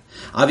that?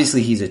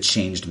 Obviously, he's a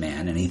changed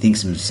man, and he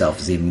thinks of himself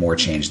as even more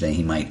changed than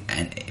he might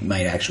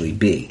actually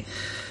be.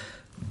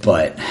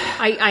 But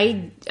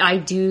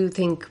I do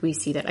think we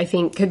see that.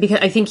 Because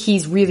I think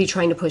he's really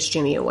trying to push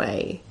Jimmy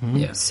away.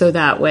 Yeah. So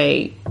that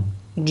way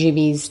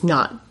Jimmy's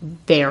not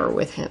there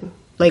with him.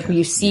 Like,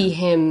 you see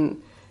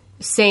him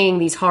saying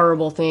these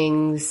horrible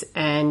things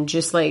and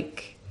just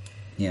like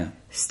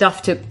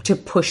stuff to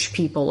push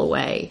people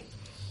away.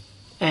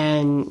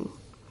 And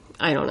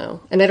I don't know.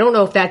 And I don't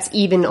know if that's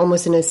even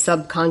almost in a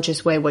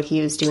subconscious way what he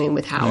is doing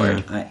with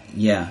Howard.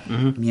 Yeah,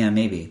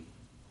 maybe.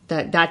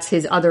 That's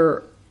his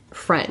other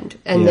friend.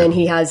 And then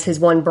he has his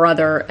one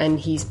brother, and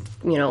he's,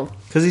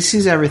 Because he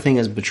sees everything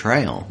as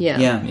betrayal.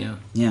 Yeah.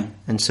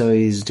 And so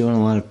he's doing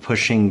a lot of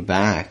pushing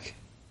back.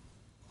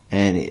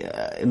 And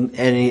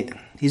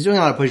he's doing a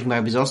lot of pushing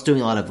back, but he's also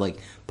doing a lot of, like,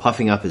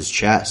 puffing up his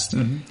chest.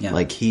 Yeah.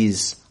 Like,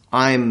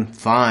 I'm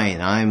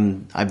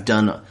fine. I've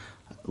done,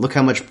 look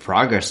how much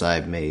progress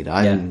I've made.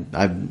 I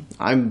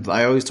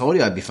always told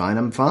you I'd be fine.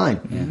 I'm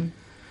fine.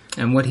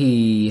 And what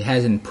he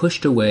hasn't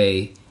pushed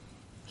away,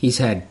 he's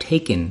had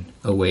taken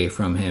away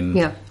from him.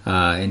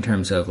 In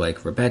terms of,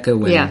 like, Rebecca,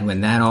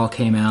 when that all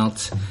came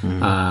out,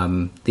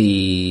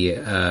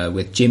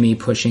 with Jimmy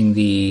pushing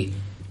the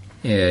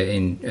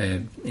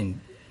in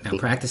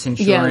malpractice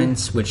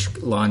insurance, which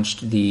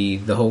launched the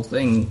whole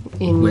thing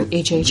with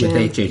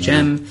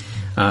HHM.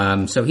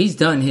 So he's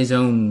done his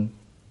own.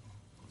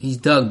 He's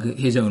dug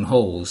his own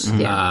holes,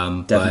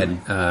 but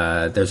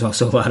there's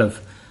also a lot of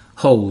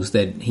holes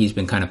that he's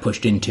been kind of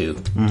pushed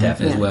into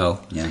as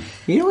well. Yeah.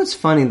 You know what's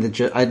funny? It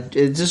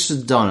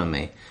just dawned on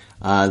me.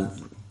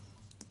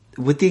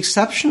 With the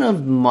exception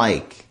of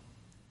Mike,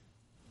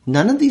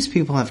 none of these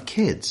people have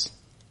kids.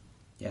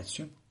 Yeah, it's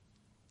true.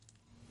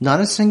 Not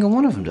a single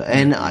one of them does.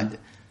 And I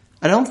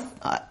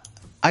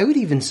would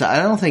even say,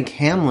 I don't think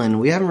Hamlin,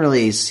 we haven't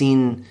really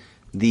seen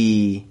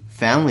the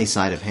family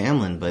side of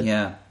Hamlin, but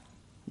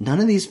none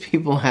of these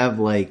people have,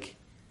 like,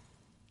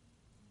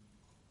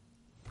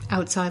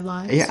 outside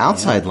lives. Yeah,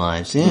 outside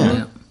lives,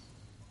 yeah.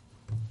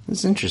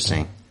 That's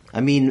interesting.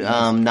 I mean,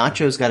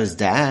 Nacho's got his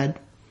dad.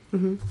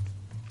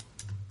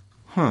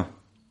 Huh.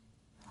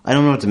 I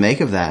don't know what to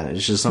make of that.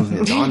 It's just something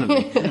that dawned on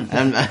me.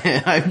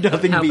 I have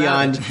nothing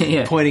beyond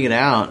pointing it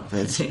out. But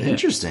it's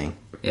interesting.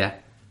 Yeah.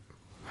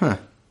 Huh.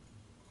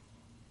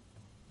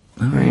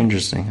 Very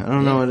interesting. I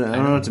don't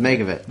know what to make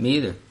of it. Me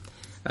either.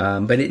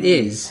 But it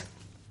is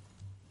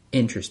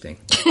Interesting.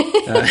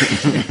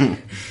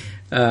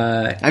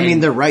 I mean,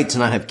 they're right to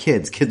not have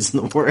kids. Kids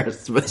are the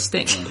worst. But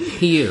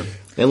Stink. You.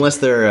 unless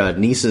they're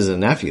nieces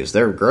and nephews,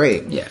 they're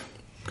great. Yeah.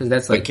 Because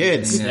that's But like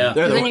kids, yeah.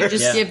 they're the then you worst.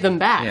 just give them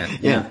back. Yeah.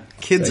 Yeah,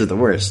 kids are the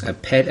worst. A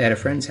pet at a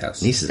friend's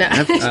house. Nieces and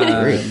nephews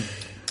are great.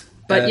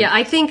 But yeah,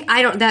 I think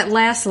that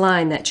last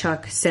line that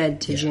Chuck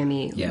said to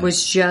Jimmy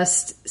was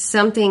just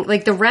something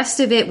like the rest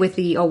of it with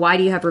the why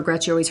do you have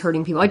regrets? You're always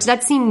hurting people.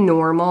 That seemed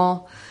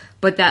normal,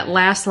 but that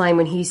last line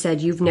when he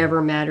said you've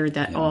never mattered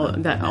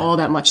all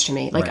that much to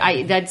me,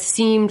 like that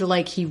seemed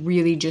like he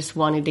really just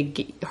wanted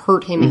to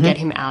hurt him and get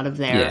him out of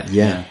there,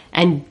 Yeah.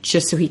 and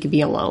just so he could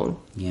be alone.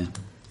 Yeah.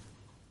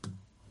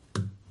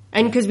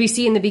 And because we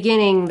see in the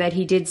beginning that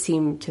he did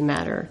seem to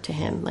matter to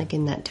him, like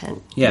in that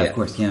tent. Yeah, of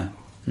course, yeah.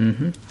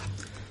 Mm-hmm.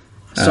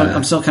 So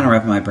I'm still kind of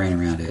wrapping my brain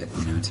around it,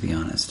 to be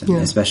honest. And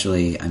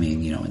especially, I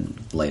mean, in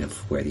light of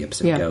where the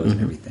episode goes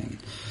and everything.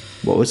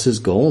 What was his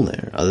goal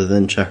there, other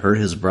than to hurt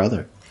his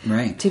brother?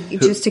 Right.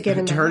 Just to get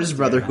him To hurt his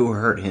brother who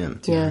hurt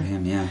him. Yeah.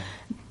 Him, yeah.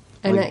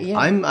 And Like,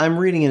 I'm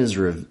reading it as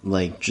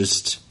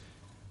just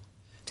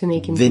to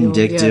make him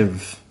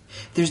vindictive.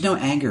 There's no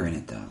anger in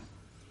it, though.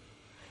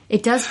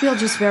 It does feel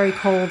just very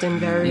cold and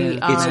very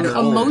It's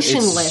cold.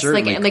 emotionless, It's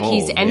certainly like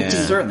he's cold, empty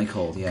It's certainly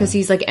cold, yeah. because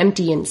he's like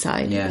empty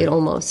inside. Yeah. It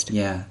almost.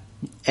 Yeah.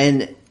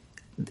 And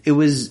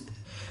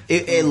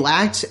it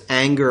lacked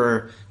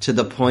anger to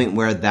the point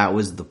where that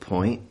was the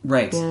point.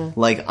 Right. Yeah.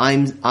 Like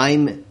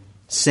I'm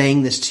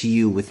saying this to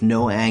you with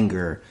no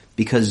anger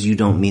because you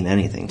don't mean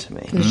anything to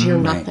me. Because you're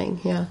nothing.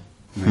 Yeah.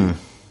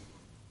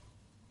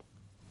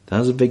 That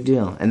was a big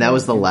deal, and that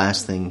was the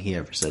last thing he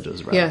ever said to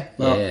his brother. Yeah.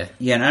 Well,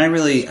 yeah, and I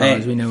really... As far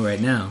as we know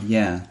right now.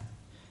 Yeah.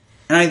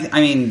 And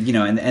I mean,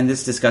 and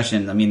this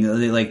discussion, I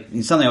mean, like,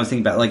 something I was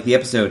thinking about, like, the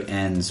episode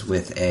ends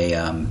with a,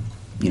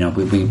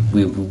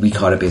 we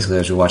caught it basically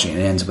as we were watching it.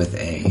 It ends with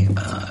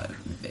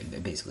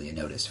basically a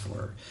notice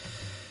for,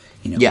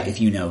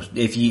 if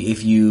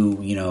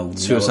you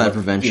Suicide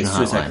prevention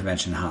suicide hotline.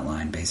 prevention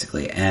hotline,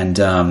 basically. And,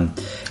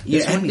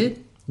 This one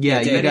did?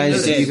 Yeah, you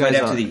guys right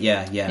are- after the,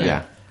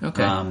 yeah.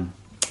 Okay.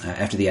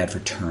 After the ad for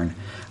Turn.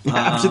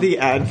 After the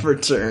ad for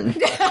Turn.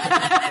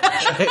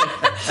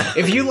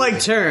 If you like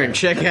Turn,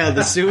 check out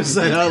the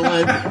Suicide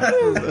Hotline.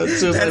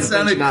 That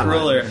sounded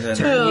crueler.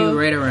 Turn you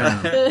right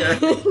around.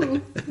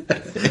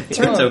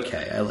 Turn's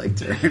okay. I like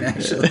Turn,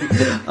 actually.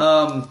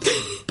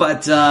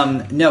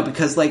 No,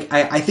 because, like,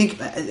 I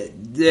think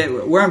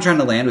where I'm trying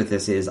to land with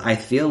this is I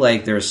feel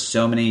like there's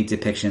so many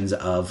depictions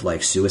of,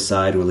 like,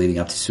 suicide or leading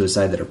up to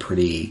suicide that are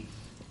pretty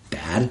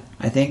bad,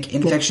 I think,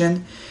 in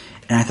fiction.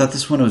 And I thought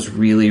this one was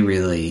really,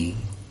 really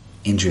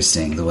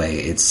interesting the way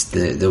it's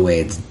the way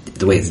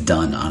it's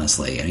done,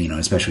 honestly, and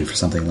especially for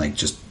something like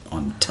just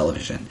on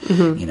television.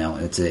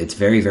 It's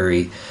very,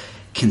 very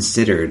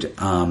considered,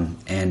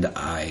 and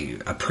I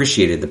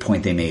appreciated the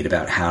point they made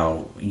about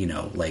how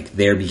like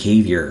their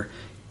behavior.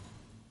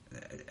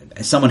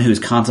 As someone who's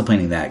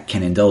contemplating that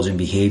can indulge in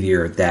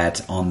behavior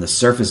that on the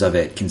surface of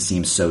it can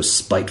seem so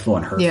spiteful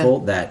and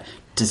hurtful that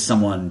to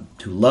someone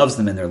who loves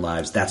them in their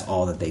lives, that's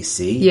all that they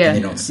see. Yeah. And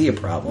they don't see a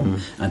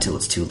problem until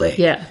it's too late.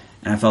 Yeah.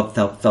 And I felt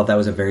that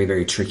was a very,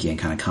 very tricky and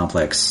kind of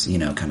complex,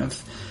 kind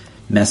of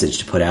message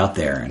to put out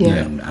there.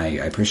 And I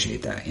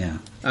appreciate that,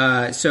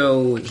 yeah.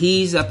 So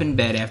he's up in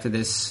bed after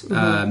this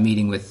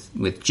meeting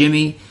with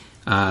Jimmy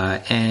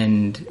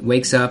and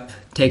wakes up,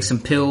 takes some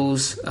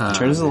pills.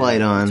 Turns the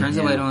light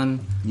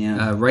on.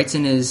 Yeah. Writes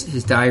in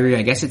his diary.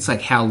 I guess it's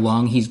like how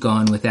long he's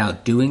gone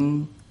without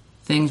doing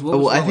things.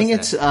 I think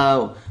it's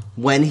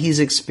when he's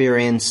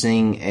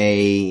experiencing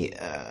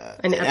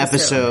an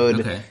episode.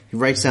 Okay. He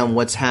writes down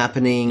what's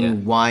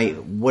happening,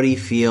 what he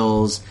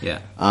feels. Yeah.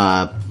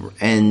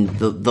 And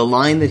the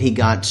line that he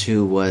got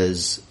to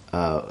was,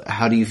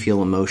 how do you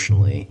feel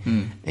emotionally?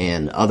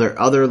 And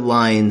other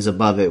lines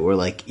above it were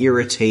like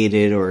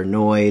irritated or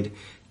annoyed.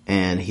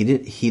 And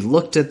he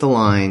looked at the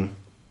line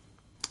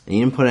and he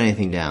didn't put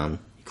anything down.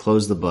 He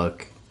closed the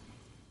book,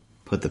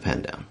 put the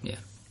pen down. Yeah.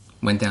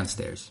 Went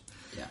downstairs.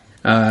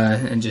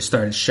 And just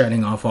started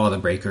shutting off all the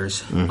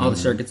breakers, all the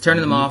circuits,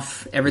 turning them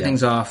off.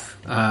 Everything's off.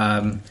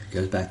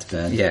 Goes back to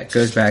bed. Yeah,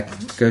 goes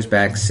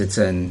back, sits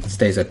and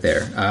stays up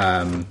there.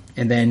 And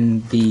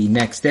then the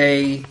next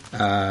day,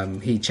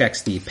 he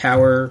checks the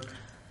power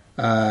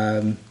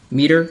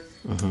meter,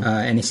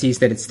 and he sees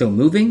that it's still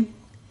moving.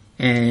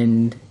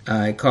 And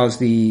it calls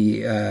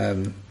the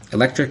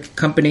electric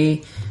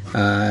company.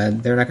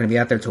 They're not going to be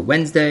out there till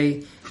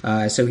Wednesday.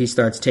 So he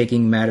starts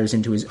taking matters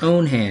into his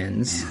own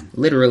hands,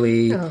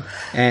 literally,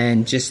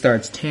 and just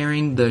starts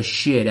tearing the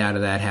shit out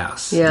of that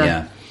house.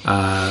 Yeah.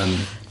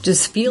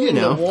 Just feeling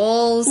the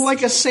walls.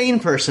 Like a sane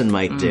person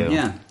might do.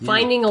 Yeah.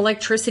 Finding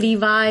electricity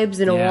vibes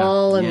in a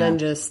wall and then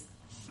just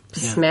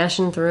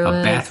smashing through A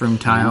it. bathroom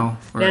tile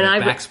or And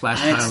a backsplash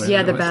tile.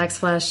 Yeah, the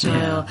backsplash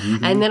tile.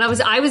 And then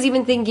I was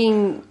even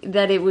thinking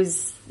that it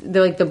was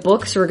the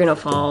books were going to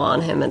fall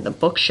on him at the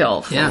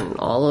bookshelf and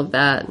all of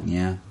that.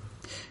 Yeah.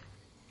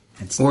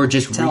 Or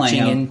just telling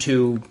reaching how-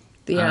 into...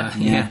 Yeah.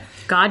 Yeah.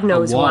 God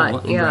knows wall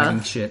what. and Yeah.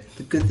 writing shit.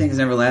 The good things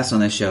never last on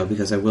this show,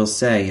 because I will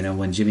say,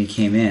 when Jimmy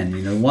came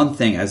in, one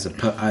thing,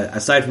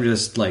 aside from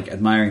just like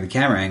admiring the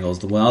camera angles,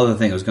 the one other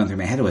thing that was going through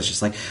my head was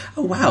just like,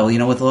 oh wow,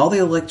 with all the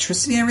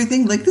electricity and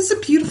everything, like this is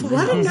a beautiful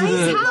What house. a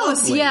nice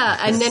house. Lovely. Yeah.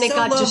 And then it So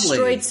got lovely.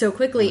 destroyed so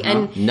quickly.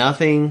 And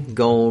Nothing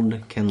gold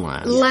can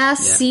last.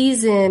 last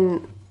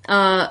season,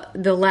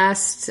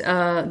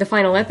 the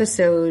final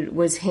episode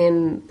was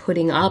him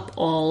putting up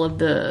all of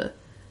the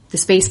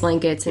space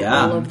blankets and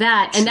Yeah. all of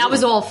that, and that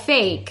was all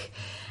fake.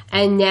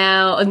 And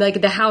now, and like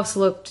the house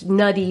looked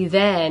nutty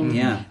then,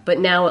 Yeah. but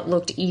now it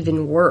looked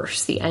even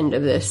worse the end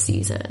of this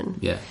season.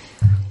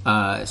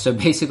 Yeah. So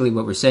basically,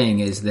 what we're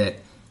saying is that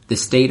the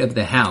state of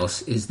the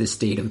house is the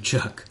state of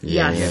Chuck.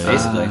 Yes. Yeah,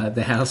 basically.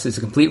 The house is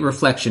a complete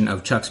reflection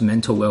of Chuck's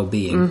mental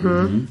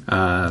well-being.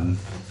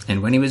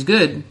 And when he was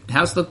good, the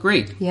house looked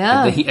great.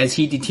 Yeah. But as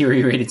he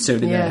deteriorated, so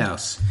did Yeah. that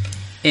house.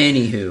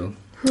 Anywho,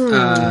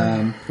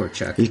 poor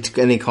Chuck.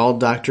 And he called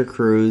Dr.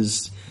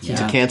 Cruz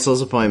to cancel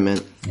his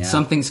appointment. Yeah.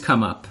 Something's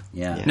come up.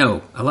 Yeah.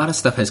 No, a lot of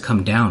stuff has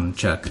come down,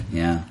 Chuck.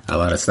 Yeah. A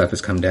lot of stuff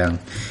has come down.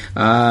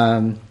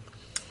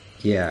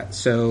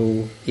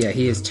 So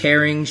he is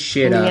tearing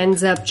shit And he up.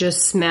 ends up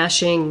just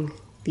smashing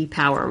the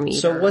power meter.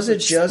 So was it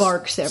which just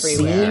sparks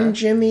everywhere? seeing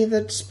Jimmy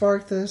that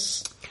sparked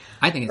this?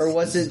 I think it's Or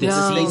was it the the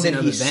thing season that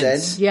of he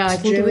events. said? Yeah, I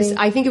to think it was. Jimmy?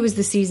 I think it was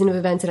the season of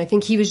events, and I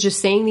think he was just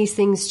saying these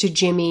things to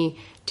Jimmy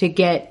to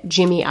get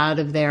Jimmy out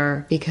of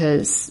there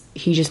because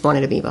he just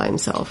wanted to be by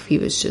himself. He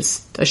was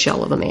just a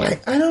shell of a man.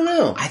 I don't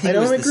know. I think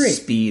don't it was agree. the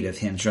speed of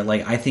him.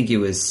 Like, I think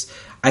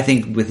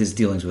with his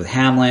dealings with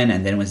Hamlin,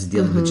 and then with his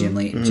dealings with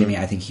Jimmy,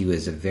 I think he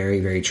was a very,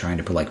 very trying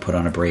to put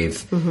on a brave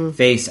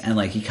face, and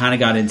like he kind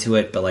of got into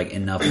it, but like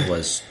enough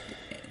was.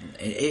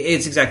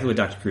 It's exactly what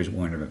Dr. Cruz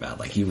warned him about.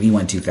 Like he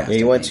went too fast. Yeah,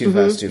 he went too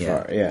fast, too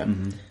Yeah. far.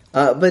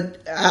 Yeah.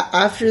 But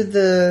after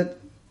the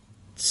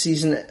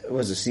season,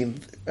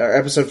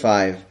 episode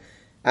 5,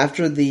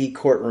 after the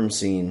courtroom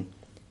scene,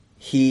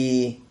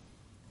 he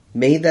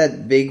made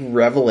that big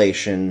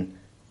revelation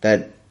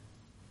that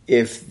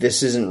if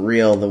this isn't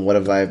real, then what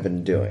have I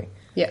been doing?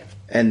 Yeah.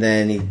 And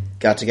then he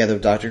got together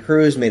with Dr.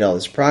 Cruz, made all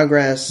this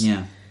progress.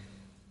 Yeah.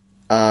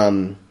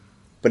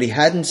 But he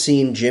hadn't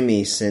seen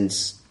Jimmy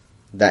since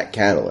that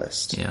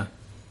catalyst. Yeah.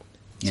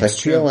 So I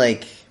feel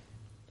like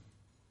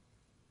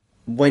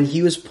when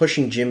he was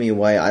pushing Jimmy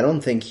away, I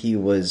don't think he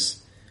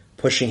was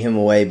pushing him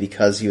away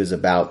because he was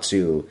about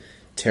to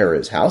tear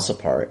his house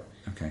apart.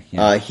 Okay.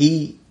 Yeah.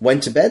 He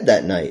went to bed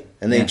that night,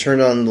 and they Yeah.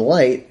 turned on the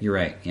light. You're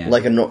right. Yeah.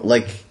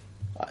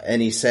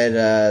 And he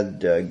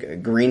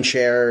said green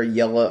chair,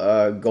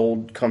 yellow,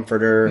 gold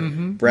comforter,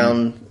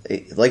 brown.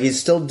 Like he's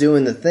still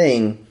doing the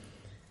thing.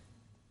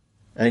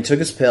 And he took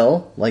his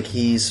pill like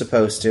he's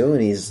supposed to,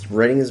 and he's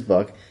writing his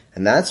book,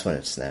 and that's when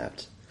it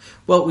snapped.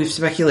 Well, we've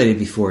speculated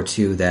before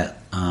too that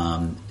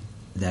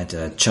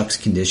Chuck's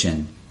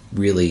condition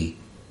really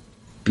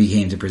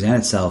became to present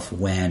itself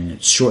when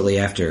shortly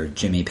after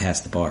Jimmy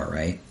passed the bar,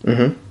 right?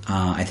 Mm-hmm.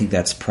 I think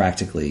that's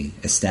practically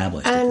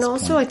established. at And this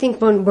also, point. I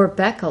think when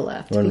Rebecca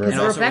left, because And also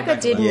Rebecca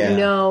Rebecca didn't left.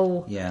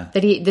 know Yeah.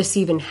 that this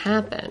even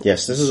happened.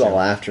 Yes, this is all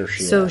after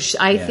she So left.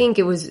 I think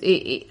it was.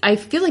 I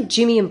feel like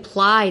Jimmy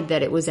implied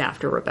that it was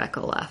after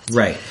Rebecca left.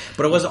 right,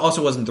 but it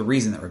wasn't the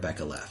reason that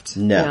Rebecca left.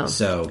 No. No.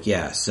 So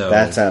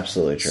That's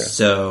absolutely true.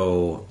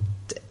 So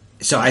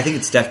I think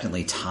it's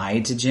definitely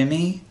tied to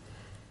Jimmy.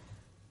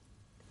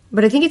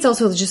 But I think it's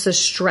also just a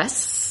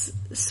stress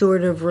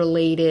sort of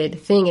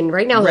related thing. And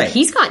right now, Right. like,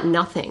 he's got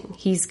nothing.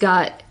 He's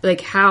got,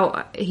 like,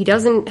 he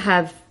doesn't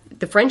have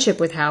the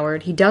friendship with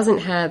Howard. He doesn't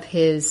have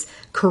his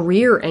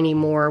career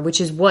anymore, which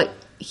is what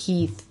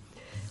he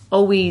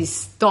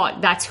always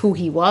thought that's who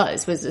he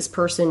was this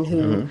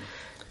person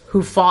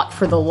who fought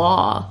for the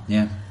law.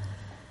 Yeah.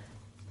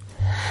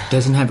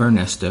 Doesn't have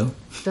Ernesto.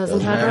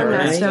 Doesn't have have Ernie.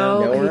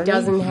 Ernesto. No He Ernie.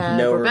 doesn't have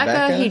No Rebecca.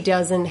 Rebecca. He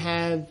doesn't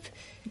have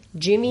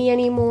Jimmy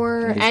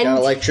anymore. He's got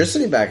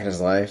electricity back in his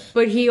life.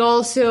 But he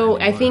also,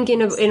 I think,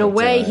 in a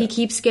way, But, he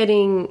keeps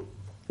getting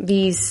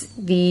these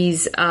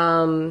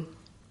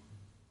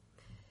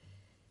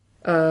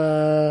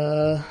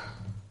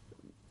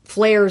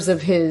flares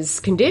of his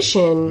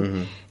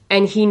condition,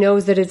 and he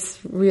knows that it's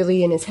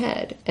really in his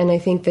head. And I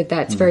think that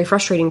that's very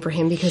frustrating for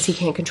him because he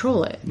can't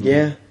control it.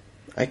 Yeah.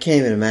 I can't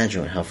even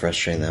imagine how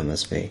frustrating that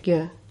must be.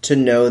 Yeah, To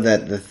know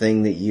that the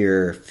thing that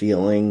you're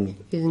feeling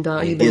isn't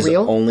that even is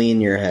real? only in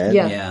your head.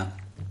 Yeah. Yeah.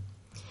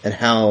 And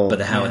how...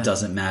 But how it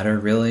doesn't matter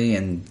really,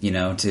 and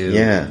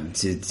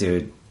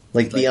to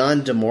like,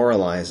 beyond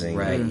demoralizing.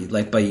 right,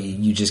 like, but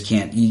you just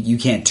can't you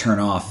can't turn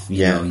off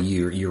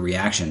your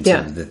reaction to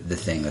Yeah. the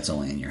thing that's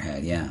only in your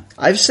head. Yeah.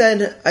 I've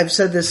said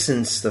this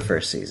since the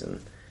first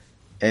season.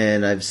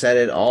 And I've said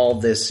it all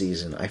this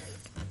season.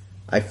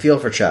 I feel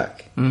for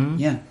Chuck.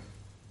 Yeah.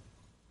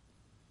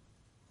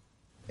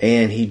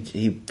 And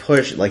he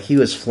pushed, like, he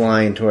was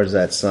flying towards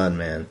that sun,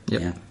 man.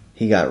 Yep. Yeah.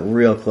 He got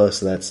real close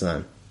to that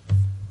sun.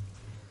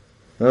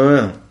 I don't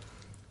know.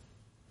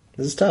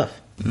 This is tough.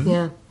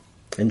 Yeah.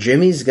 And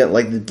Jimmy's got,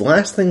 like, the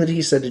last thing that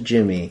he said to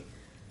Jimmy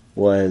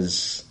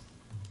was,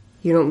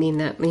 You don't mean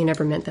that. You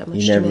never meant that much.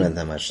 You to never me. meant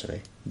that much to me.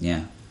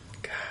 Yeah.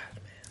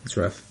 It's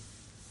rough.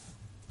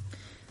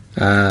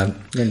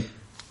 Then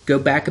go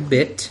back a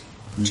bit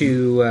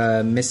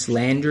to Miss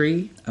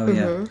Landry. Oh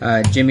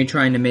yeah. Jimmy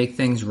trying to make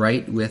things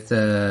right with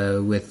the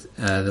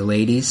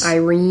ladies.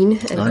 Irene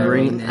and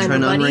Trying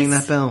to unring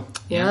that bell.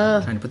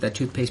 Yeah. Trying to put that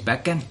toothpaste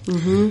back in.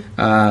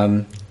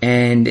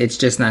 And it's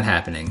just not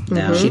happening.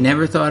 No. She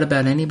never thought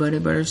about anybody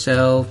but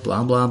herself,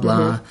 blah, blah,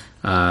 blah.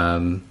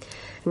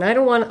 And I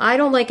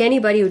don't like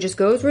anybody who just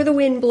goes where the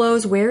wind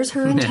blows. Where's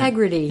her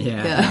integrity?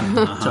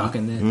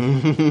 Talking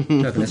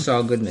to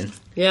Saul Goodman.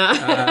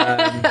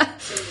 Yeah.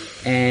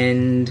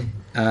 And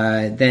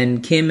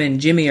then Kim and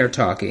Jimmy are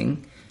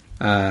talking,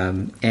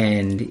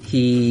 and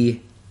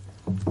he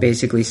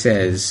basically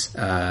says,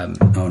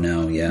 Oh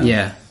no. Yeah.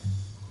 yeah,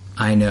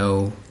 I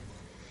know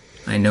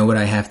what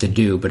I have to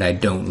do, but I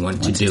don't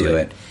want to do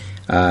it.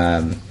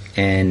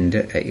 And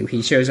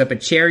he shows up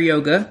at chair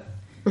yoga,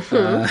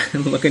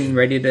 looking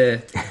ready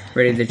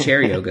to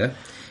chair yoga.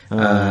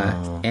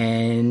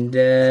 And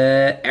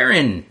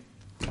Aaron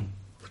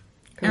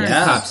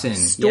Yeah. pops in.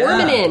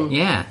 Storming in.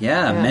 Yeah.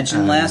 Yeah.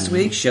 Mentioned last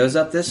week, shows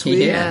up this week.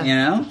 Yeah. You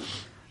know.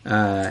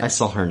 I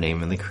saw her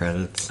name in the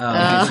credits. Oh,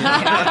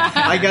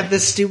 I got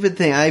this stupid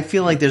thing. I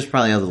feel like there's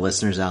probably other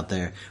listeners out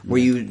there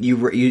where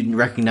you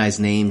recognize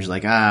names. You're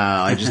like,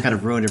 I just kind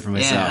of ruined it for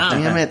myself. Yeah.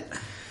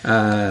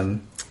 Damn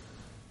it.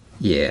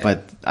 Yeah.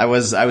 But I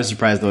was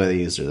surprised the way they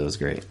used her. That was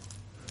great.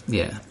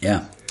 Yeah.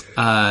 Yeah.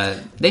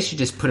 They should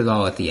just put it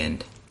all at the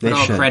end. Put They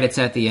all should. credits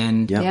at the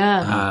end. Yep.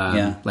 Yeah.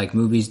 Yeah. Like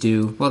movies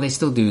do. Well, they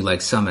still do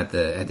like some at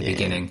the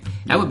beginning.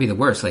 That would be the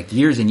worst. Like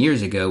years and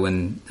years ago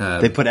when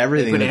They put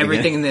everything. put in the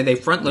everything in there, they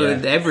front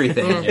loaded Yeah.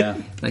 everything. Yeah.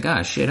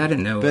 Like, shit, I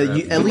didn't know. But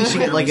at least you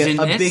get like was a in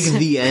big this.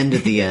 the end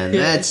at the end.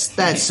 That's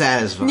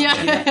satisfying.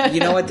 Yeah. You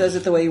know what does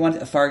it the way you want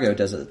it? Fargo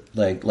does it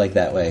like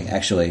that way,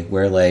 actually,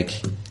 where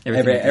like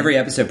every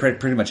episode,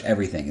 pretty much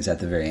everything is at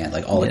the very end.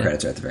 Like all the Yeah.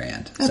 credits are at the very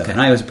end. So, Okay. and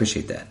I always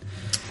appreciate that.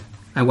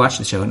 I watched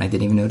the show and I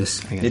didn't even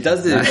notice. It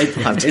does.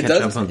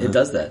 It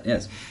does that.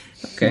 Yes.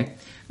 Okay.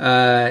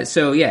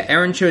 So yeah,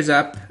 Aaron shows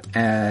up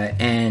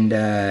and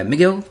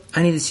McGill,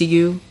 I need to see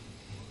you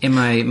in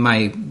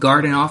my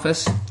garden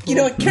office. You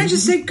know what? Can I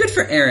just say good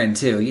for Erin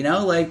too? You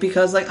know, like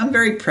because like I'm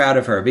very proud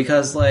of her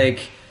because like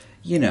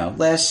you know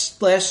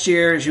last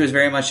year she was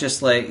very much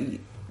just like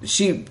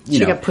she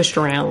got pushed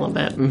around a little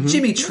bit.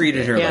 Jimmy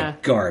treated her Yeah.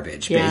 like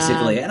garbage, Yeah.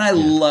 basically. And I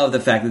love the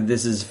fact that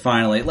this is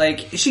finally,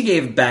 like, she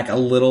gave back a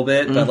little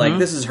bit, but, like,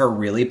 this is her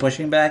really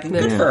pushing back, and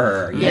good for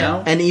her, you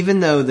know? And even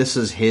though this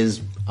is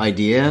his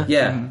idea,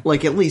 Yeah.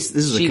 like at least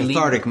this is She a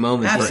cathartic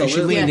moment for her. She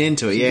Absolutely. leaned Yeah.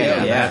 into it.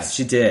 Yeah, Yeah,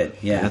 she did.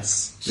 Yeah.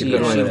 that's She, a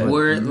good way she to-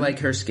 wore it like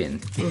her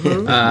skin.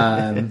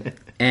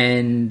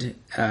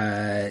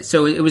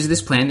 So it was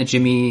this plan that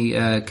Jimmy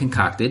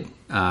concocted.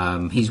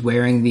 He's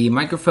wearing the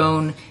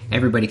microphone.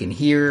 Everybody can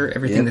hear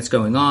everything Yep. that's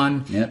going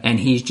on. Yep. And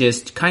he's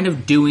just kind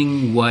of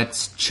doing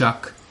what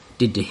Chuck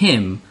did to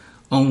him,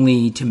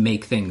 only to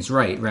make things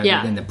right rather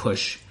Yeah. than to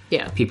push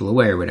Yeah. people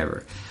away or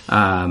whatever.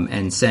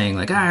 And saying,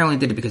 like, I only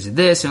did it because of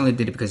this, I only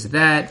did it because of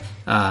that.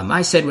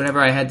 I said whatever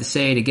I had to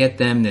say to get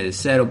them to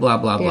settle, blah,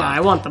 blah, blah. Yeah,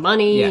 I want the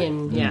money, Yeah.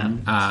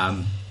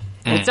 and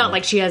And it's not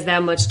like she has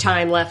that much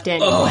time left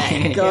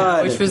anyway.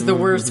 God. Which was the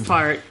worst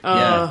part.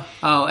 Yeah.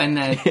 Oh, and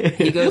that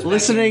he goes back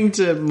Listening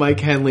to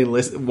Mike Henley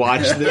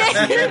watch this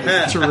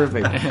is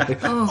terrific.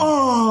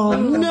 Oh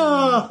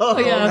no! Oh,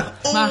 yeah.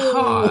 my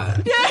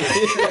heart.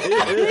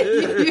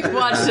 You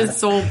watched his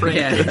soul break.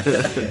 Yeah.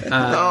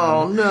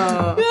 Oh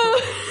no!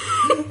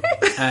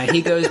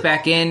 He goes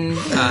back in,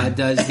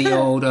 does the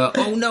old,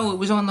 oh no, it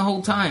was on the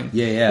whole time.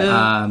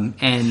 Yeah.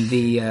 And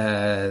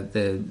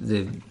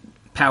the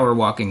power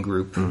walking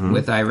group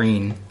with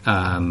Irene,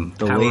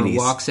 Power ladies.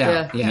 walks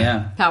out. Yeah.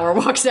 Yeah. Power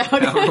walks out.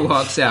 Power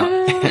walks out.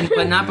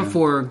 But not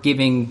before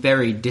giving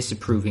very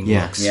disapproving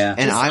Yeah, looks. Yeah.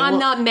 And I'm will-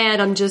 not mad.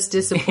 I'm just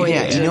disappointed.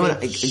 Yeah, you know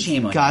what?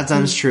 Shame on God's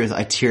honest truth.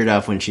 I teared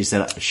up when she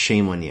said,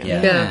 "Shame on you."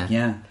 Yeah. Yeah.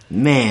 Yeah.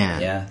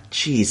 Man. Yeah.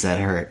 Jeez, that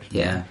hurt.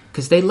 Yeah.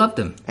 Because they loved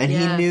him. And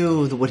Yeah. he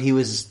knew what he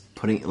was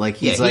putting. Like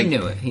he's Yeah, he like,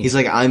 knew it. He's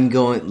like, I'm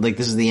going. Like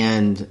this is the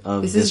end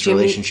of this Jimmy,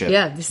 relationship.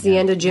 Yeah, this is the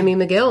end of Jimmy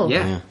McGill.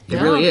 Yeah, it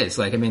Yeah. really is.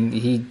 Like, I mean,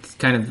 he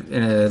kind of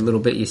in a little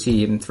bit you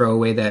see him throw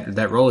away that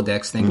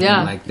Rolodex thing.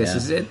 Yeah. Like, this Yeah.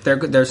 is it.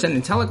 They're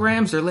sending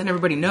telegrams. They're letting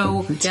everybody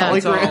know. Yeah.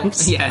 It's all-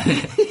 Telegrams. yeah.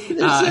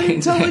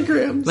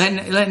 telegrams.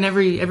 Letting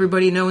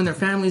everybody know in their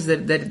families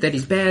that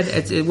he's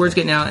bad. Word's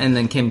getting out, and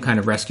then Kim kind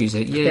of rescues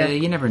it. Yeah, Yeah.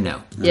 you never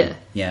know. Yeah.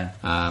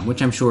 Yeah.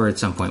 Which I'm sure at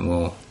some point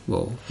will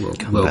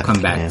back,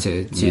 come back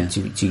yeah.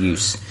 to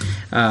use.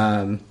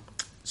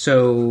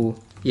 So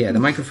yeah, the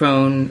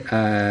microphone,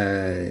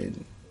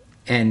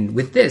 and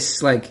with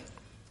this, like,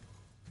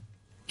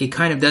 it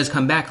kind of does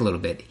come back a little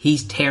bit.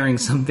 He's tearing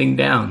something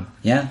down.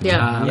 Yeah. Yeah.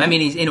 I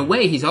mean, in a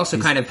way, he's also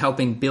kind of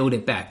helping build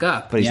it back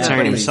up. But he's Yeah.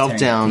 tearing But himself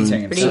down. He's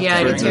tearing himself Yeah,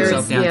 he down. tearing tears-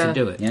 himself down yeah. to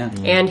do it. Yeah.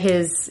 And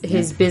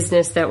his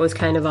business that was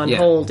kind of on Yeah.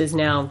 hold is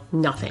now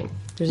nothing.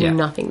 There's Yeah.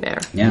 nothing there.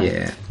 Yeah.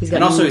 Yeah. He's got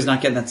And also, no- he's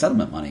not getting that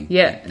settlement money.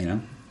 Yeah. You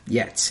know?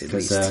 Yet, at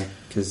least.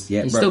 Because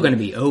He's still going to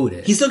be owed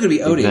it. He's still going to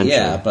be owed it, Eventually.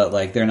 yeah, but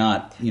like they're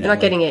not, They're not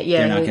getting it, yeah.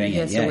 They're not he getting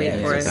has it. to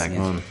wait for it.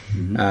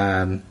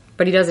 Exactly.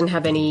 But he doesn't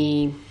have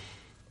any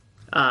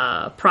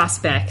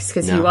prospects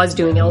because he No. was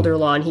doing Elder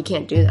Law and he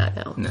can't do that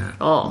now. No. At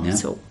all. No.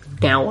 So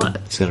now what?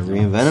 He's going to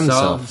reinvent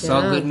himself.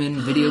 Saul Yeah.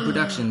 Goodman Video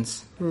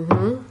Productions.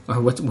 Mm-hmm.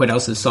 Or what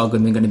else is Saul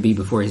Goodman going to be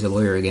before he's a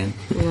lawyer again?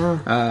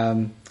 Yeah.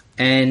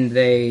 And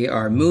they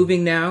are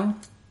moving now.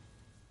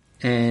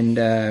 And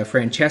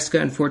Francesca,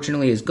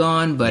 unfortunately, is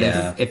gone. But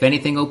Yeah. if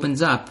anything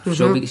opens up, she's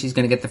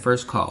going to get the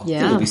first call.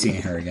 Yeah. We'll be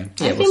seeing her again.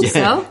 I think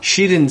so.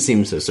 She didn't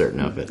seem so certain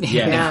of it.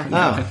 Yeah.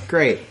 Oh,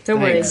 great.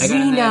 Don't worry. I got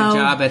another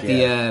job at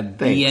the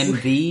Thanks.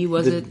 BMV,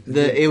 was it?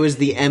 It was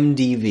the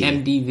MDV.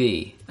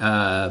 MDV.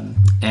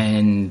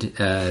 And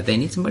they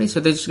need somebody, so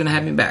they're just going to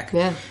have me back.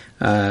 Yeah.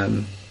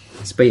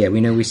 But yeah, we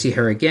know we see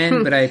her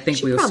again, but I think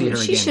we'll see her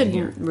again. She shouldn't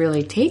here.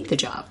 really take the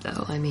job,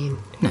 though. I mean,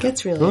 it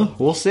gets really Well,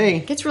 we'll see.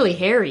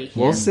 hairy.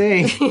 We'll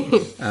see.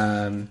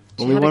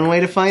 Only one way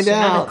to find Should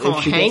I out. call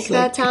if she Hank gets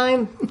that sick.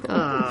 time?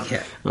 Oh.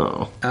 Yeah.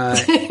 Oh.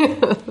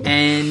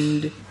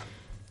 And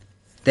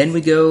then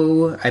we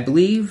go, I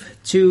believe,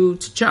 to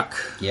Chuck.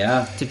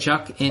 Yeah. To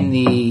Chuck in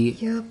the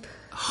Yep.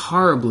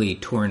 horribly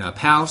torn up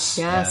house.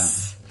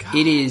 Yes.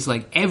 It is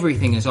like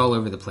everything is all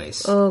over the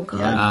place. Oh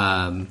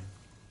god.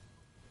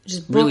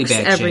 Just books really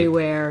bad shape.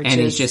 everywhere. And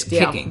he's just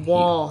kicking.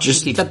 Wall. He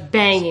Just keeps the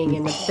banging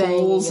and the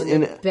Holes banging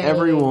in and the banging.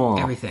 every wall.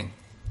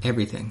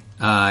 Everything.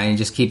 And he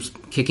just keeps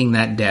kicking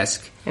that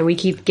desk. And we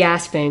keep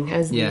gasping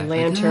as Yeah. the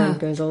lantern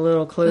goes a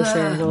little closer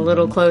and a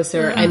little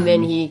closer, and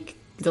then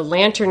the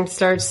lantern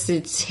starts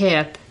to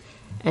tip,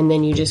 and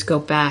then you just go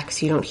back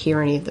so you don't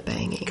hear any of the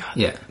banging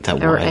Yeah.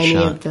 That or wide any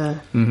shot. of the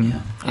And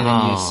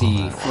then you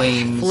see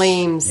flames.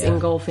 flames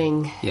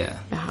engulfing Yeah.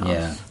 the house.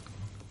 Yeah.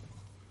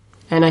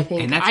 And I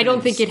think And that's I don't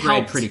gonna think it spread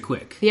helped pretty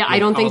quick. Yeah, I With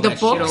don't think all the that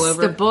shit all books,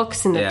 over. the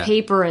books and the Yeah.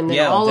 paper and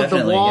Yeah, all of the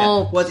definitely,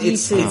 wall yeah. Well,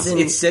 pieces and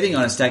it's sitting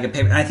on a stack of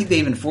paper. And I think they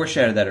even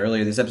foreshadowed that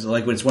earlier this episode.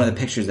 Like when it's one of the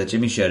pictures that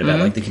Jimmy showed about,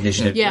 like the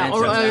condition of Yeah,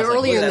 or lanterns. I was like, earlier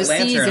look at in that the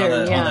lantern season,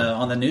 on the, yeah.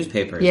 on the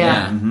newspapers.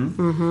 Yeah.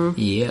 Mhm.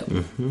 Yep.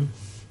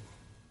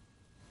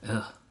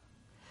 Ugh.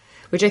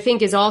 which I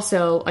think is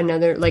also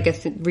another like a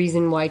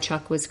reason why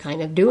Chuck was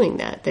kind of doing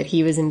that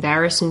he was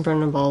embarrassed in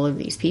front of all of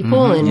these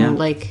people and yeah.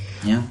 like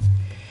Yeah.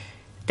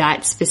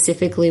 that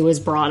specifically was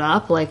brought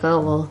up like, oh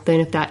well, then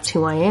if that's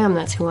who I am,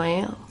 that's who I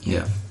am.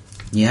 Yeah.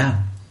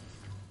 Yeah.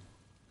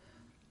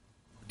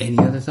 Any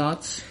other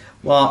thoughts?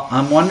 Well,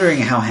 I'm wondering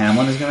how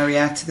Hamlin is going to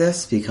react to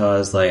this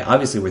because, like,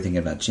 obviously we're thinking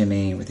about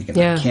Jimmy, we're thinking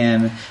about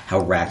Kim, how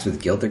racked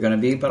with guilt they're going to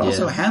be, but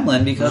also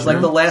Hamlin because, like,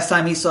 the last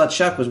time he saw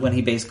Chuck was when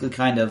he basically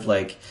kind of,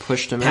 like,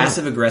 Pushed him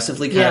passive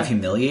aggressively kind of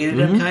humiliated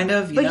him, kind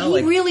of, you But know? he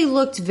like, really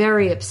looked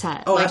very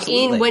upset. Oh, like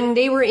absolutely. when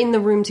they were in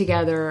the room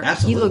together,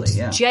 Absolutely, he looked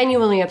yeah.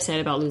 genuinely upset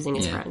about losing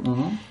his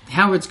friend.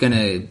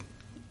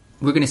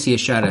 We're gonna see a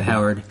shot of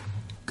Howard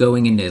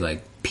going into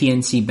like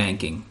PNC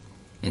banking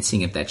and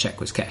seeing if that check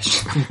was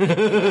cashed. And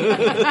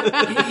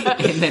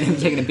then him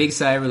taking a big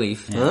sigh of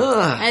relief.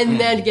 And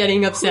then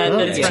getting upset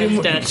that his friend's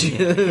dead.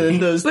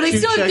 And those But I two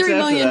still have checks $3 after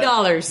million,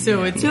 that.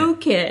 so it's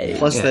okay.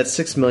 Plus Yeah. that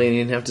 $6 million you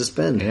didn't have to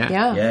spend.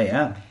 Yeah.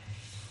 yeah.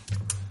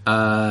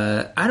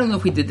 I don't know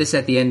if we did this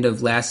at the end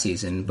of last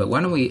season, but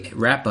why don't we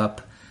wrap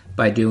up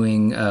by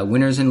doing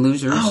winners and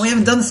losers? Oh, we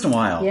haven't done this in a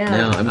while. Yeah.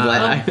 No, I'm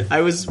glad.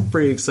 I was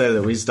pretty excited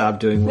that we stopped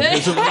doing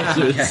winners and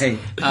losers. Okay.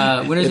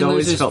 Winners It and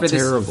always losers felt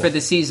terrible. for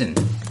the season.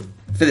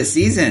 For the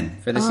season.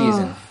 For the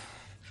season.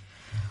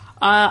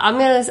 I'm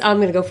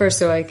gonna go first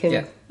so I can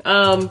Yeah.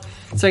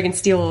 so I can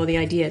steal all the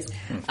ideas.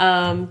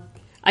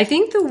 I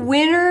think the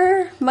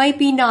winner might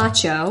be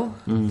Nacho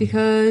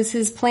because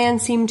his plan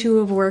seemed to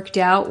have worked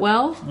out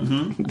well.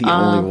 The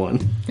only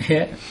one.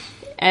 Yeah.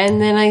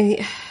 And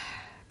then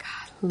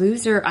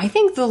loser. I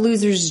think the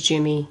loser's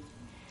Jimmy.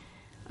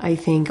 I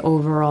think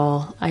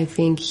overall, I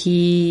think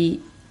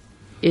he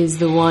is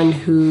the one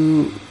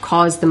who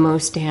caused the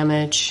most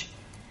damage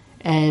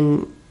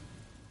and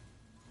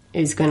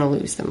is going to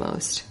lose the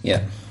most.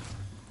 Yeah.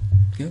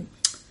 Good.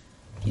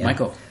 Yeah.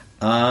 Michael.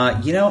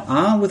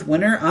 With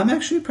winner, I'm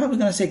actually probably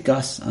going to say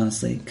Gus,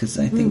 honestly, because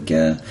I think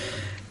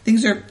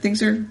things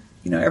are,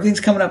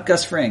 everything's coming up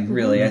Gus Fring,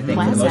 really, I think,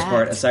 for the most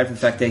part, aside from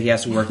the fact that he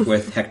has to work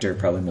with Hector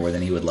probably more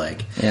than he would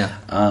like. Yeah.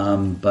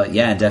 But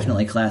yeah,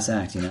 definitely class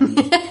act, you know.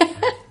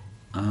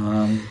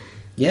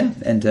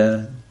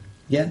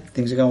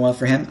 Things are going well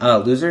for him.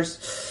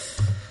 Losers.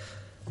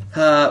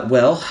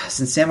 Well,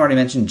 since Sam already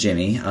mentioned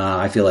Jimmy,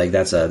 I feel like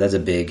that's a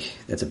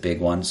big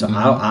one. So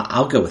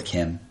I'll go with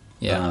Kim.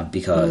 Yeah.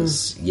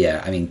 Because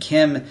I mean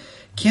Kim,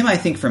 I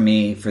think for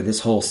me for this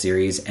whole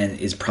series and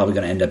is probably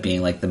going to end up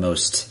being like the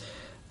most,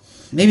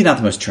 maybe not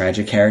the most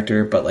tragic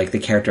character, but like the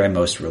character I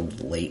most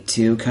relate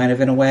to, kind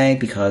of in a way,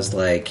 because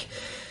like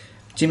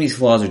Jimmy's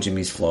flaws are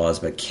Jimmy's flaws,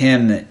 but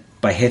Kim,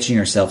 by hitching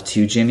herself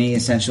to Jimmy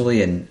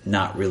essentially and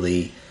not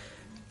really,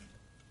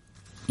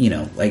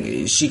 like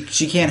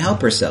she can't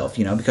help herself,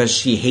 because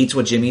she hates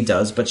what Jimmy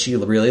does, but she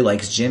really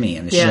likes Jimmy,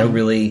 and the show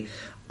really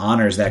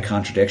honors that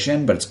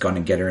contradiction, but it's going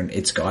to get her.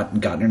 It's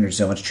gotten her into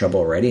so much trouble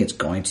already. It's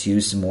going to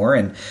use some more.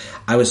 And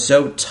I was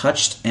so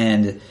touched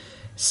and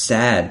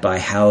sad by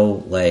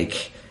how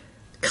like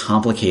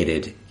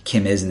complicated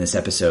Kim is in this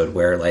episode,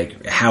 where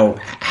like how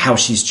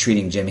she's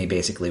treating Jimmy,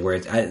 basically, where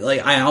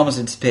I almost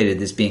anticipated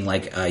this being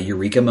like a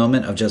eureka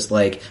moment of just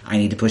like, I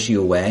need to push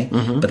you away,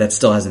 but that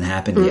still hasn't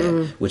happened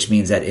yet, which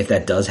means that if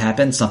that does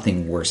happen,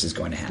 something worse is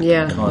going to happen.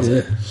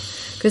 Yeah.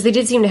 Because they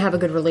did seem to have a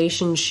good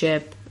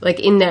relationship, like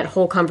in that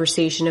whole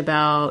conversation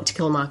about To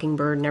Kill a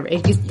Mockingbird and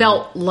everything. It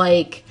felt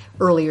like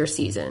earlier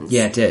seasons.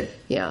 Yeah, it did.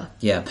 Yeah.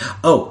 Yeah.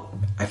 Oh,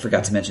 I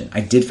forgot to mention.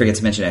 I did forget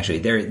to mention, actually.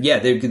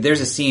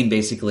 There's a scene,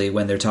 basically,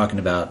 when they're talking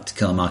about To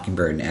Kill a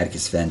Mockingbird and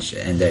Atticus Finch,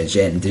 and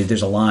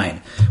there's a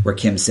line where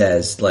Kim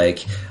says,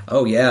 like,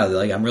 oh, yeah,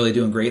 like, I'm really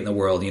doing great in the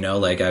world, you know?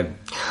 Like,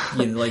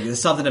 there's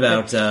something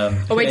about...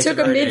 I took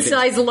a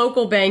mid-sized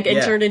local bank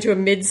and turned into a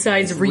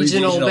mid-sized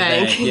regional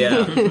bank.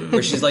 Yeah.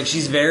 Where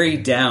she's very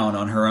down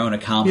on her own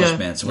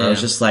accomplishments, where I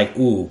was just like,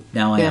 ooh,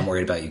 now I am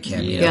worried about you,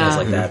 Kim. You know? It's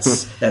like,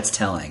 that's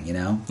telling, you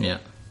know? Yeah.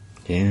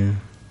 Yeah.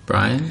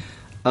 Brian?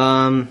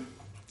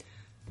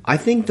 I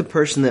think the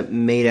person that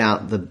made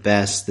out the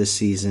best this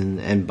season,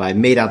 and by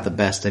made out the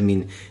best, I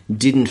mean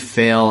didn't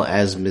fail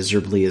as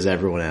miserably as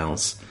everyone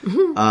else.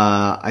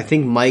 I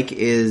think Mike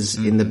is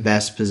in the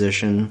best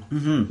position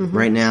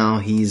right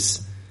now.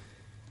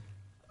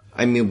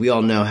 I mean, we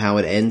all know how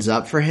it ends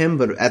up for him,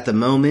 but at the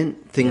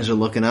moment, things are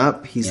looking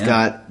up. He's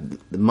got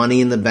the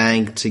money in the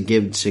bank to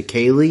give to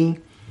Kaylee.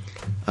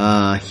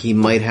 He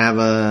might have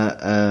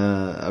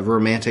a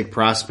romantic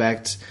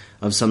prospect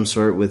of some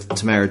sort with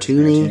Tamara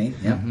Tooney.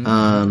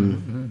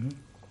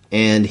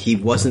 And he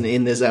wasn't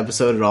in this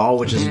episode at all,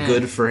 which is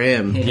good for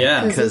him.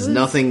 Yeah. Because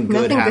nothing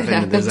good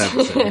happened in this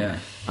episode.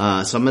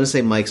 So I'm going to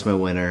say Mike's my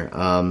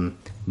winner.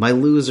 My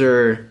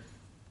loser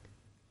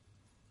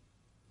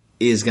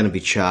is going to be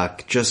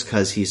Chuck, just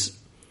because he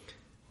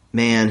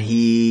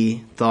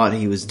thought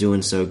he was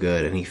doing so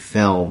good, and he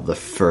fell the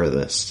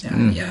furthest.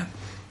 Yeah.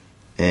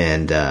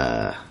 And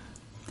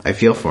I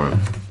feel for him.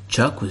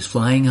 Chuck was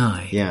flying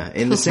high. Yeah,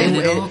 in the same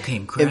way, it all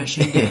came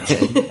crashing down.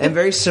 And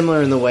very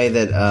similar in the way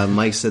that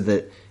Mike said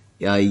that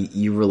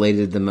you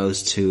related the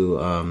most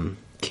to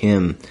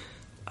Kim.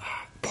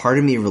 Part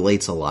of me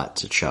relates a lot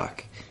to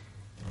Chuck,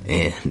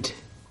 and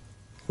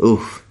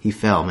he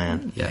fell,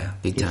 man. Yeah,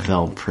 big time. He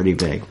fell pretty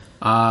big.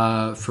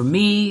 For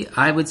me,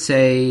 I would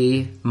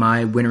say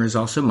my winner is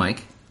also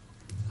Mike,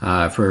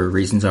 for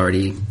reasons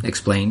already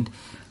explained.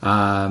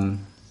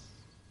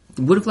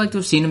 Would have liked to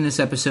have seen him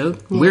this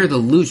episode. Yeah. We're the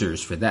losers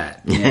for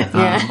that.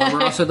 But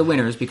we're also the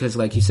winners because,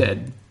 like you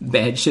said,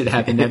 bad shit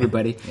happened to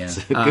everybody in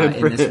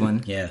this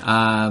one.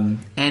 Yeah.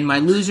 And my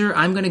loser,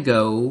 I'm going to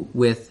go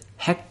with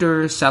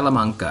Hector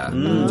Salamanca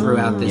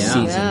throughout this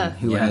season,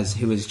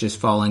 who is just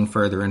falling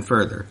further and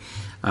further.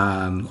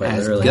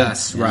 As early.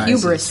 Gus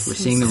rises. Hubris. We're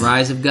seeing the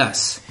rise of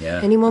Gus.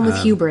 Yeah. Anyone with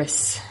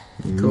hubris.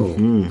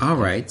 Cool. All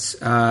right.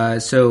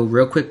 So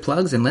real quick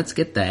plugs, and let's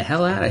get the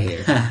hell out of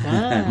here.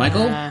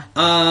 Michael?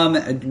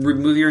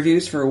 Movie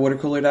reviews for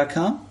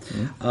watercooler.com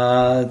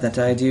that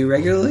I do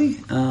regularly.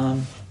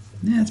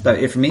 That's about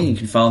it for me. You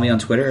can follow me on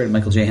Twitter at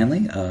Michael J.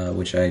 Henley,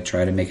 which I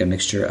try to make a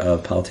mixture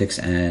of politics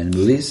and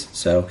movies.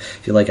 So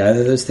if you like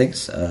either of those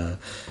things,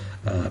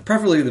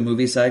 preferably the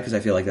movie side, because I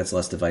feel like that's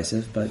less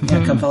divisive. But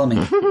come follow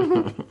me.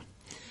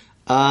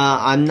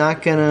 I'm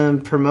not going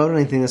to promote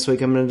anything this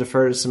week. I'm going to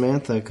defer to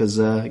Samantha because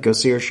go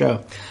see her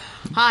show.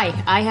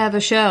 Hi, I have a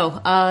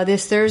show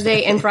this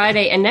Thursday and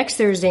Friday, and next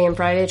Thursday and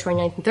Friday,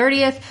 29th and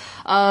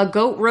 30th.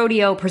 Goat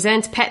Rodeo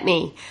presents Pet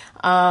Me,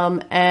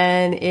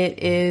 and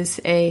it is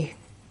a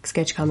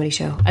sketch comedy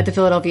show at the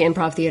Philadelphia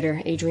Improv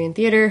Theater, Adrian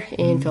Theater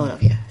in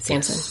Philadelphia,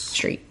 Sampson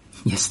Street.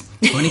 Yes,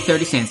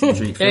 2030 Sanson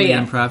Street, Philly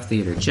Improv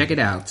Theater. Check it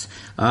out.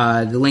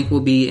 The link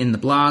will be in the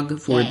blog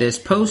for this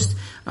post.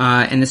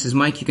 And this is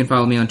Mike. You can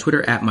follow me on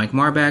Twitter at Mike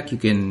Marbach. You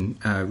can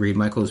read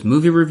Michael's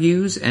movie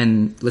reviews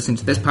and listen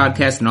to this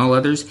podcast and all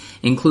others,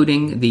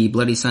 including the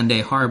Bloody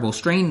Sunday Horrible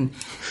Strain,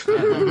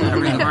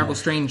 the Horrible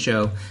Strain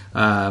show.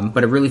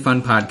 But a really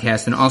fun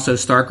podcast. And also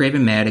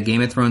Starkgraven Mad, a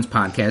Game of Thrones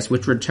podcast,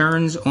 which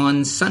returns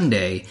on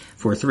Sunday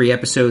for 3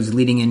 episodes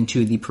leading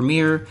into the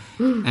premiere.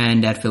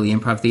 And at Philly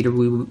Improv Theater,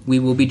 we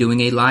will be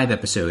doing a live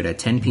episode at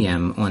 10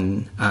 p.m.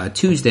 on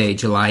Tuesday,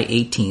 July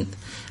 18th.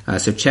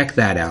 So check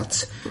that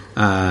out.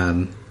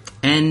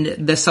 And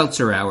the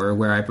Seltzer Hour,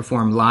 where I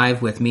perform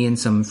live with me and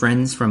some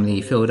friends from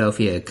the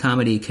Philadelphia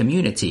comedy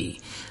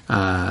community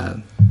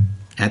at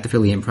the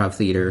Philly Improv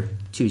Theater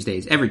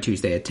every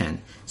Tuesday at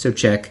 10. So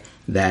check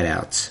that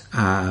out.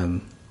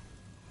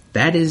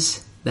 That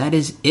is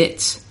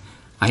it.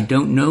 I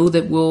don't know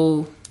that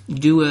we'll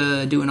do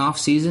an off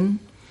season.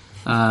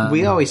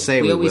 We always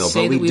say we will,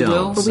 but we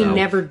don't. But we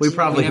never do. We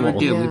probably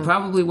won't. Yeah. We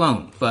probably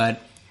won't, but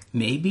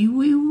maybe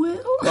we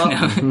will.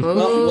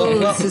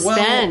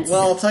 Suspense.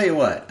 Well, I'll tell you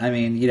what. I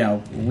mean,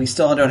 we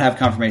still don't have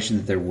confirmation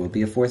that there will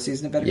be a 4th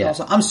season of Better Call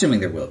Saul. I'm assuming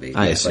there will be.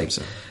 I assume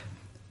so.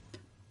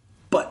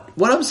 But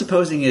what I'm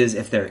supposing is,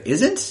 if there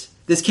isn't,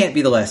 this can't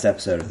be the last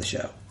episode of the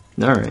show.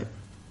 All right.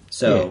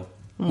 So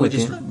We'll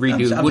just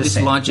redo. I'm We'll just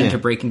just launch saying. into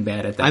Breaking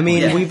Bad at that. I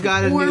mean, point. we've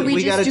got Or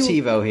we got a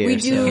TiVo here. We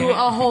do so.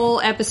 a whole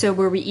episode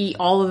where we eat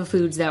all of the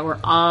foods that were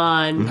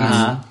on It's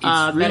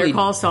Better really-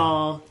 Call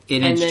Saul,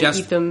 and and it's then just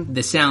eat them.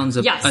 the sounds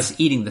of Yes. us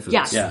eating the foods.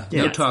 Yes. Yeah.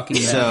 No Yes. talking.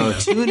 So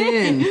tune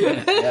in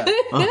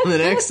on the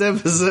next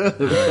episode.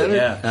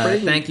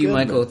 Thank you,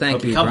 Michael. Thank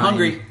Hope you, you come Brian.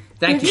 hungry.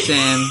 Thank you,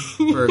 Sam,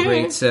 for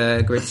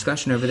a great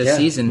discussion over this Yeah.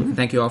 season.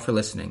 Thank you all for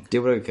listening. Did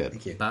what I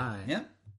could. Bye. Yeah.